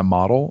wall by a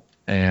model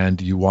and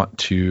you want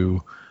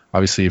to,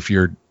 obviously if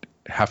you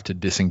have to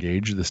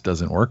disengage, this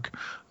doesn't work.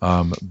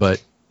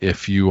 But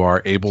if you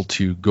are able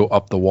to go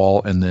up the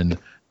wall and then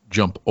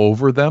jump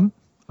over them,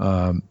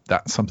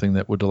 that's something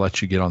that would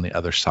let you get on the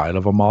other side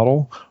of a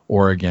model,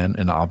 or again,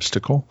 an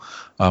obstacle,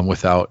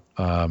 without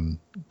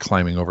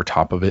climbing over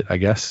top of it, I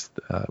guess.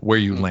 Where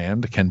you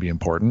land can be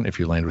important if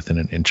you land within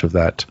an inch of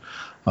that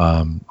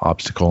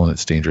obstacle and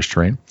it's dangerous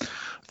terrain.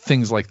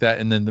 Things like that.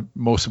 And then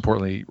most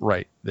importantly,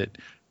 right, that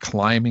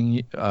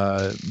climbing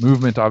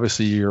movement,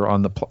 obviously you're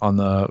on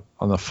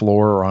the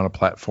floor or on a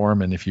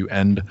platform, and if you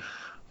end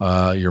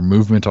your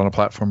movement on a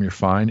platform, you're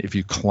fine. If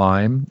you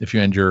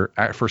end your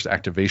first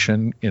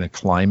activation in a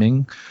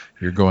climbing,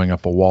 if you're going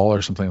up a wall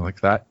or something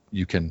like that,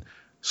 you can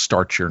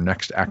start your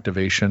next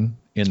activation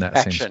in that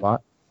same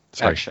spot.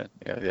 Action.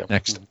 Yeah.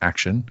 Next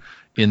action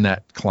in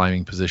that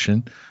climbing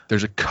position.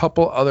 There's a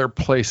couple other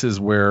places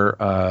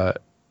where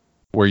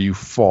you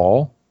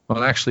fall.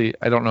 Well, actually,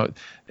 I don't know.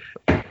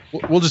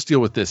 We'll just deal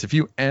with this. If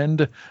you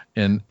end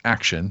an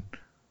action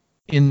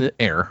in the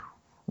air,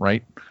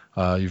 right?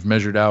 You've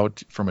measured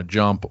out from a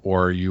jump,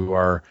 or you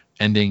are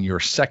ending your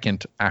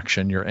second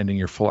action, you're ending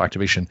your full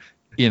activation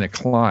in a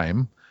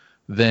climb,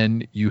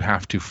 then you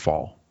have to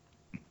fall.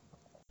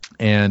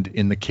 And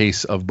in the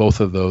case of both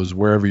of those,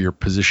 wherever your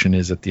position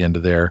is at the end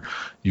of there,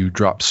 you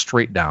drop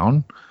straight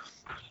down,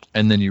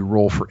 and then you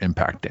roll for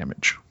impact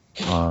damage.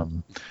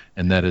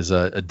 And that is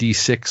a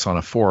D6 on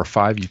a 4 or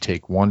 5, you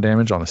take 1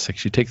 damage. On a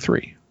 6, you take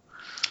 3.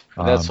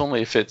 That's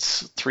only if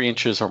it's 3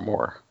 inches or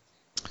more.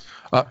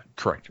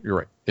 Correct. You're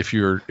right. If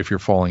you're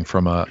falling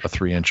from a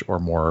 3-inch or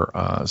more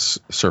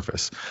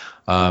surface,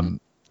 and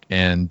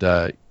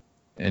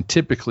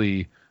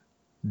typically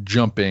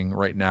jumping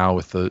right now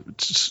with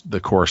the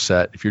core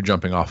set, if you're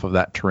jumping off of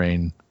that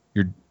terrain,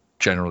 you're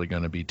generally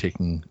going to be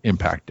taking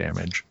impact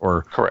damage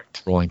or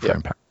correct rolling for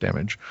impact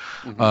damage.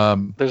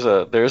 There's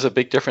a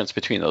big difference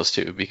between those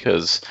two,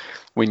 because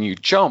when you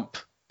jump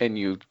and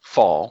you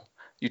fall,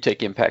 you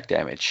take impact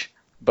damage,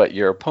 but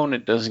your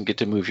opponent doesn't get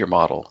to move your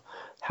model.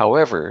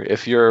 However,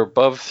 if you're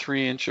above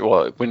 3 inches,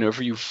 well,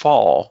 whenever you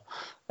fall,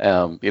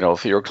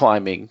 if you're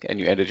climbing and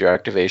you ended your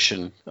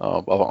activation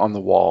on the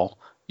wall,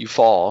 you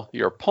fall,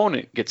 your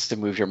opponent gets to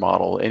move your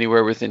model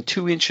anywhere within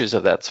 2 inches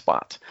of that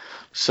spot.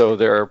 So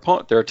there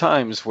are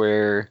times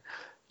where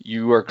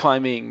you are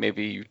climbing,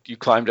 maybe you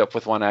climbed up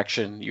with one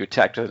action, you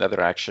attacked with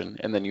another action,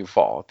 and then you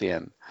fall at the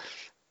end.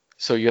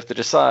 So you have to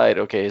decide,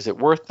 okay, is it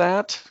worth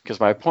that? Because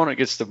my opponent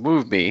gets to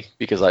move me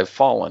because I've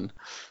fallen,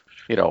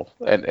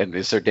 and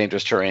is there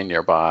dangerous terrain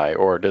nearby,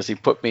 or does he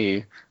put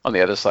me on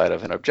the other side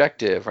of an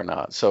objective or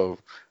not? So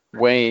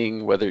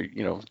weighing whether,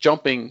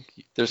 jumping,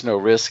 there's no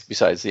risk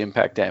besides the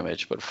impact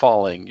damage, but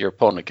falling, your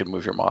opponent can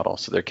move your model.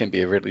 So there can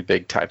be a really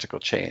big tactical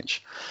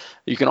change.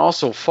 You can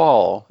also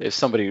fall if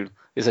somebody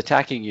is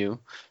attacking you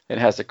and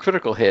has a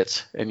critical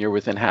hit and you're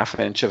within half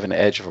an inch of an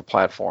edge of a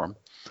platform.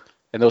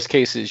 In those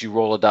cases, you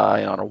roll a die,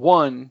 and on a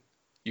 1,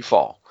 you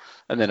fall.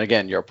 And then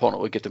again, your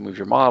opponent would get to move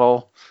your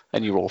model,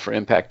 and you roll for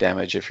impact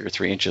damage if you're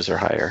 3 inches or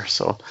higher.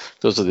 So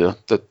those are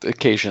the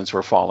occasions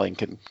where falling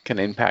can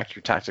impact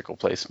your tactical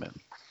placement.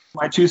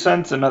 My 2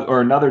 cents,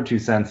 another 2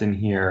 cents in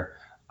here.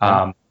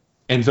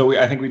 And so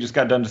I think we just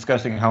got done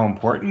discussing how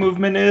important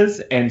movement is.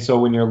 And so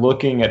when you're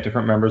looking at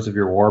different members of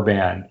your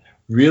warband,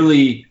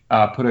 really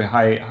put a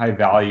high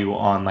value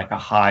on like a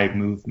high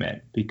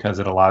movement, because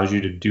it allows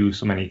you to do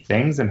so many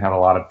things and have a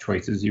lot of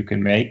choices you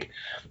can make.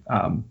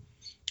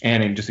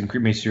 And it just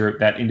makes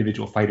that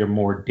individual fighter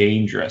more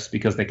dangerous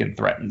because they can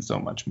threaten so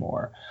much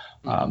more.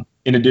 And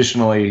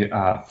additionally,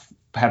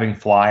 having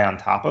fly on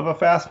top of a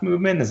fast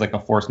movement is like a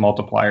force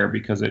multiplier,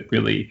 because it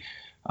really,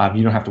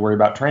 you don't have to worry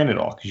about terrain at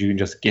all, because you can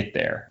just get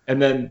there.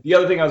 And then the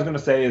other thing I was going to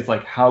say is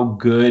like how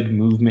good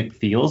movement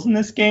feels in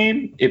this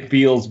game. It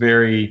feels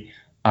very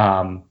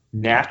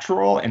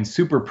natural and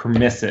super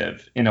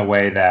permissive in a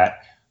way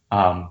that,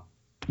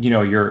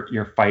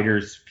 your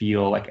fighters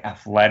feel like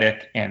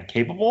athletic and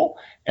capable,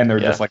 and they're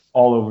just like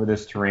all over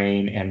this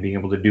terrain and being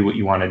able to do what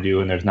you want to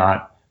do. And there's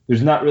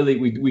not really,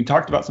 we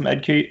talked about some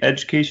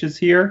edge cases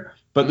here,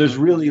 but there's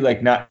really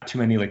like not too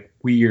many like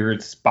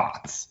weird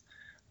spots.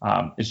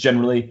 It's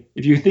generally,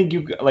 if you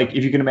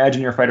can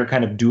imagine your fighter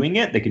kind of doing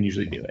it, they can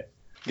usually do it.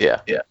 Yeah,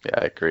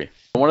 I agree.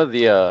 One of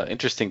the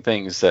interesting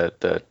things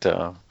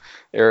that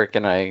Eric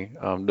and I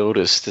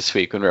noticed this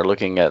week when we were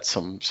looking at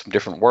some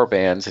different war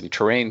bands and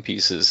terrain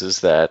pieces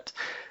is that,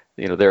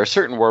 there are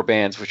certain war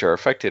bands which are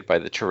affected by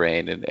the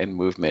terrain and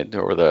movement,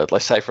 or the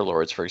Cypher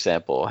Lords, for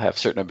example, have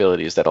certain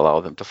abilities that allow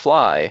them to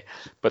fly,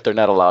 but they're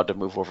not allowed to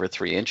move over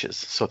 3 inches.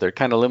 So they're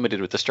kind of limited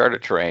with the starter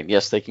terrain.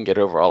 Yes, they can get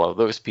over all of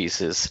those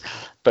pieces,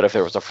 but if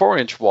there was a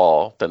 4-inch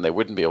wall, then they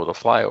wouldn't be able to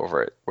fly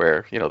over it,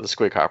 where, the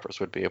Squig Hoppers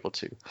would be able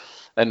to.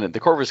 And the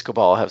Corvus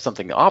Cabal have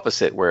something the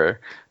opposite,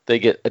 where they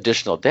get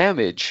additional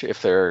damage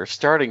if they're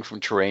starting from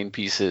terrain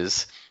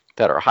pieces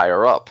that are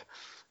higher up.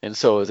 And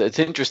so it's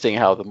interesting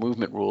how the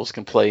movement rules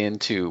can play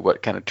into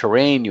what kind of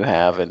terrain you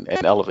have, and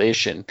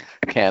elevation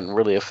can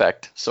really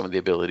affect some of the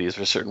abilities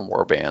for certain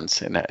war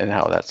bands and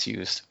how that's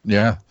used.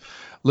 Yeah.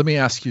 Let me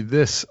ask you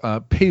this.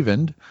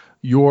 Pavind,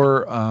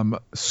 your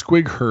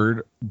Squig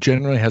herd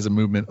generally has a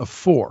movement of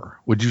 4.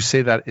 Would you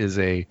say that is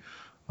a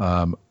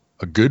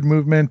good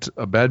movement,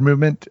 a bad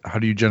movement? How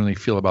do you generally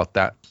feel about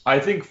that? I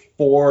think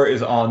 4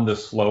 is on the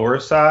slower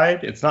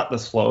side. It's not the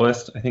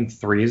slowest. I think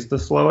 3 is the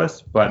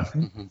slowest, but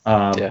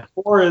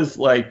 4 is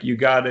like you're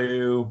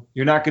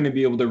not going to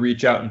be able to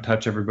reach out and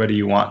touch everybody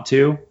you want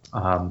to.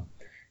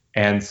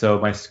 And so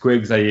my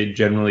squigs I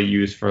generally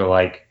use for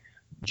like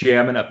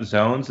jamming up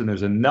zones, and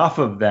there's enough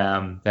of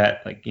them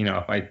that, like,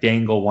 if I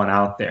dangle one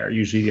out there,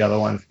 usually the other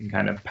ones can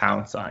kind of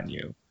pounce on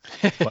you.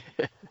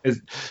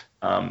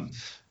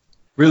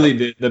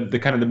 Really the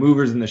kind of the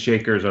movers and the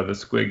shakers are the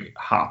Squig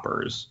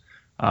Hoppers.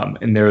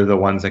 And they're the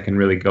ones that can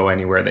really go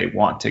anywhere they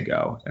want to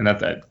go. And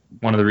that's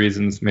one of the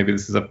reasons, maybe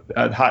this is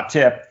a hot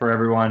tip for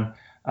everyone,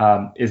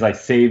 is I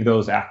save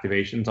those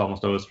activations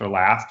almost always for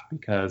last,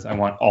 because I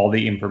want all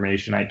the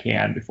information I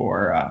can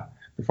before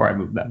I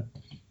move them.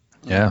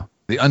 Yeah.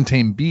 The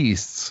Untamed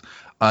Beasts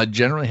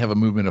generally have a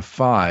movement of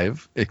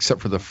 5,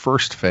 except for the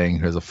first Fang,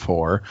 who has a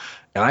 4.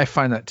 And I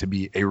find that to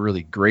be a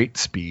really great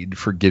speed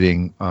for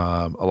getting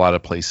a lot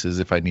of places.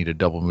 If I need a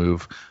double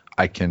move,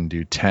 I can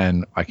do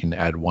 10. I can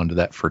add 1 to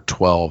that for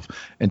 12.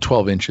 And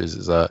 12 inches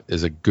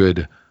is a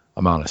good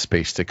amount of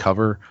space to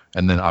cover.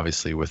 And then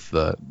obviously with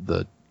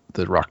the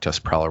Rock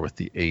Tusk Prowler with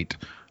the 8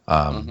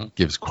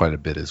 gives quite a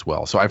bit as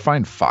well. So I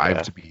find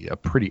 5 to be a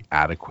pretty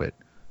adequate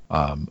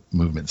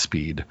movement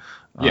speed.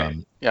 Yeah,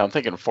 I'm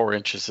thinking 4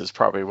 inches is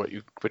probably what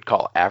you would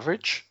call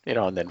average,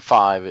 and then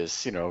 5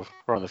 is,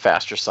 we're on the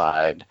faster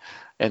side.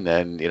 And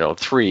then,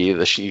 3,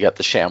 you got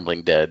the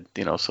Shambling Dead,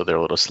 so they're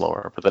a little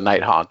slower. But the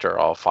Night Haunt are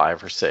all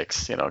 5 or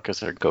 6, because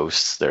they're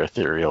ghosts, they're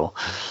ethereal.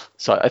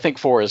 So I think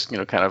 4 is,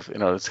 kind of,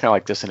 it's kind of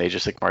like this in Age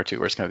of Sigmar 2,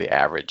 where it's kind of the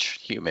average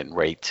human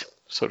rate,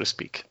 so to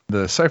speak.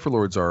 The Cypher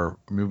Lords are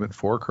movement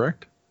 4,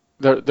 correct?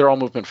 They're all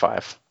movement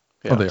 5.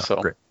 Yeah, they are.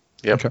 So, great.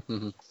 Yep. Okay.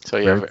 Mm-hmm. So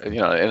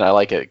and I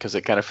like it because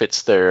it kind of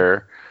fits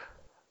their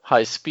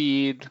high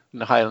speed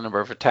and high number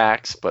of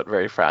attacks, but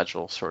very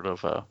fragile sort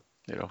of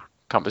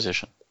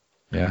composition.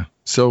 Yeah.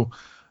 So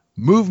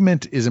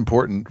movement is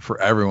important for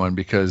everyone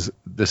because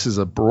this is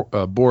a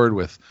board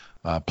with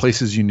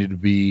places you need to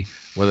be,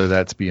 whether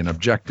that's be an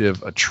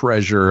objective, a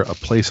treasure, a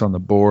place on the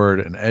board,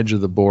 an edge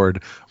of the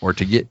board, or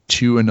to get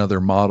to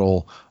another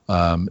model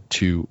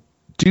to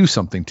do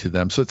something to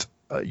them. So it's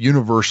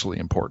universally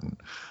important.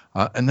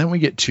 And then we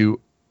get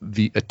to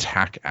the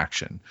attack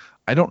action.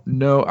 I don't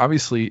know.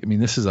 Obviously, I mean,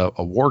 this is a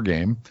war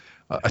game.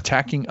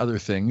 Attacking other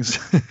things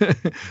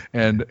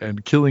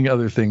and killing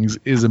other things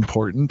is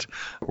important.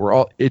 We're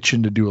all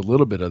itching to do a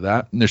little bit of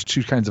that. And there's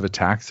 2 kinds of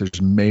attacks.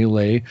 There's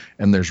melee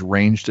and there's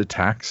ranged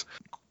attacks.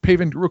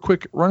 Paven, real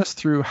quick, run us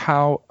through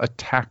how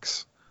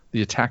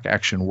the attack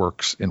action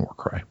works in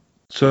Warcry.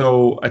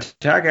 So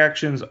attack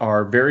actions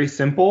are very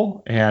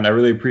simple, and I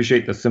really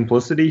appreciate the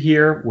simplicity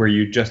here where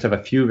you just have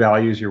a few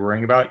values you're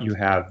worrying about. You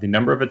have the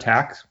number of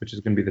attacks, which is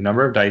going to be the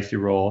number of dice you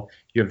roll.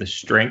 You have the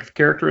strength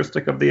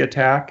characteristic of the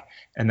attack,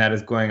 and that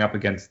is going up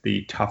against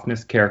the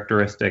toughness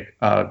characteristic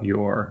of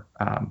your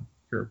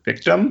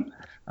victim.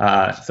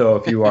 So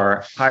if you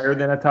are higher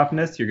than a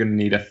toughness, you're going to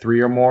need a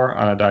 3 or more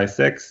on a die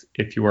 6.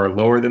 If you are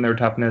lower than their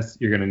toughness,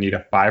 you're going to need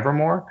a 5 or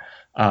more.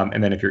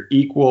 And then if you're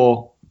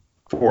equal,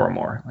 4 or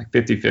more, like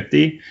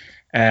 50-50.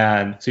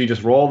 And so you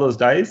just roll those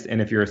dice,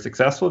 and if you're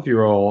successful, if you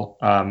roll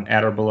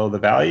at or below the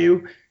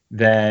value,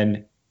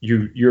 then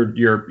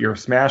you're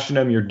smashing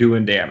them, you're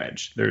doing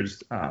damage.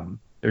 There's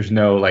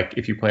no, like,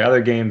 if you play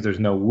other games,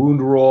 there's no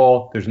wound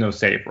roll, there's no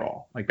save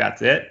roll. Like,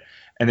 that's it.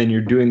 And then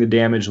you're doing the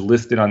damage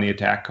listed on the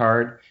attack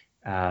card.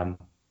 And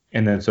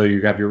then so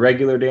you have your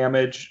regular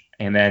damage,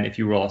 and then if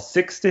you roll a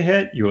 6 to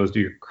hit, you always do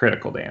your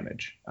critical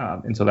damage.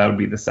 And so that would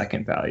be the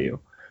second value.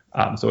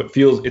 So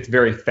it's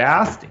very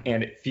fast,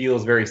 and it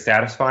feels very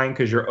satisfying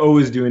because you're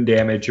always doing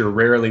damage, you're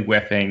rarely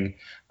whiffing,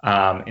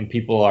 and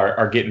people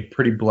are getting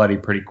pretty bloody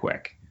pretty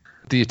quick.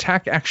 The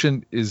attack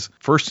action is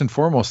first and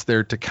foremost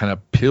there to kind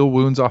of peel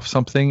wounds off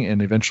something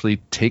and eventually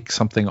take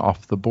something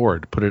off the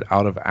board, put it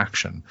out of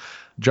action.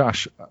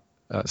 Josh,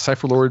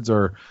 Cypher Lords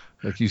are,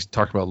 like you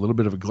talked about, a little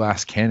bit of a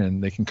glass cannon.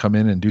 They can come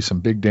in and do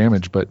some big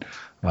damage, but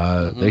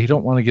they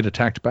don't want to get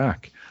attacked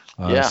back.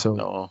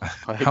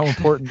 How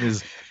important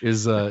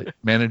is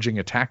managing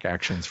attack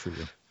actions for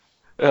you?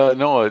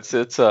 No, it's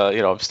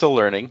I'm still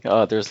learning.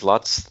 There's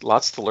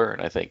lots to learn,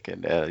 I think.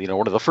 And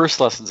one of the first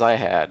lessons I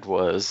had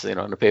was, and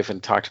Paven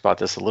talked about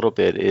this a little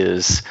bit,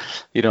 is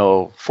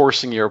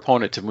forcing your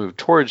opponent to move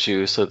towards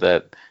you so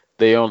that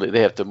they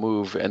have to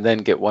move and then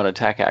get one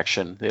attack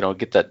action. They don't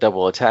get that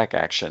double attack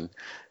action.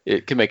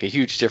 It can make a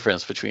huge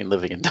difference between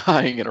living and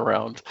dying in a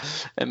round,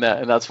 and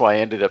that's why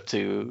I ended up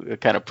to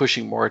kind of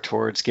pushing more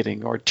towards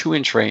getting more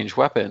 2-inch range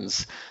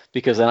weapons,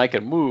 because then I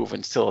can move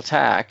and still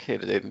attack.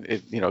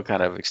 It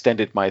kind of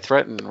extended my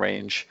threatened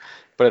range,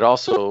 but it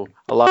also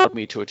allowed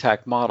me to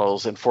attack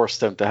models and force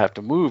them to have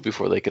to move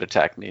before they could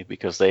attack me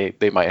because they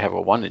might have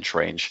a 1-inch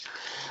range,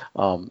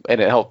 and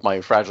it helped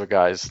my fragile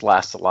guys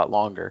last a lot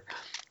longer.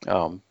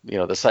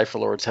 The Cypher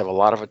Lords have a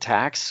lot of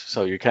attacks,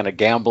 so you're kind of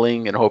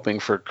gambling and hoping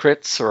for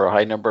crits or a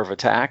high number of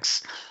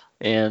attacks,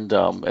 and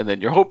then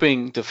you're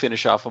hoping to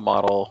finish off a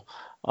model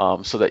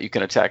so that you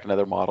can attack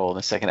another model in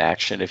the second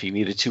action if you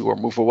needed to, or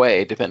move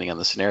away depending on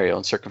the scenario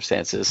and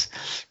circumstances.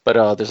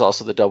 But there's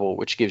also the double,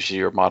 which gives you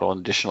your model an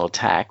additional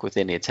attack with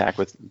any attack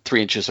with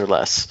 3 inches or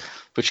less,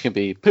 which can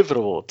be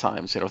pivotal at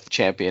times. If the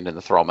champion and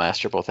the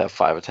Thrallmaster both have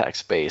 5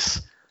 attacks base,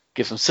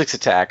 gives them 6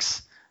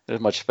 attacks, there's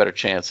a much better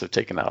chance of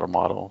taking out a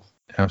model.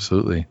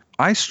 Absolutely.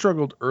 I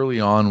struggled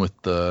early on with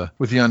the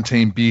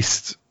Untamed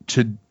Beasts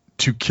to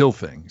kill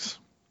things.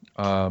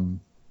 And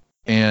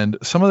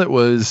some of it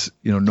was,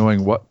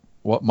 knowing what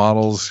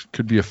models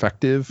could be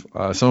effective.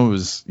 Some of it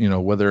was,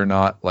 whether or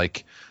not,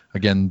 like,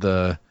 again,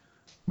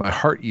 my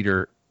Heart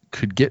Eater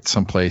could get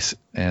someplace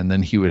and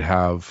then he would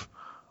have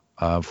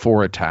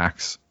 4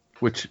 attacks,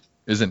 which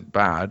isn't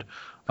bad.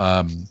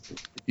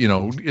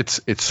 It's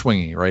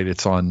swingy, right?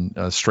 It's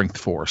on strength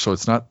 4, so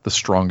it's not the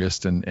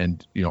strongest,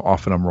 and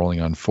often I'm rolling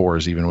on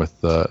 4s even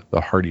with the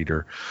Heart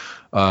Eater.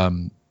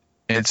 And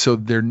And so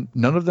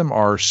none of them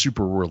are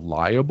super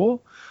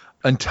reliable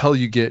until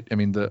you get, I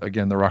mean, the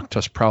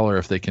Rakdos Prowler,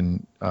 if they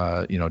can,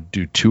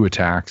 do 2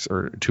 attacks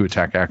or 2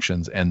 attack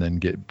actions and then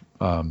get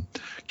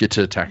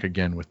to attack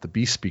again with the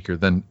Beast Speaker,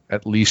 then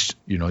at least,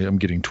 I'm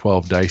getting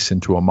 12 dice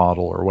into a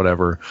model or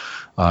whatever,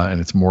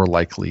 and it's more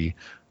likely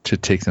to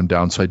take them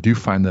down. So I do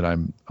find that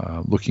I'm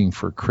looking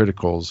for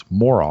criticals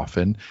more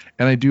often,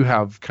 and I do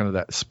have kind of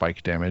that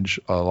spike damage.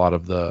 A lot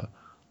of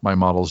my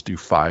models do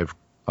 5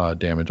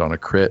 damage on a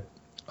crit.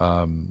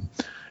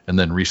 And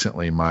then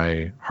recently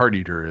my Heart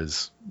Eater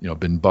has,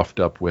 been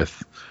buffed up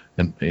with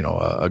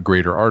a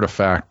greater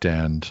artifact,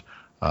 and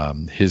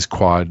his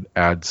quad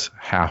adds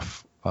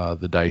half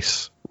the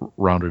dice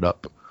rounded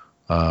up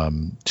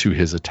to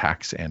his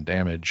attacks and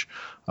damage.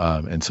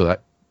 And so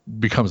that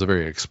becomes a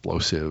very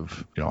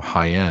explosive,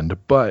 high end.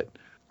 But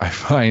I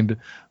find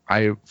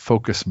I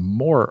focus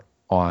more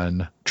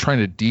on trying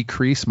to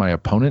decrease my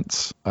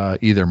opponent's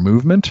either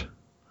movement.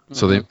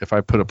 So if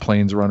I put a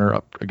Plains Runner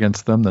up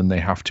against them, then they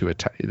have to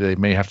attack. They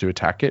may have to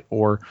attack it,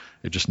 or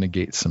it just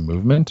negates some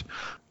movement.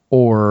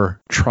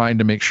 Or trying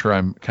to make sure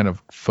I'm kind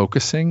of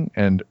focusing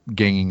and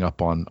ganging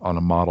up on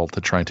a model to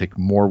try and take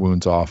more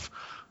wounds off,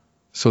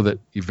 so that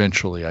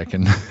eventually I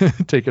can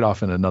take it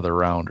off in another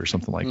round or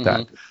something like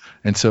that.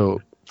 And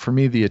so for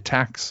me, the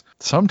attacks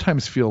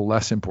sometimes feel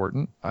less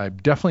important. I'm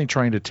definitely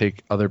trying to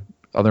take other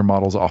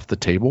models off the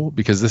table,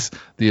 because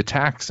the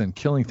attacks and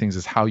killing things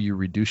is how you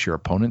reduce your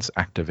opponent's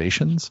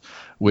activations,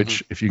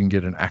 which if you can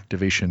get an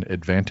activation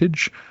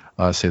advantage,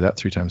 say that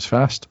 3 times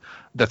fast,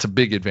 that's a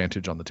big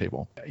advantage on the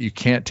table. You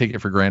can't take it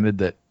for granted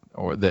that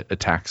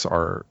attacks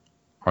are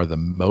the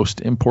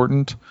most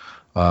important.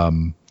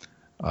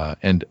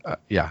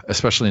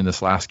 Especially in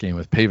this last game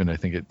with Paven, I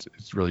think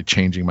it's really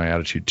changing my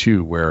attitude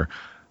too, where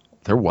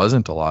there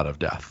wasn't a lot of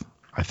death.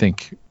 I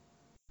think,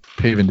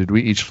 Paven, did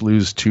we each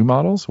lose 2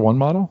 models, 1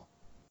 model?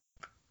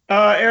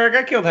 Eric,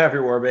 I killed half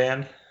your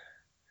warband.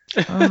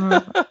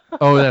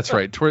 Oh, that's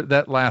right.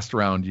 That last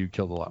round, you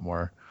killed a lot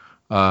more.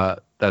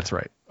 That's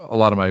right. A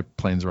lot of my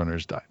Plains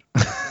Runners died.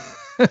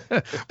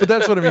 But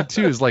that's what I mean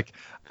too. Is like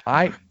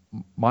my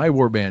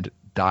warband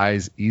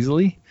dies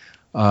easily,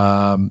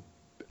 but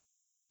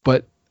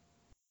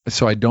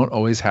so I don't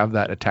always have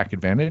that attack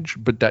advantage.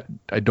 But that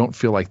I don't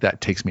feel like that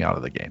takes me out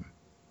of the game,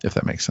 if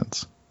that makes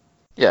sense.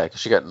 Yeah,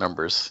 because you got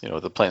numbers.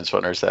 The Plains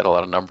Runners had a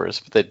lot of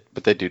numbers,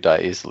 but they do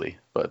die easily.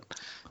 But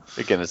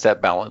again, it's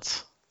that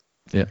balance.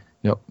 Yeah.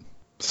 Yep.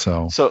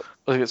 So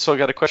I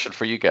got a question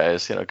for you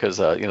guys. Because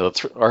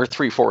our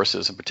 3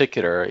 forces in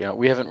particular,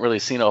 we haven't really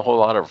seen a whole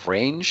lot of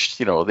range.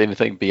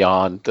 Anything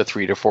beyond the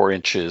 3 to 4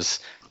 inches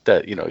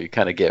that you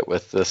kind of get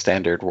with the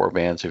standard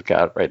warbands we've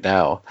got right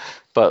now.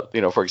 But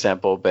for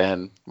example,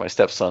 Ben, my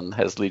stepson,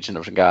 has Legion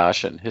of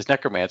Nagash, and his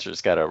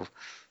Necromancer's got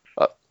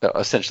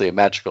essentially a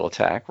magical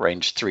attack,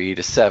 range 3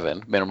 to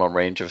 7, minimum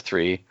range of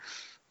 3,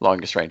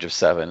 longest range of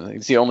 7.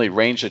 It's the only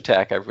ranged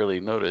attack I've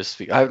really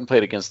noticed. I haven't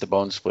played against the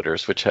Bone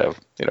Splitters, which have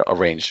a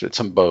range with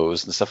some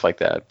bows and stuff like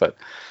that. But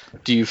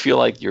do you feel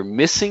like you're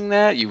missing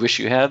that? You wish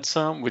you had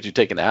some? Would you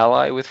take an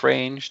ally with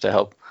range to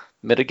help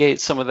mitigate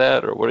some of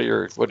that, or what are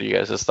you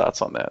guys'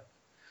 thoughts on that?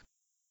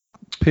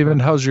 Paven,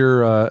 how's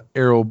your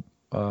arrow?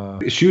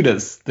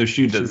 Shooters. They're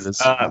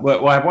shooters.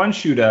 Well, I have one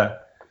shooter.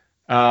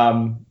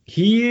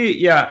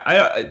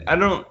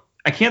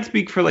 I can't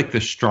speak for like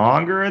the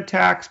stronger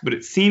attacks, but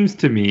it seems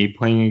to me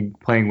playing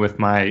with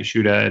my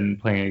Shuda and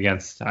playing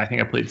against, I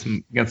think I played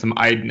against some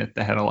Idoneth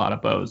that had a lot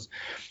of bows,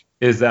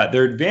 is that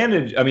their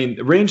advantage, I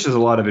mean, range has a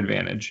lot of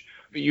advantage.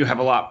 You have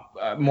a lot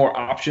more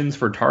options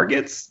for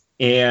targets,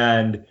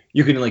 and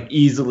you can like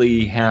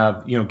easily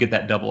have, get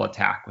that double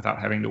attack without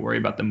having to worry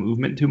about the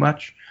movement too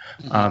much.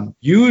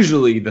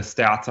 Usually the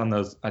stats on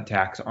those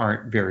attacks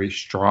aren't very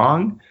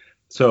strong.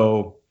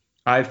 So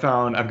I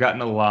found I've gotten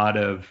a lot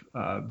of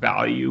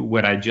value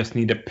when I just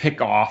need to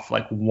pick off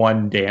like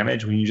 1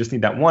 damage. When you just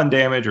need that 1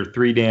 damage or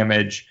 3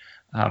 damage,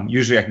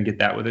 usually I can get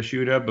that with a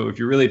Shuda. But if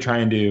you're really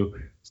trying to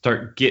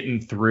start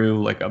getting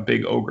through like a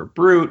big ogre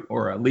brute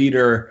or a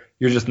leader,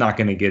 you're just not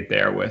going to get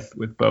there with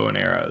bow and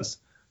arrows.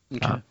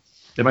 Okay.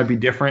 That might be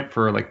different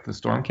for like the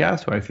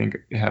Stormcast, who I think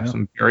have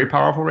some very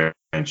powerful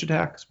range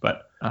attacks.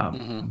 But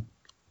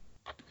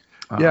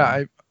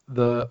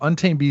the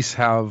Untamed Beasts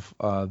have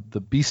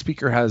the Beast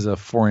Speaker has a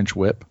 4-inch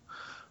whip,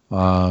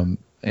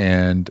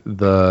 and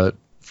the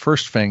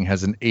First Fang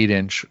has an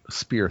 8-inch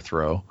spear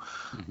throw.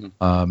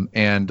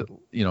 And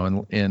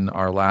in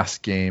our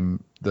last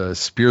game, the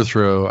spear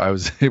throw, I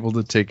was able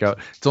to take out.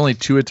 It's only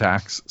 2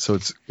 attacks, so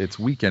it's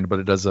weakened, but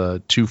it does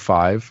a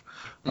 2/5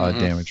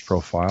 damage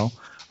profile.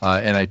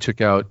 And I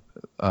took out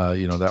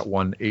that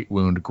 1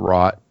 8-wound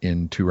Grot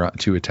in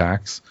 2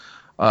 attacks.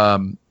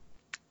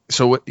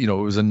 So it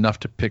was enough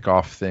to pick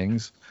off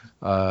things.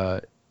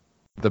 The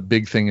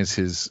big thing is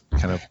his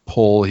kind of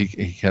pull.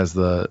 He has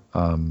the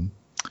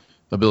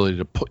ability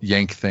to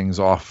yank things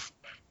off,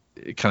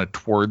 kind of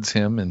towards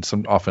him, and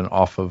some often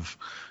off of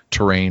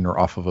terrain or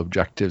off of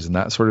objectives and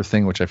that sort of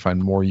thing, which I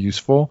find more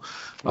useful.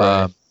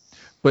 Right.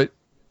 But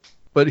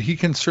But he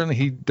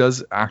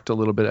does act a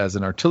little bit as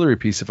an artillery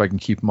piece. If I can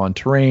keep him on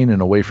terrain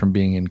and away from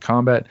being in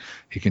combat,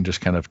 he can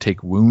just kind of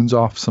take wounds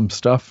off some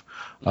stuff.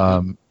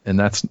 And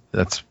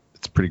it's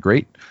pretty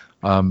great.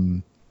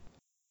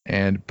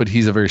 But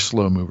he's a very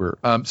slow mover.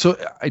 So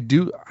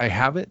I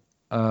have it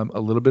a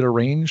little bit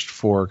arranged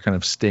for kind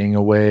of staying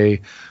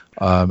away,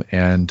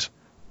 and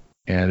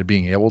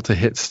being able to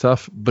hit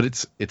stuff, but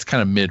it's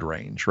kind of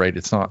mid-range, right?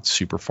 It's not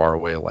super far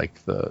away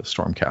like the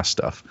Stormcast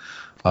stuff.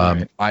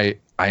 Right.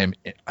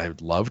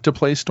 I'd love to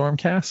play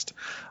Stormcast.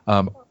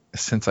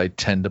 Since I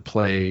tend to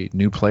play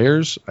new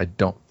players, I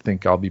don't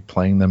think I'll be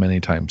playing them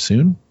anytime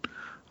soon,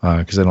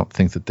 because I don't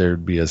think that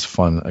they'd be as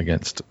fun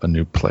against a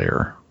new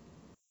player.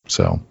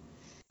 So,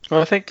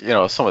 well, I think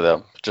some of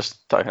them,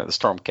 just talking about the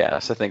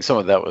Stormcast, I think some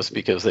of that was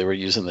because they were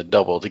using the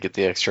double to get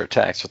the extra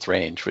attacks with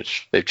range,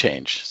 which they've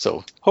changed.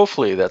 So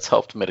hopefully that's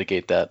helped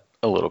mitigate that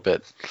a little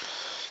bit.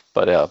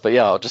 But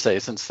yeah, I'll just say,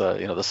 since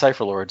the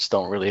Cypher Lords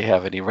don't really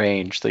have any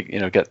range, they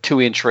got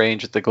 2-inch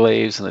range with the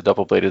glaives and the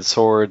double-bladed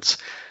swords.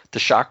 The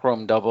Shock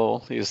Roam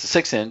double is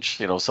the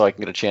 6-inch, so I can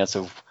get a chance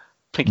of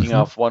picking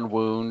off one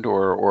wound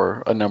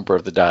or a number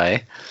of the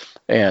die,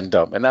 and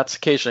that's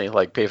occasionally,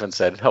 like Paven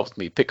said, helps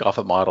me pick off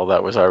a model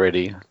that was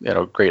already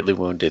greatly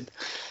wounded.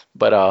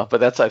 But I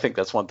think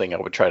that's one thing I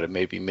would try to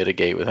maybe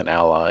mitigate with an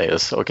ally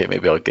is, okay,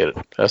 maybe I'll get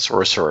a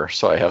sorcerer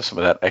so I have some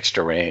of that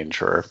extra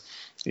range, or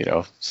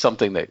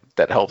something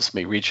that helps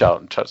me reach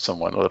out and touch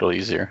someone a little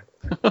easier.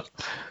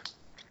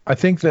 I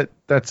think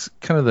that's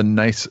kind of the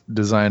nice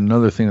design.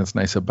 Another thing that's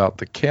nice about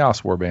the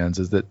Chaos Warbands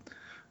is that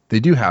they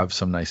do have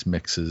some nice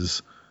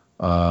mixes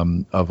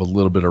of a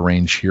little bit of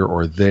range here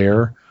or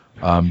there,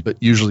 but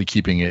usually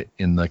keeping it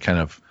in the kind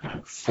of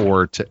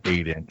 4 to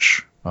 8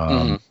 inch.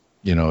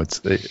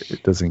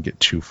 It doesn't get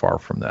too far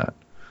from that.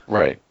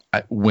 Right.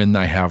 When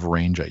I have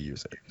range, I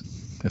use it,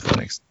 if that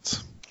makes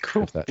sense.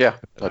 Cool.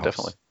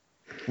 Definitely.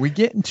 We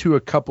get into a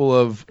couple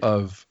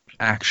of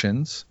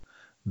actions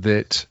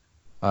that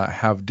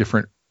have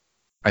different,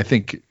 I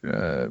think,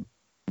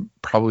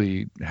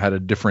 probably had a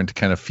different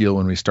kind of feel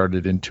when we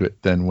started into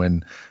it than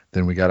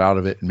we got out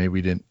of it, and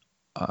maybe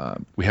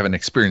we haven't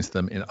experienced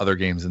them in other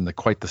games in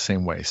quite the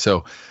same way.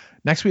 So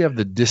next we have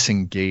the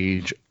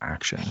disengage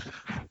action,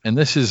 and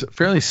this is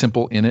fairly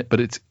simple in it, but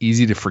it's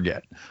easy to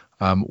forget.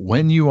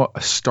 When you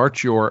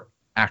start your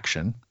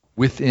action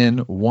within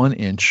 1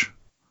 inch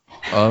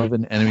of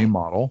an enemy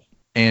model,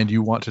 and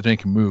you want to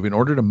make a move, in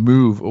order to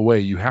move away,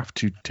 you have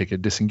to take a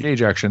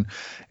disengage action,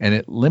 and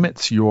it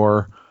limits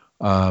your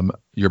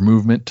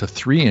movement to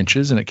 3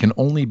 inches, and it can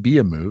only be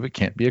a move. It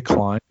can't be a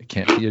climb. It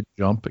can't be a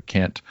jump. It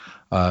can't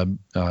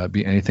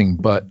be anything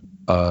but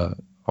a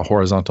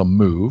horizontal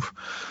move,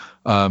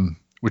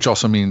 which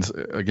also means,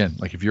 again,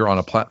 like if you're on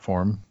a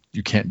platform,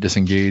 you can't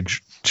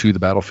disengage to the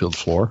battlefield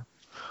floor.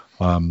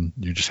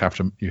 You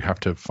have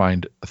to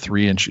find a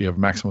 3 inch. You have a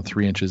maximum of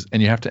 3 inches,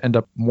 and you have to end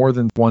up more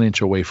than 1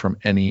 inch away from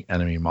any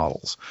enemy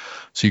models.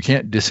 So you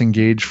can't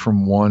disengage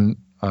from one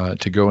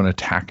to go and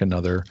attack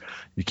another.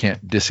 You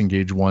can't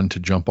disengage one to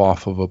jump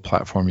off of a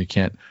platform. You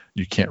can't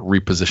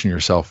reposition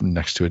yourself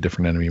next to a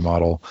different enemy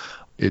model.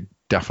 It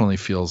definitely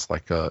feels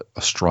like a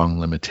strong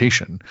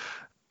limitation.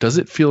 Does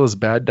it feel as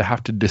bad to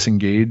have to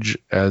disengage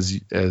as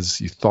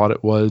you thought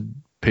it would,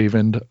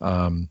 Paven?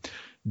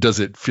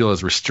 Does it feel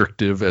as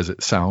restrictive as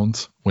it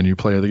sounds when you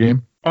play the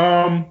game?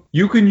 Often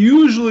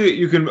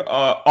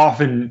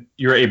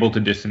you're able to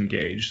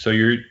disengage, so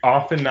you're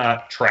often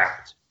not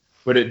trapped.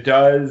 But it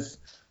does,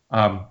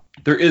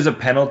 there is a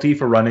penalty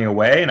for running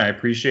away, and I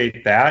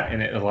appreciate that,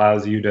 and it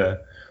allows you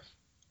to,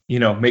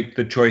 make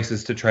the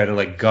choices to try to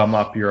like gum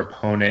up your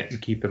opponent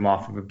and keep him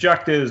off of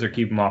objectives or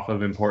keep him off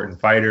of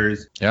important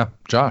fighters. Yeah,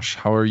 Josh,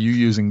 how are you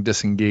using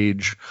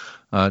disengage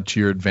to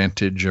your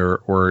advantage,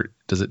 or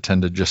does it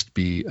tend to just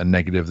be a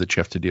negative that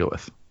you have to deal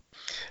with?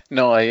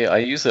 No, I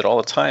use it all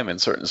the time in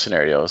certain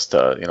scenarios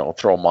to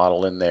throw a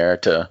model in there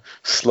to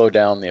slow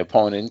down the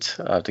opponent,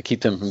 to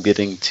keep them from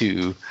getting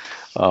to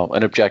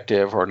an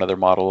objective or another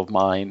model of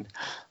mine.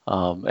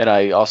 And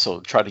I also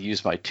try to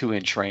use my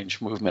 2-inch range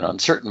movement on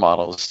certain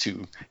models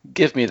to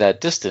give me that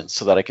distance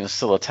so that I can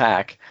still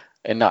attack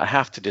and not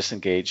have to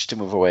disengage to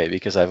move away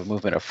because I have a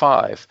movement of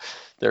 5.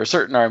 There are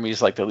certain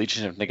armies like the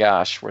Legion of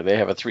Nagash where they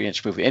have a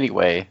 3-inch move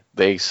anyway.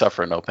 They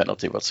suffer no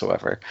penalty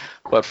whatsoever.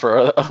 But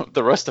for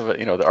the rest of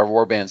it, our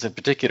warbands in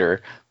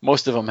particular,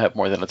 most of them have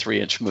more than a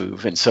 3-inch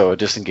move, and so a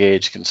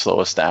disengage can slow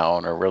us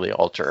down or really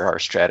alter our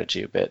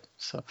strategy a bit.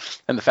 So,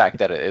 and the fact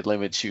that it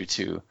limits you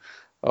to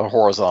a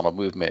horizontal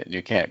movement and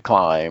you can't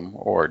climb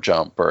or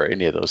jump or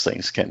any of those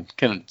things can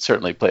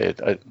certainly play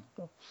a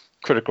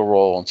critical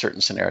role in certain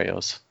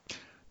scenarios.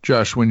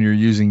 Josh, when you're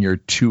using your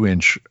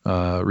 2-inch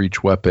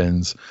reach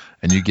weapons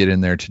and you get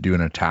in there to do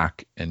an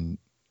attack and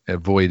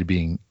avoid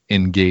being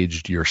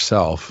engaged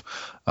yourself,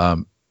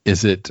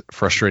 is it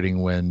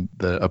frustrating when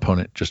the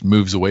opponent just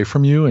moves away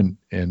from you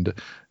and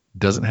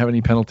doesn't have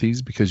any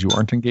penalties because you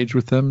aren't engaged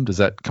with them? Does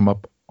that come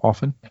up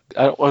often?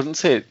 I wouldn't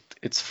say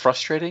it's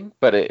frustrating,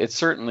 but it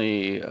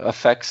certainly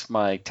affects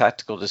my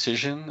tactical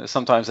decision.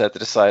 Sometimes I have to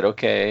decide,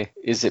 okay,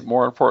 is it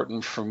more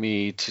important for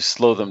me to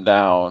slow them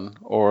down,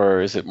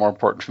 or is it more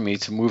important for me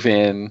to move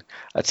in,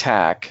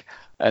 attack,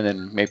 and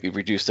then maybe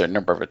reduce their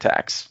number of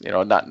attacks,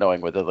 not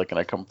knowing whether they're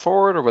going to come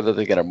forward or whether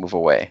they're going to move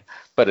away.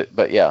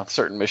 But yeah,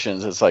 certain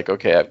missions, it's like,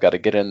 okay, I've got to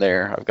get in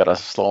there. I've got to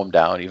slow them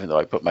down, even though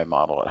I put my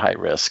model at high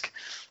risk.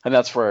 And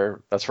that's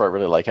where I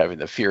really like having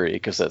the Fury,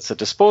 because it's a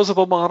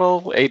disposable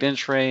model,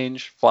 8-inch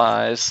range,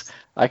 flies.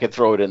 I could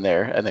throw it in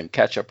there and then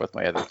catch up with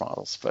my other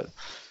models. But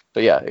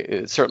yeah,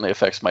 it certainly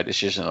affects my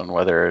decision on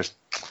whether,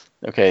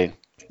 okay,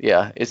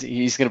 yeah,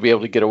 he's going to be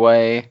able to get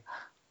away,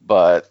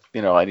 but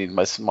I need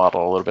my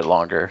model a little bit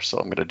longer, so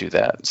I'm going to do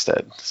that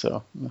instead.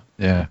 So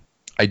yeah,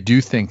 I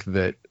do think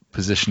that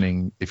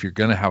positioning, if you're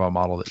going to have a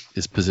model that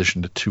is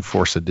positioned to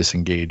force a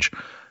disengage,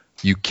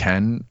 you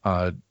can,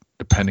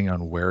 depending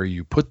on where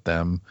you put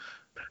them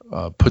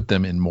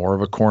in more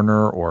of a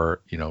corner,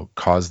 or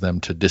cause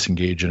them to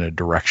disengage in a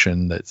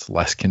direction that's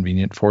less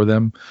convenient for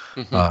them,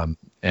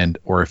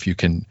 or if you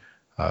can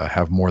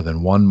have more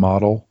than one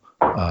model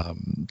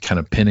kind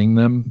of pinning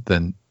them,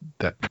 then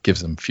that gives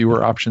them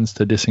fewer options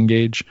to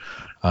disengage.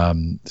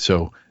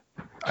 So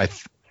I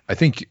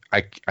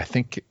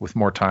think with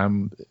more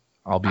time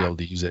I'll be able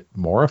to use it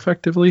more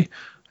effectively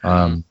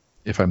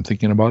if I'm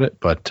thinking about it.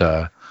 But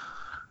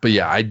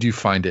yeah, I do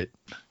find it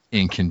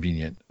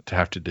inconvenient to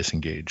have to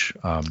disengage.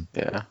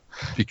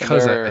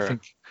 Because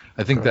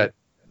I think that,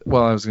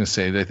 well, I was going to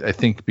say that I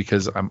think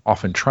because I'm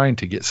often trying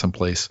to get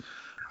someplace,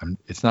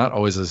 it's not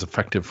always as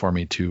effective for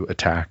me to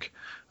attack.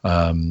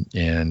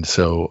 And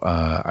so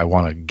I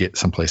want to get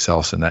someplace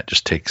else, and that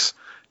just takes,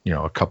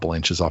 a couple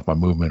inches off my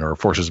movement, or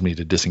forces me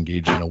to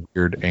disengage in a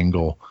weird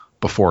angle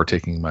before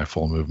taking my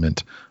full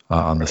movement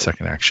on the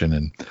second action.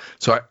 And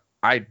so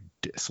I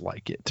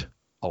dislike it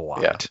a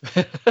lot.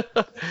 Yeah.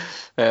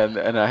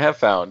 and I have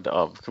found,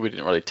 we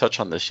didn't really touch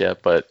on this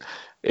yet, but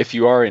if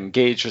you are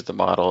engaged with the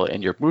model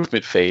in your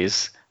movement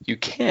phase, you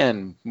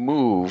can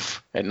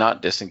move and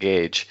not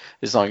disengage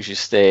as long as you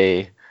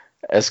stay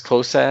as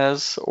close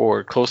as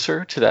or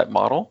closer to that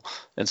model.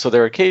 And so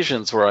there are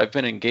occasions where I've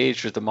been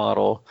engaged with the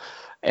model,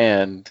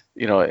 and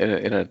in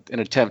an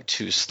attempt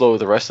to slow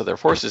the rest of their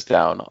forces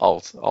down,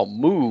 I'll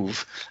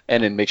move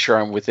and then make sure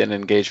I'm within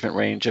engagement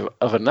range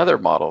of another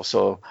model.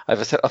 So I've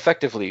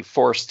effectively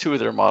forced two of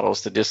their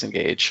models to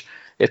disengage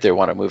if they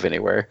want to move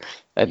anywhere,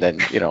 and then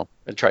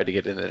and try to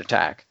get in an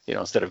attack.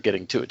 Instead of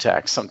getting two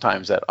attacks,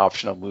 sometimes that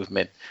optional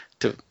movement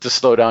to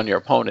slow down your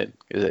opponent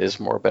is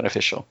more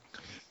beneficial.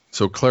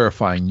 So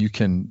clarifying, you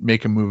can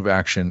make a move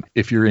action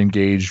if you're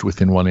engaged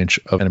within 1 inch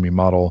of enemy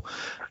model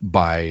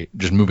by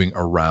just moving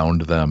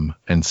around them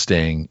and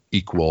staying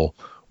equal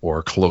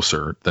or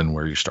closer than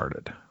where you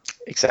started.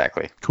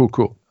 Exactly.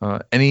 Cool.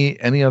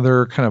 Any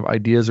other kind of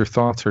ideas or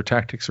thoughts or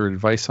tactics or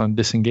advice on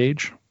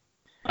disengage?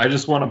 I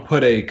just want to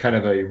put a kind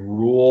of a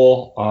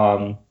rule.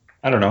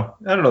 I don't know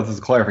if this is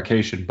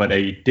clarification, but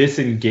a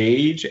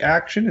disengage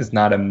action is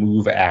not a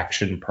move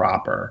action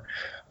proper.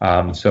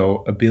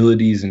 So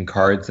abilities and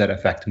cards that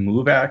affect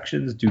move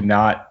actions do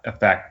not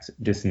affect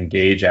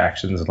disengage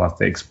actions unless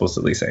they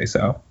explicitly say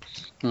so.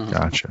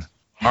 Gotcha.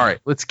 All right,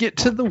 let's get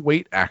to the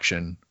wait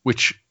action,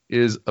 which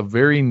is a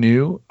very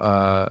new,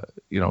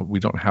 we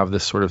don't have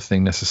this sort of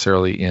thing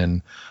necessarily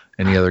in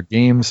any other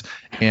games.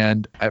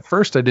 And at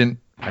first I didn't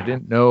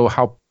know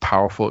how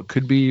powerful it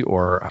could be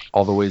or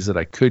all the ways that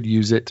I could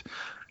use it.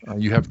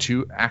 You have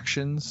two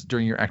actions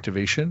during your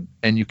activation,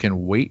 and you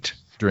can wait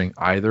during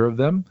either of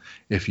them.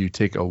 If you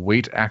take a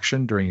wait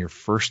action during your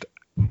first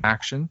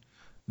action,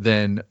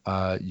 then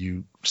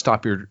you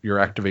stop your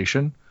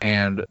activation,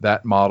 and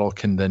that model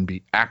can then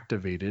be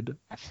activated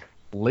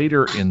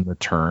later in the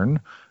turn,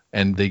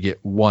 and they get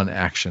one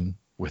action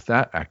with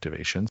that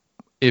activation.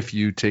 If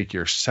you take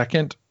your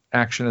second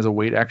action as a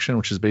wait action,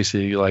 which is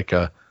basically like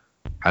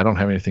I don't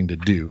have anything to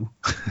do,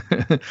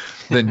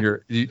 then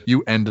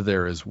you end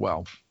there as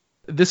well.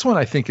 This one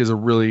I think is a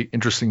really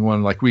interesting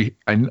one. Like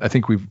I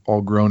think we've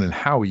all grown in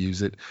how we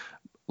use it.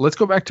 Let's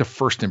go back to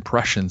first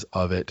impressions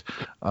of it.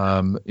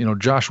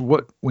 Josh,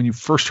 when you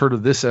first heard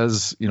of this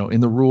as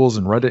in the rules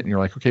and read it, and you're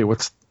like, okay,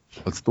 what's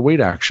the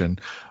wait action?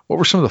 What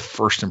were some of the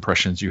first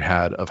impressions you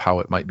had of how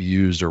it might be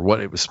used or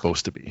what it was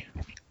supposed to be?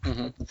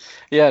 Mm-hmm.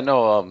 Yeah,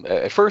 no.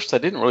 At first, I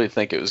didn't really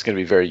think it was going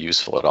to be very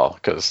useful at all,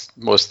 because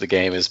most of the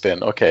game has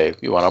been, okay,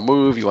 you want to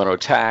move, you want to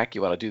attack,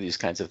 you want to do these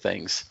kinds of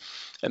things.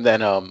 And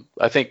then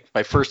I think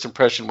my first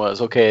impression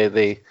was, okay,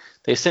 they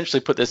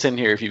essentially put this in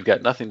here if you've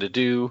got nothing to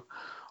do,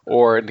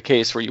 or in the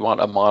case where you want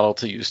a model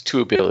to use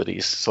two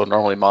abilities. So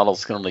normally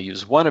models can only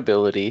use one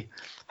ability.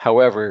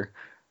 However,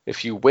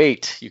 if you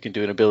wait, you can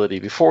do an ability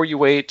before you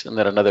wait and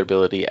then another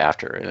ability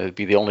after. And it'd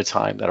be the only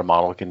time that a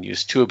model can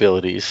use two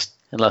abilities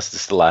unless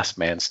it's the last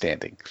man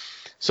standing.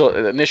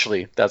 So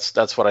initially,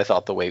 that's what I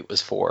thought the wait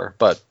was for.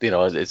 But,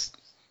 it's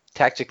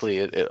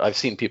tactically, I've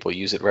seen people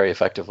use it very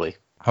effectively.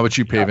 How about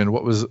you, Paven?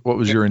 What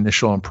was your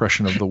initial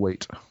impression of the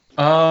wait?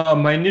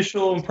 My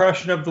initial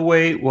impression of the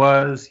wait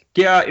was,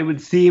 it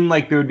would seem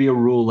like there would be a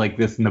rule like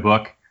this in the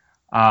book.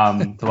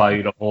 to allow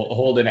you to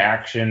hold an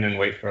action and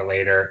wait for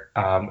later.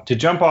 To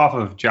jump off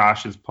of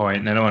Josh's point,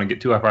 and I don't want to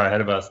get too far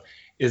ahead of us,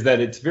 is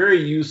that it's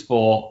very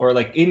useful, or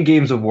like in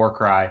games of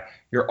Warcry,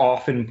 you're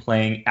often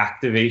playing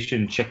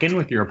activation chicken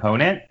with your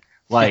opponent.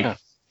 Like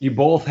you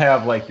both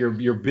have like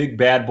your big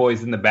bad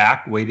boys in the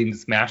back waiting to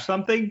smash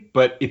something,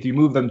 but if you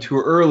move them too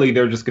early,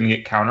 they're just going to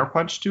get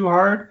counterpunched too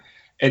hard.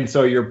 And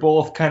so you're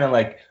both kind of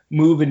like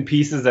moving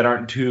pieces that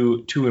aren't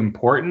too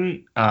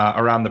important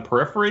around the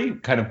periphery,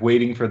 kind of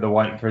waiting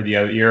for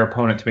your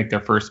opponent to make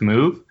their first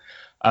move.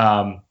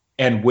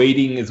 And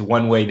waiting is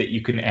one way that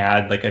you can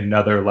add like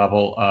another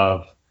level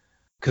of,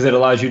 because it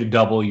allows you to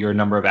double your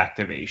number of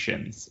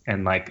activations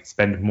and like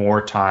spend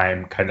more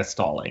time kind of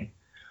stalling.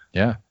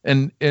 Yeah,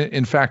 and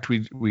in fact,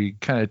 we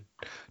kind of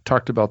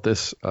talked about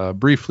this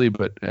briefly,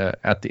 but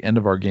at the end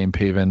of our game,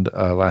 Paven,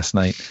 last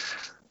night,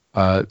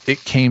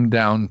 it came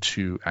down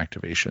to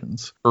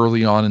activations.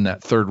 Early on in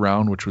that third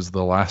round, which was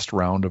the last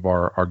round of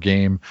our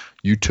game,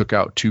 you took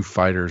out 2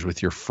 fighters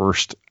with your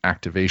first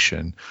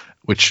activation,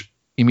 which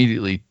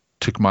immediately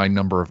took my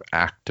number of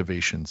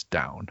activations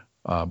down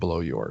below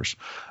yours.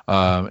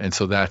 And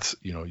so that's,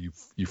 you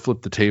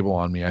flipped the table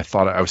on me. I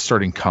thought I was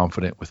starting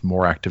confident with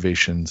more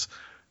activations,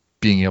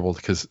 being able to,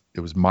 because it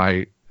was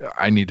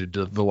I needed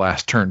the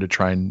last turn to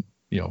try and,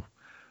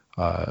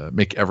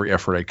 make every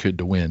effort I could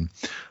to win.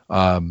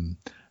 And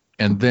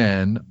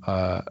then,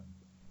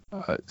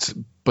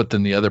 but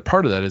then the other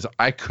part of that is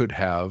I could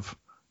have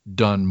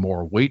done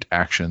more wait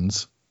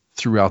actions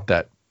throughout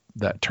that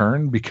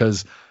turn,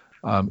 because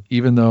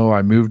even though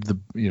I moved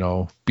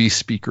the, Beast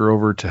Speaker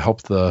over to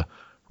help the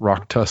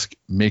Rock Tusk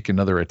make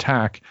another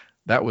attack,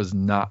 that was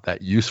not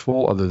that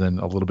useful other than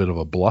a little bit of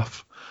a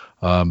bluff.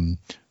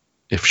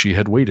 If she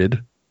had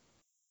waited,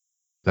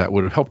 that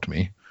would have helped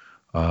me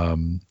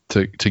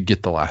to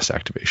get the last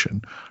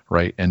activation,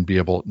 right? And be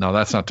able, now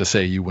that's not to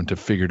say you wouldn't have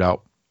figured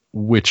out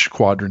which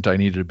quadrant I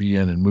needed to be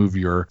in and move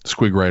your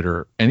Squig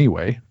Rider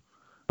anyway,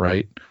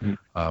 right?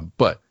 Mm-hmm.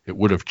 But it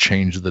would have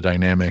changed the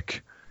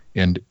dynamic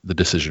and the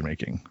decision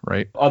making,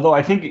 right? Although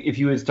I think if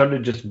you had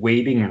started just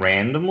waiting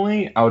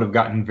randomly, I would have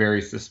gotten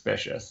very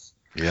suspicious.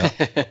 Yeah.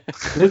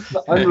 This is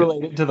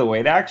unrelated to the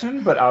wait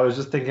action, but I was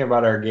just thinking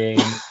about our game.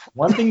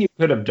 One thing you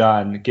could have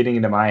done, getting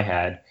into my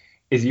head,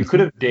 is you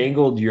could have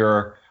dangled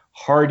your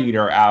Heart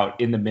Eater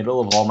out in the middle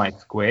of all my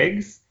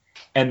squigs,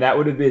 and that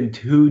would have been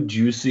too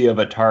juicy of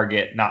a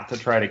target not to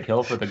try to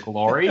kill for the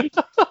glory.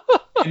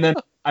 And then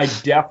I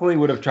definitely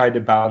would have tried to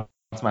bounce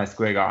my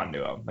squig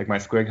onto him, like my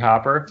squig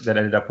hopper that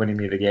ended up winning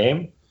me the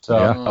game. So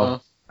yeah.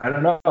 I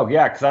don't know.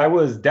 Yeah, because I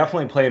was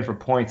definitely playing for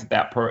points at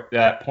that point,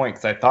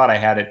 because I thought I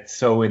had it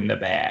so in the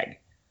bag.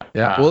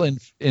 Yeah. Well,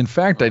 in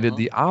fact, I did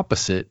the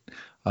opposite.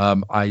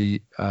 I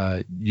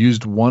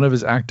used one of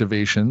his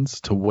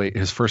activations to wait.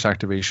 His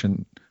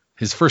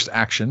first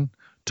action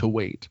to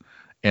wait,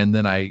 and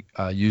then I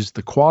used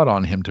the quad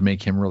on him to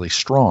make him really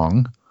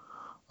strong,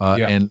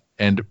 and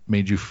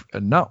made you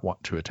not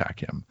want to attack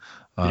him.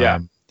 I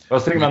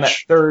was thinking on that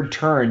third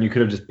turn, you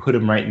could have just put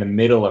him right in the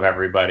middle of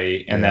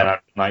everybody, and then I'm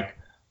like,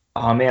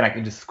 oh man, I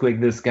can just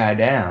squig this guy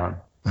down.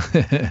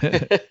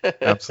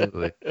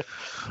 Absolutely.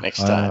 Next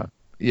time.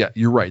 Yeah,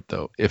 you're right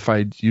though. If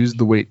I'd used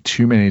the wait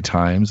too many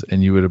times,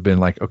 and you would have been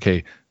like,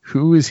 okay,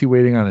 who is he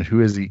waiting on,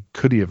 and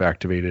could he have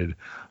activated,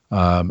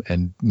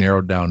 and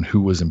narrowed down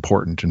who was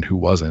important and who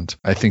wasn't.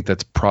 I think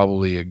that's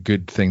probably a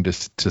good thing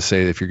to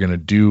say. If you're going to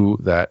do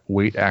that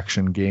wait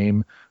action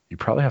game, you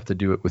probably have to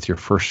do it with your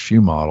first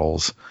few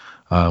models,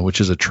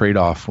 which is a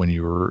trade-off when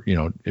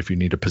if you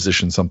need to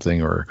position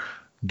something or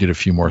get a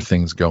few more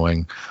things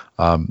going.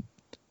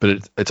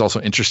 But it's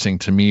also interesting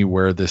to me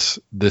where this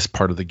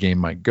part of the game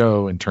might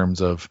go in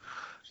terms of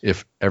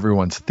if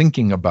everyone's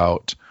thinking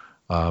about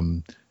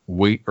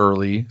wait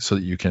early so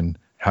that you can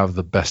have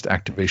the best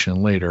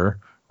activation later,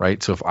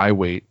 right? So if I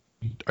wait,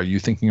 are you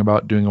thinking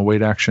about doing a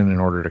wait action in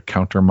order to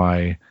counter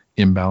my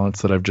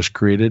imbalance that I've just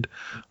created?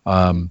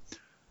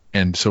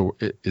 And so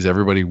is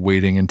everybody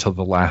waiting until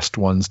the last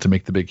ones to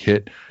make the big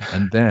hit?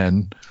 And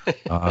then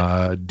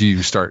do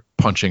you start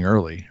punching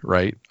early,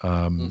 right?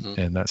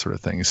 And that sort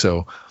of thing.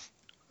 So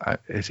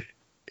it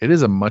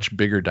is a much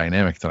bigger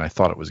dynamic than I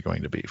thought it was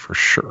going to be, for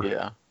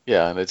sure.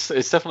 Yeah, and it's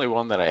definitely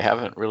one that I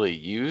haven't really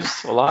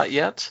used a lot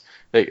yet,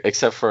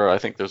 except for I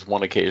think there's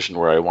one occasion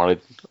where I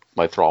wanted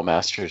my Thrall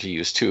Master to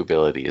use 2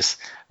 abilities.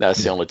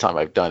 That's the only time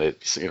I've done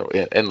it,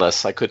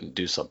 unless I couldn't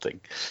do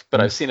something.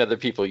 But I've seen other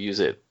people use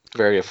it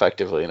very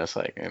effectively, and it's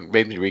like, and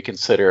made me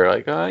reconsider,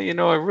 like,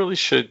 I really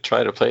should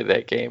try to play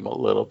that game a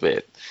little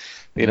bit.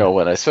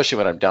 Especially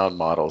when I'm down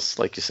models,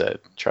 like you said,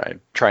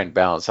 try and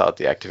balance out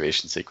the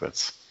activation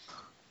sequence.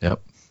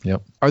 Yep.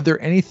 Are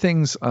there any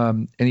things,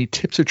 any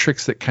tips or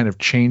tricks that kind of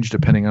change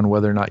depending on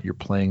whether or not you're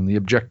playing the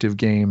objective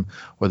game,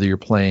 whether you're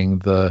playing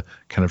the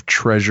kind of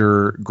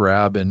treasure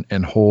grab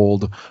and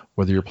hold,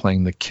 whether you're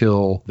playing the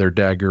kill their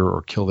dagger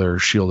or kill their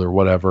shield or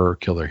whatever, or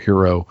kill their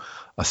hero,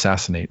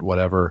 assassinate,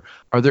 whatever?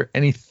 Are there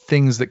any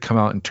things that come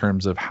out in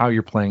terms of how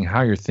you're playing,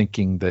 how you're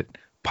thinking, that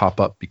pop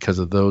up because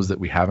of those that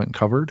we haven't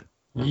covered?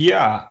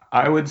 Yeah,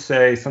 I would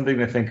say something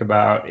to think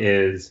about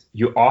is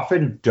you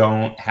often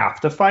don't have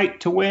to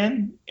fight to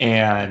win,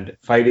 and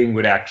fighting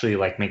would actually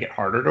like make it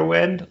harder to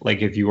win.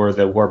 Like if you were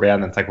the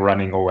warband that's like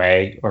running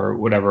away or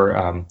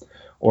whatever,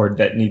 or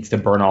that needs to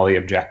burn all the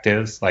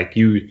objectives, like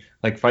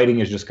fighting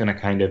is just going to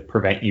kind of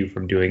prevent you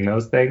from doing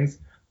those things.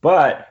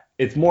 But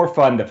it's more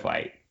fun to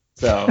fight.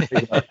 So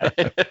think about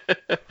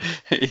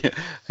that.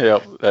 Yeah,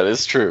 that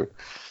is true.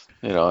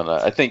 And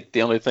I think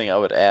the only thing I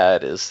would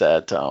add is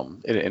that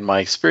in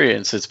my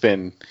experience, it's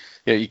been,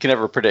 you can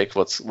never predict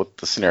what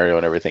the scenario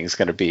and everything is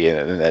going to be,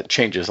 and that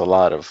changes a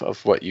lot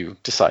of what you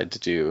decide to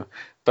do.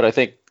 But I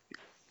think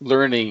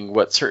learning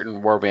what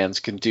certain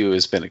warbands can do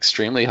has been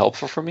extremely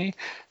helpful for me,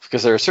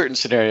 because there are certain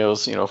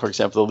scenarios, for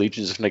example, the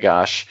Legions of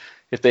Nagash,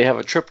 if they have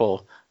a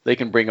triple, they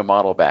can bring a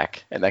model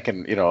back, and that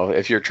can,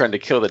 if you're trying to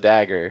kill the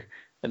dagger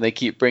and they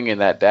keep bringing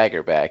that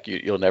dagger back,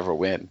 you'll never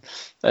win.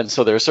 And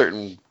so there are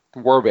certain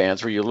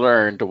warbands where you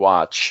learn to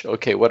watch,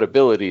 okay, what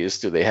abilities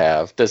do they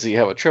have? Does he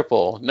have a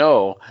triple?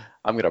 No,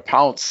 I'm going to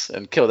pounce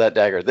and kill that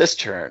dagger this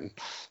turn,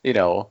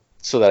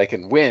 so that I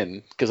can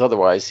win, because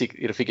otherwise,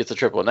 if he gets a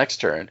triple next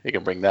turn, he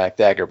can bring that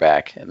dagger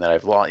back, and then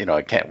I've lost,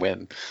 I can't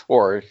win.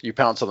 Or you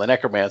pounce on the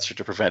Necromancer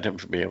to prevent him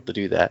from being able to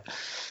do that.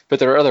 But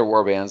there are other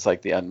warbands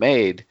like the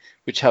Unmade,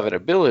 which have an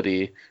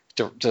ability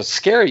to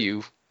scare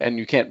you, and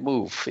you can't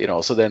move,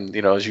 so then,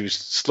 as you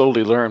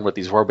slowly learn what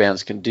these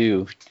warbands can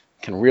do,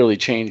 can really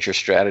change your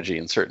strategy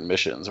in certain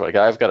missions. Like,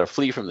 I've got to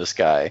flee from this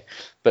guy,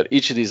 but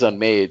each of these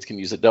Unmades can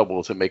use a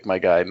double to make my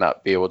guy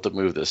not be able to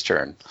move this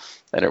turn.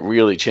 And it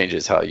really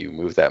changes how you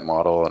move that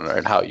model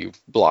and how you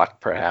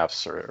block,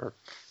 perhaps, or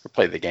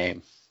play the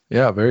game.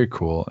 Yeah, very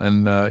cool.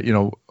 And,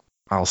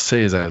 I'll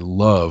say is I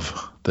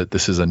love that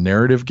this is a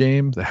narrative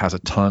game that has a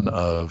ton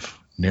of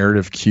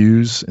narrative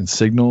cues and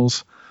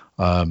signals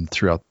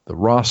throughout the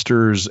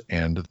rosters,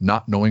 and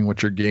not knowing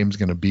what your game's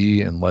going to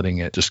be and letting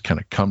it just kind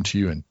of come to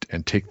you and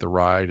take the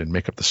ride and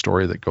make up the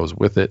story that goes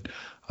with it,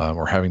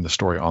 or having the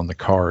story on the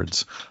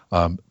cards.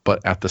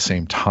 But at the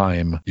same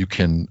time, you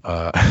can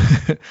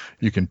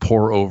you can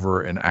pour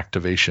over an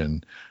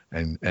activation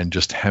and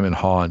just hem and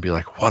haw and be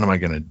like, what am I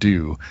going to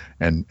do?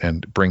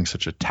 And bring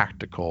such a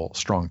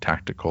strong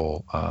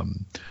tactical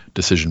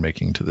decision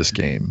making to this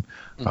game,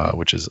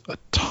 which is a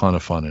ton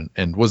of fun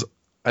and was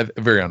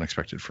very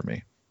unexpected for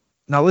me.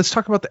 Now let's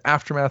talk about the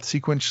Aftermath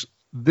sequence.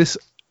 This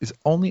is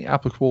only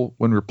applicable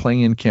when we're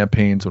playing in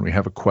campaigns, when we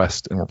have a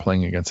quest and we're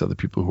playing against other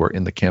people who are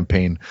in the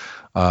campaign.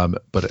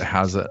 But it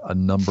has a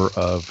number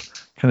of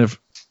kind of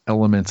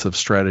elements of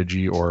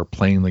strategy or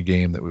playing the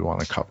game that we want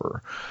to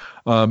cover.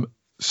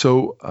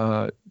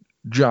 So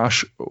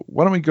Josh,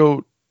 why don't we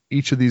go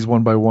each of these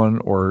one by one,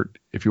 or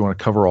if you want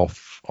to cover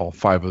all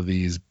 5 of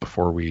these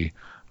before we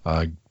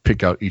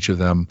pick out each of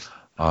them,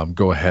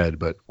 go ahead.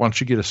 But why don't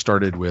you get us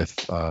started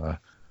with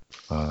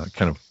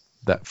kind of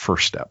that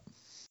first step?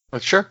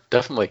 Sure,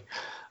 definitely.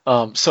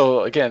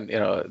 So again,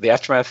 the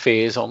Aftermath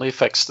phase only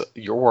affects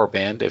your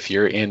warband if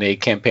you're in a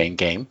campaign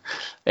game.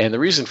 And the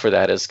reason for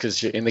that is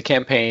because in the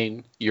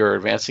campaign, you're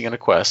advancing on a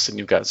quest and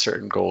you've got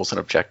certain goals and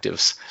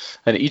objectives.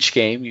 And each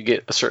game, you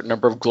get a certain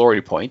number of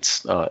glory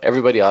points.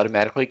 Everybody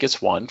automatically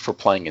gets 1 for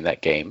playing in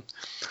that game.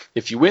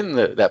 If you win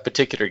that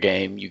particular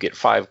game, you get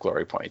 5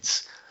 glory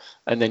points.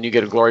 And then you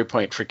get a glory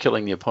point for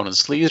killing the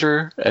opponent's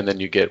leader, and then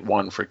you get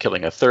 1 for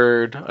killing a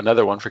third,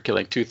 another 1 for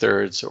killing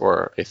 2/3,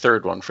 or a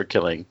third 1 for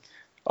killing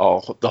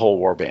the whole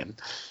warband.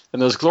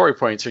 And those glory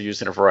points are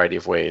used in a variety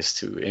of ways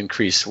to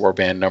increase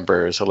warband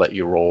numbers or let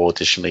you roll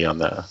additionally on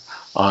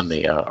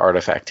the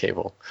artifact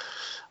table.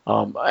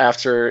 In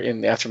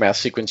the Aftermath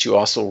sequence, you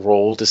also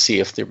roll to see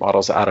if their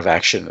models out of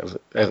action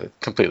have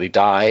completely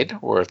died,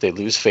 or if they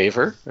lose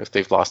favor, if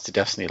they've lost to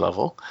Destiny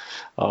level.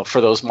 For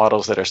those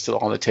models that are still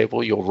on the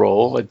table, you'll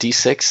roll a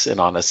d6,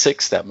 and on a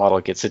 6, that model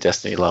gets a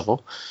Destiny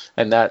level.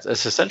 And that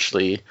is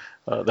essentially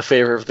the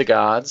favor of the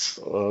gods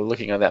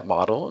looking on that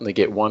model, and they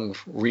get 1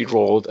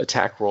 re-rolled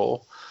attack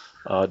roll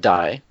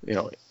die,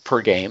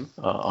 per game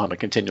on a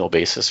continual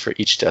basis for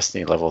each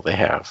Destiny level they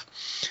have.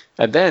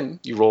 And then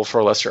you roll for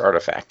a lesser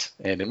artifact.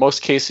 And in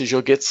most cases,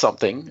 you'll get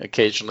something.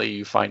 Occasionally,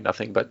 you find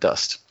nothing but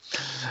dust.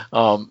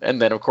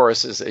 And then, of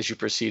course, as you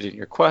proceed in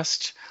your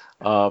quest,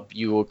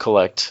 you will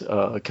collect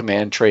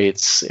command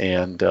traits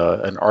and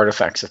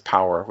artifacts of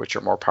power, which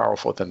are more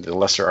powerful than the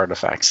lesser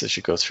artifacts as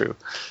you go through.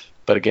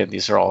 But again,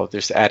 these are all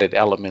there's added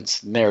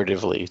elements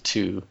narratively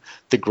to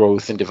the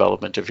growth and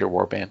development of your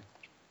warband.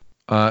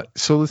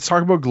 So let's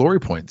talk about glory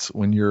points.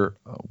 When you're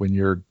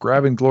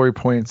grabbing glory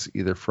points,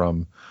 either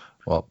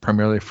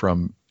primarily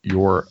from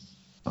your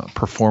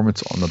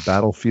performance on the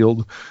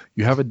battlefield,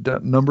 you have a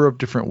number of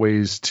different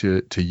ways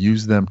to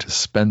use them, to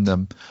spend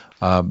them.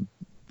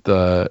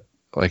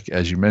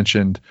 As you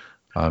mentioned,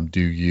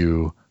 do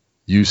you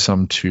use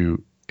some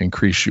to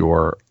increase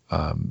your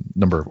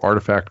number of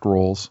artifact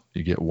rolls?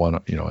 You get 1,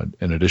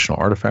 an additional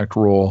artifact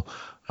roll.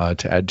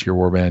 to add to your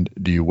warband?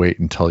 Do you wait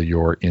until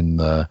you're in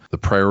the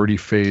priority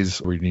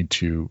phase where you need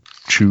to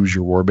choose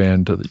your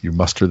warband that you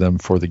muster them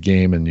for the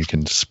game and you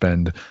can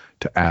spend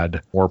to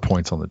add more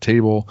points on the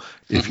table?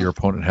 If your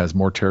opponent has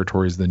more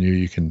territories than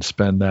you can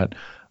spend that,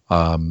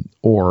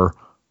 or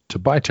to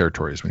buy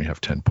territories when you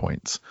have 10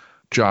 points.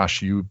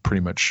 Josh, you pretty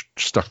much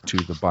stuck to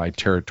the buy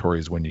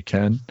territories when you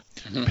can.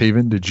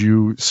 Paven, did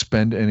you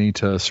spend any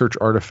to search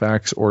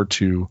artifacts or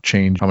to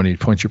change how many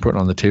points you're putting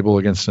on the table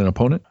against an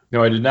opponent?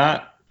 No, I did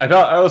not. I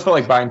always felt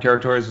like buying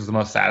territories was the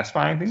most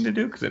satisfying thing to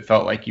do because it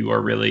felt like you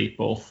were really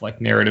both like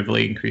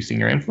narratively increasing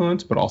your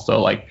influence, but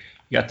also like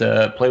you got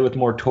to play with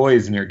more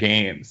toys in your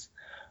games.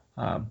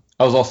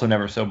 I was also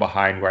never so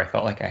behind where I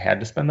felt like I had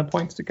to spend the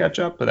points to catch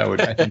up, but that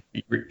would, I think,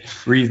 be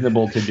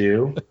reasonable to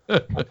do.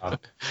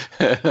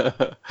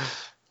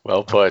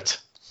 Well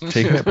put.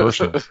 Taking it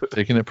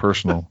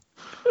personal.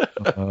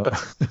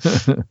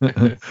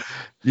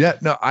 Yeah,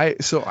 no, I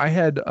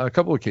had a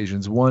couple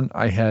occasions. One,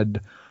 I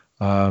had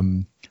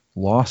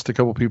lost a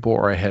couple people,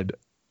 or I had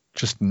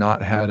just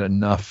not had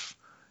enough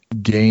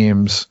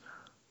games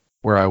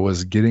where I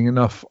was getting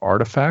enough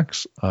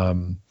artifacts,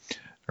 or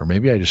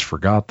maybe I just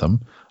forgot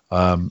them.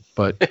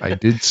 But I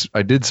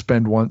did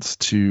spend once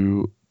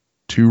to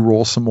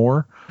roll some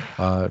more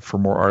for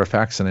more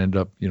artifacts, and end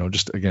up,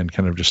 just again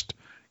kind of just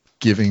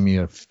giving me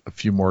a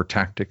few more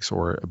tactics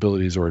or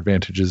abilities or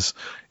advantages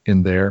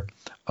in there.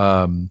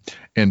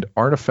 And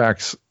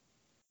artifacts,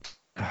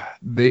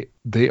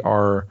 they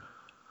are,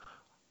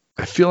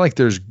 I feel like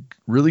there's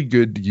really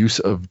good use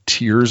of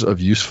tiers of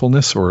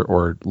usefulness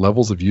or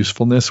levels of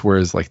usefulness,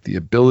 whereas like the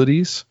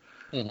abilities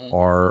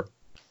are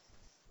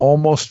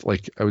almost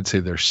like, I would say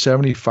they're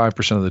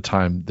 75% of the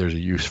time there's a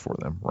use for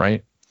them,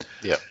 right?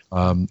 Yeah.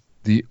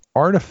 The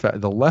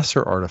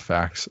lesser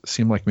artifacts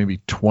seem like maybe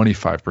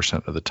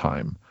 25% of the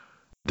time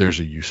there's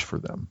a use for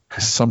them.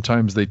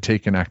 Sometimes they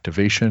take an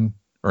activation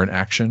or an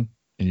action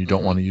and you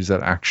don't want to use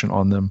that action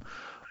on them.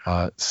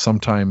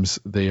 Sometimes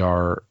they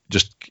are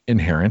just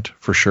inherent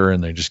for sure,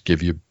 and they just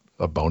give you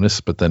a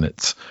bonus, but then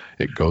it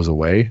goes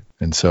away.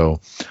 And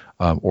so,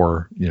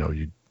 or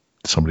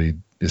somebody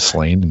is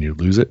slain and you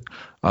lose it.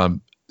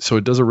 So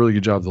it does a really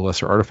good job, the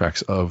lesser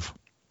artifacts, of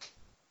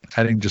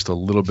adding just a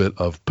little bit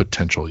of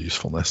potential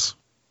usefulness.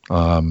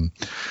 And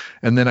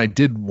then I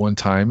did one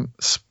time,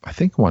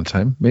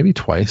 maybe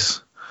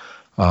twice.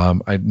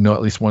 I know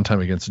at least one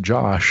time against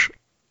Josh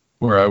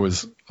where I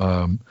was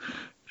down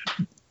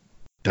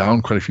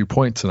quite a few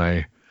points, and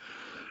I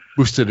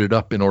boosted it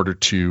up in order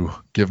to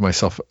give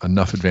myself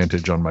enough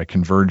advantage on my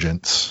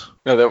convergence.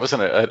 No, that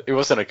wasn't it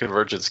wasn't a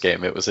convergence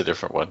game. It was a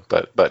different one.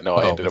 But no,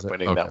 I ended up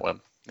winning that one.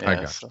 Yeah, I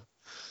got you.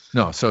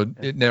 No, so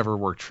it never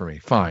worked for me.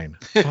 Fine.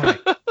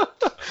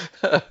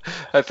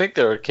 I think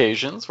there are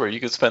occasions where you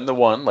could spend the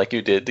one like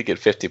you did to get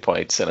 50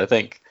 points. And I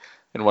think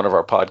in one of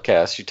our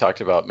podcasts, you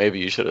talked about maybe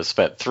you should have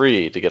spent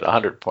 3 to get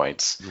 100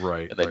 points.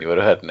 Right. And then you would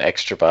have had an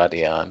extra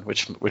body on,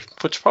 which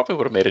probably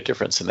would have made a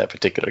difference in that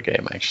particular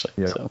game, actually.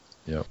 Yeah.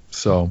 Yeah.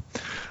 So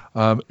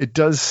it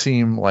does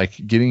seem like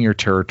getting your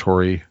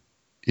territory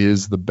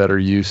is the better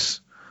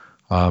use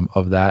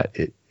of that.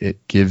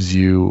 It gives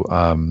you,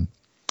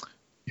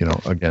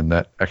 again,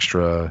 that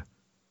extra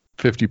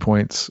 50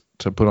 points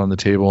to put on the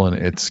table, and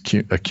it's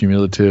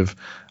cumulative.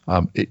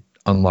 It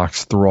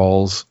unlocks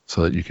thralls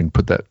so that you can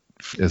put that.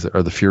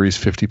 Are the Furies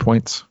 50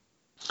 points?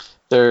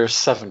 They're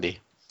 70.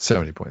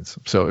 70 points.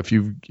 So if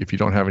you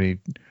don't have any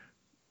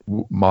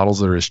models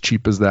that are as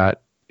cheap as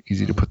that,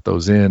 easy to put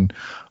those in,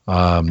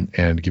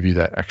 and give you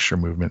that extra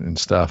movement and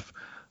stuff.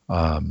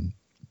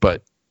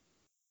 But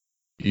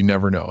you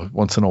never know.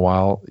 Once in a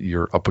while,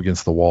 you're up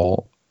against the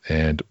wall,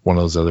 and one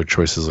of those other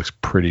choices looks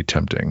pretty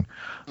tempting,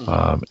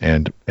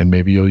 and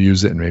maybe you'll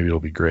use it, and maybe it'll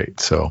be great.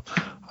 So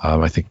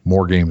I think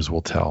more games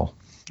will tell,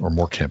 or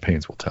more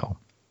campaigns will tell.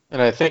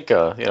 And I think,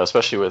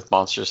 especially with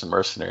Monsters and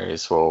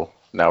Mercenaries, well,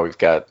 now we've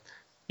got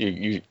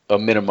a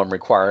minimum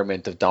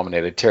requirement of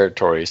dominated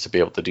territories to be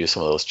able to do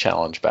some of those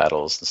challenge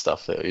battles and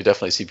stuff. You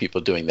definitely see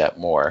people doing that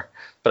more.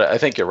 But I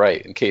think you're right.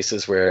 In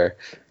cases where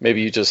maybe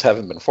you just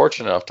haven't been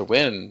fortunate enough to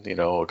win,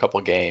 a couple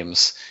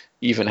games,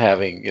 even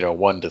having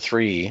 1 to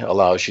 3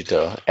 allows you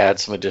to add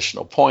some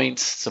additional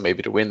points. So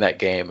maybe to win that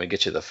game and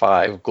get you the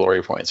 5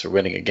 glory points for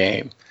winning a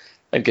game,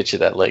 and get you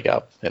that leg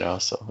up.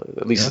 So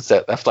at least it's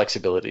that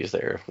flexibility is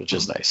there, which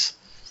is nice.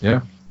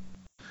 Yeah.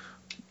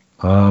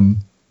 And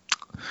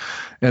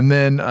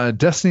then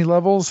Destiny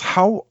levels.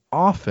 How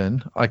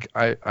often? Like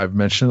I've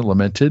mentioned,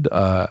 lamented,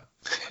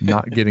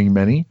 not getting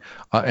many,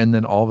 and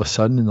then all of a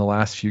sudden in the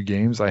last few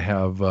games, I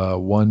have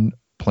one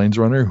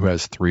Planesrunner who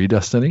has 3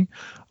 Destiny,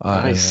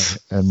 nice.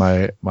 and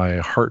my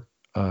Heart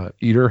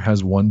Eater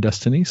has 1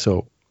 Destiny,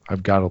 so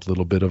I've got a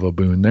little bit of a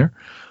boon there.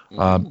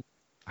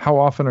 How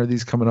often are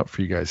these coming up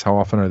for you guys? How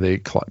often are they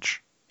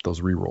clutch,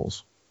 those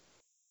rerolls?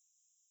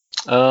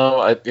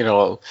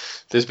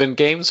 There's been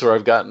games where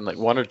I've gotten like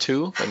 1 or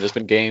 2, and there's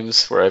been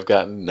games where I've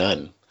gotten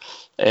none.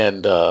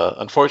 And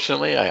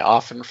unfortunately, I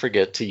often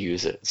forget to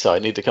use it. So I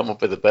need to come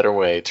up with a better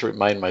way to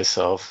remind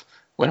myself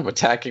when I'm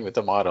attacking with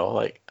the model,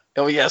 like,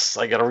 oh yes,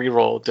 I got to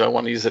reroll. Do I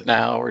want to use it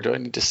now or do I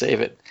need to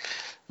save it?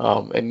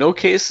 In no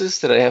cases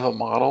did I have a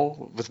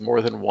model with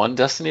more than one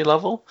Destiny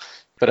level,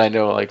 but I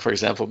know, like, for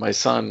example, my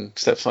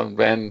stepson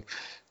Ben,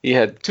 he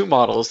had 2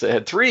 models that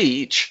had 3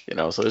 each,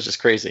 so it's just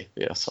crazy.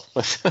 Yeah, so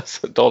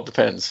it all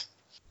depends.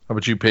 How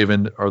about you,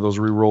 Paven? Are those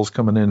rerolls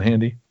coming in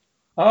handy?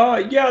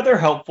 Yeah, they're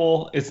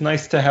helpful. It's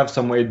nice to have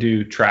some way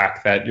to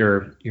track that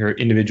your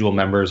individual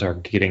members are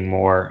getting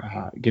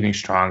more, getting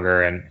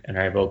stronger, and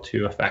are able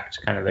to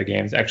affect kind of the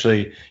games.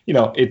 Actually,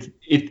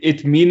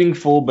 it's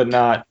meaningful, but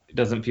it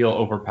doesn't feel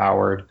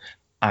overpowered.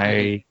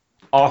 I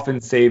often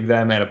save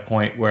them at a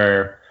point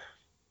where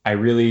I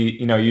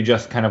really, you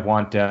just kind of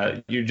want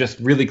to, you're just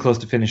really close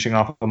to finishing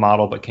off a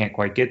model but can't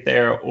quite get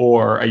there,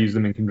 or I use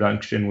them in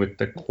conjunction with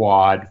the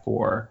quad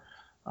for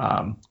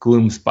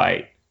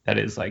Gloomspite. That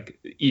is, like,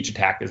 each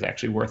attack is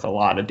actually worth a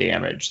lot of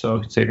damage,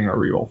 so saving a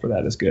reroll for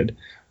that is good.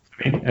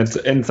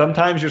 And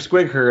sometimes your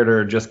Squig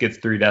Herder just gets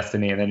 3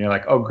 Destiny, and then you're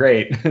like, oh,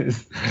 great.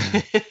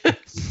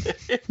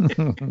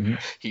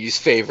 He's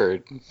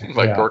favored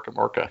by Gorka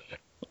Morka.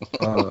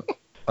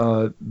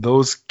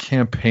 Those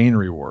campaign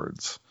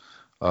rewards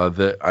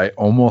that I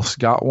almost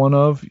got one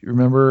of, you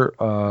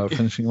remember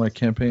finishing my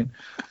campaign?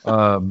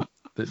 That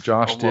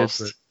Josh did,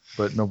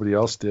 but nobody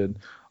else did.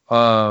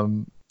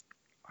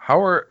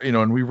 How are,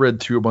 and we read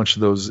through a bunch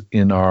of those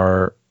in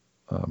our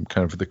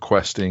kind of the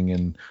questing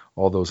and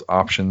all those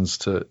options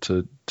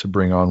to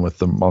bring on with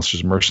the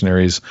Monsters and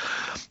Mercenaries.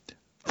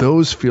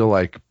 Those feel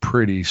like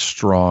pretty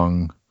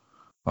strong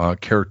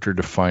character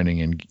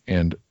defining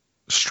and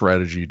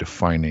strategy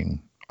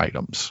defining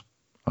items.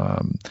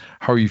 How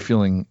are you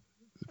feeling?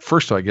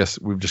 First, I guess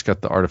we've just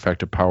got the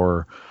Artifact of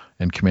Power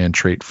and command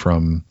trait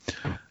from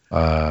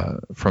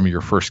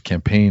your first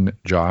campaign,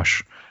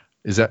 Josh.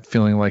 Is that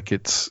feeling like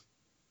it's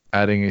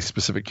adding a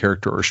specific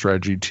character or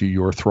strategy to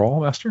your Thrall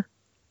Master?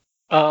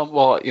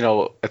 Well,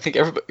 I think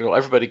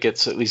everybody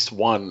gets at least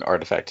one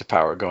Artifact of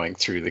Power going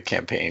through the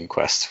campaign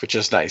quest, which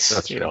is nice.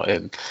 That's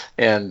and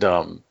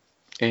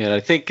I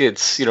think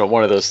it's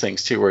one of those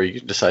things too where you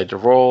can decide to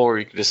roll or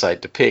you can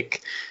decide to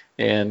pick.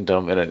 And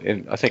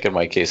I think in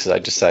my cases I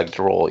decided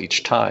to roll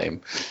each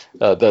time.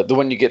 The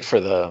one you get for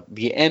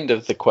the end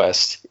of the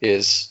quest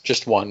is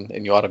just one,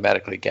 and you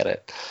automatically get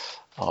it.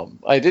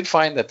 I did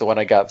find that the one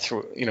I got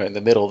through, in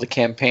the middle of the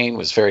campaign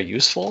was very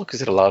useful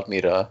because it allowed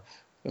me to,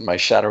 in my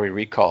Shadowy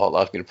Recall,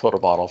 allowed me to put a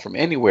model from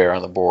anywhere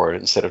on the board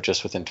instead of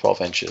just within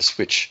 12 inches,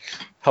 which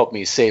helped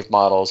me save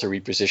models or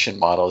reposition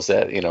models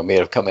that, may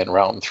have come in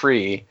round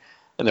 3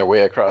 and they're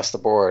way across the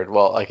board.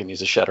 Well, I can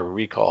use a Shadowy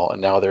Recall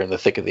and now they're in the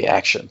thick of the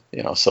action,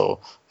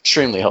 so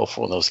extremely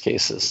helpful in those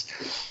cases.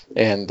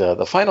 And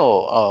the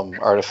final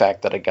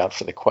artifact that I got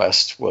for the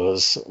quest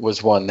was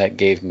one that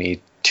gave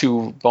me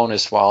 2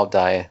 bonus wild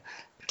die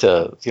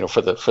to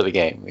for the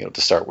game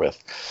to start with.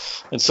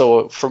 And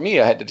so for me,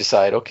 I had to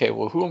decide, okay,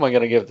 well, who am I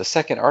going to give the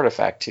second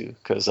artifact to?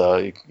 Because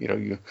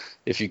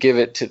if you give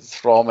it to the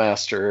Thrall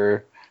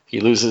Master,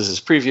 he loses his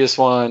previous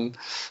one,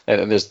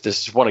 and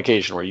there's one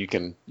occasion where you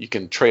can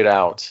trade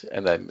out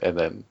and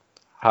then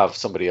have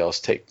somebody else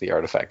take the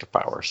Artifact of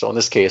Power. So in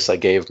this case, I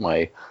gave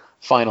my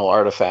final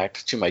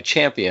artifact to my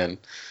champion,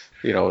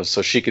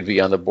 so she could be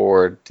on the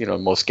board,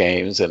 in most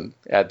games and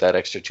add that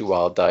extra 2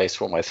 wild dice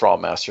while my Thrall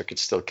Master could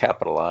still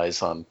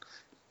capitalize on,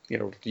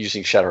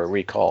 using Shadowy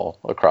Recall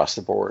across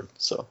the board.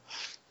 So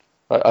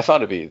I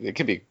found it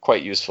can be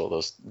quite useful.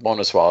 Those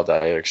bonus wild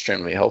die are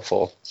extremely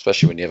helpful,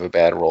 especially when you have a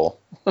bad roll.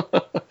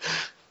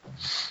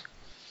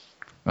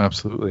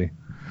 Absolutely.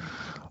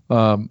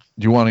 Do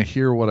you want to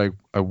hear what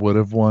I would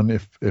have won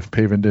if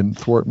Paven didn't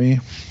thwart me?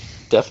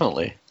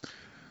 Definitely.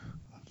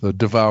 The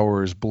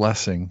Devourer's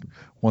Blessing.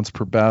 Once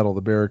per battle,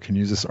 the bearer can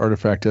use this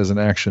artifact as an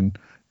action.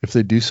 If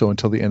they do so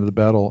until the end of the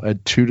battle,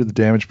 add 2 to the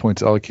damage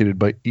points allocated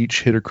by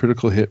each hit or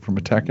critical hit from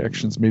attack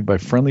actions made by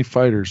friendly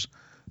fighters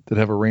that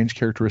have a range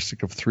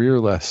characteristic of 3 or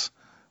less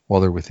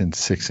while they're within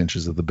 6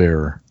 inches of the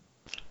bearer.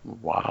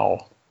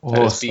 Wow.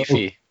 That is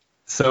beefy.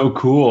 So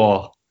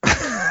cool.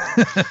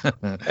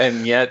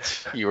 And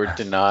yet you were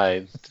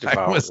denied the Devourer's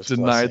I was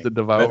denied Blessing. the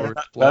Devourer's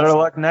Blessing. Better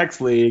luck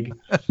next league.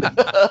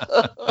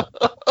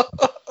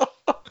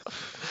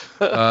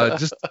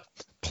 Just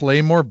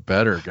play more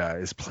better,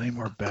 guys. Play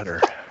more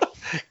better.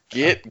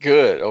 Get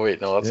good. Oh,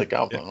 wait, no, that's a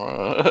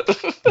compliment.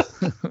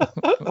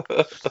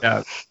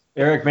 Yeah.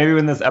 Eric, maybe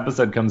when this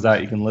episode comes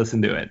out, you can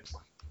listen to it.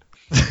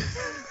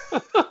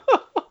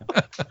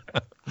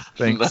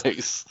 Thanks.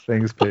 Nice.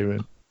 Thanks,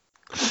 Paven.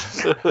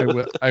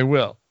 I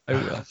will.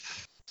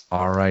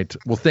 All right.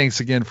 Well,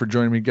 thanks again for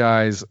joining me,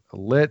 guys.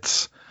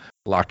 Let's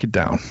lock it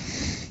down.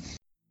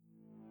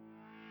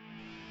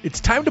 It's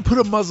time to put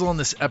a muzzle on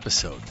this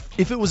episode.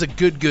 If it was a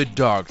good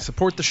dog,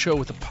 support the show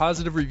with a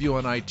positive review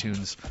on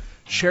iTunes,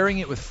 sharing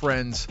it with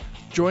friends,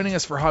 joining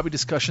us for hobby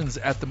discussions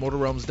at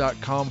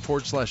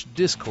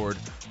themortalrealms.com/Discord,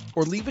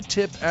 or leave a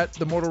tip at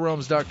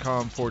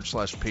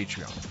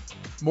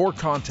themortalrealms.com/Patreon. More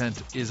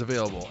content is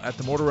available at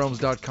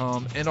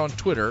themortalrealms.com and on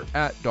Twitter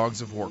at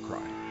Dogs of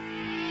Warcry.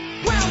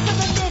 Welcome to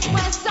the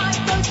Midwest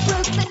side, those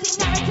ruthless,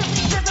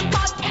 narratively driven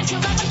podcast.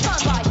 You'll have a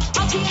fun ride.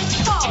 I'll be in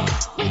fall.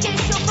 We get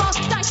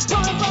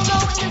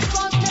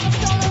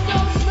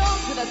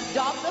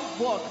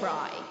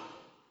Warcry.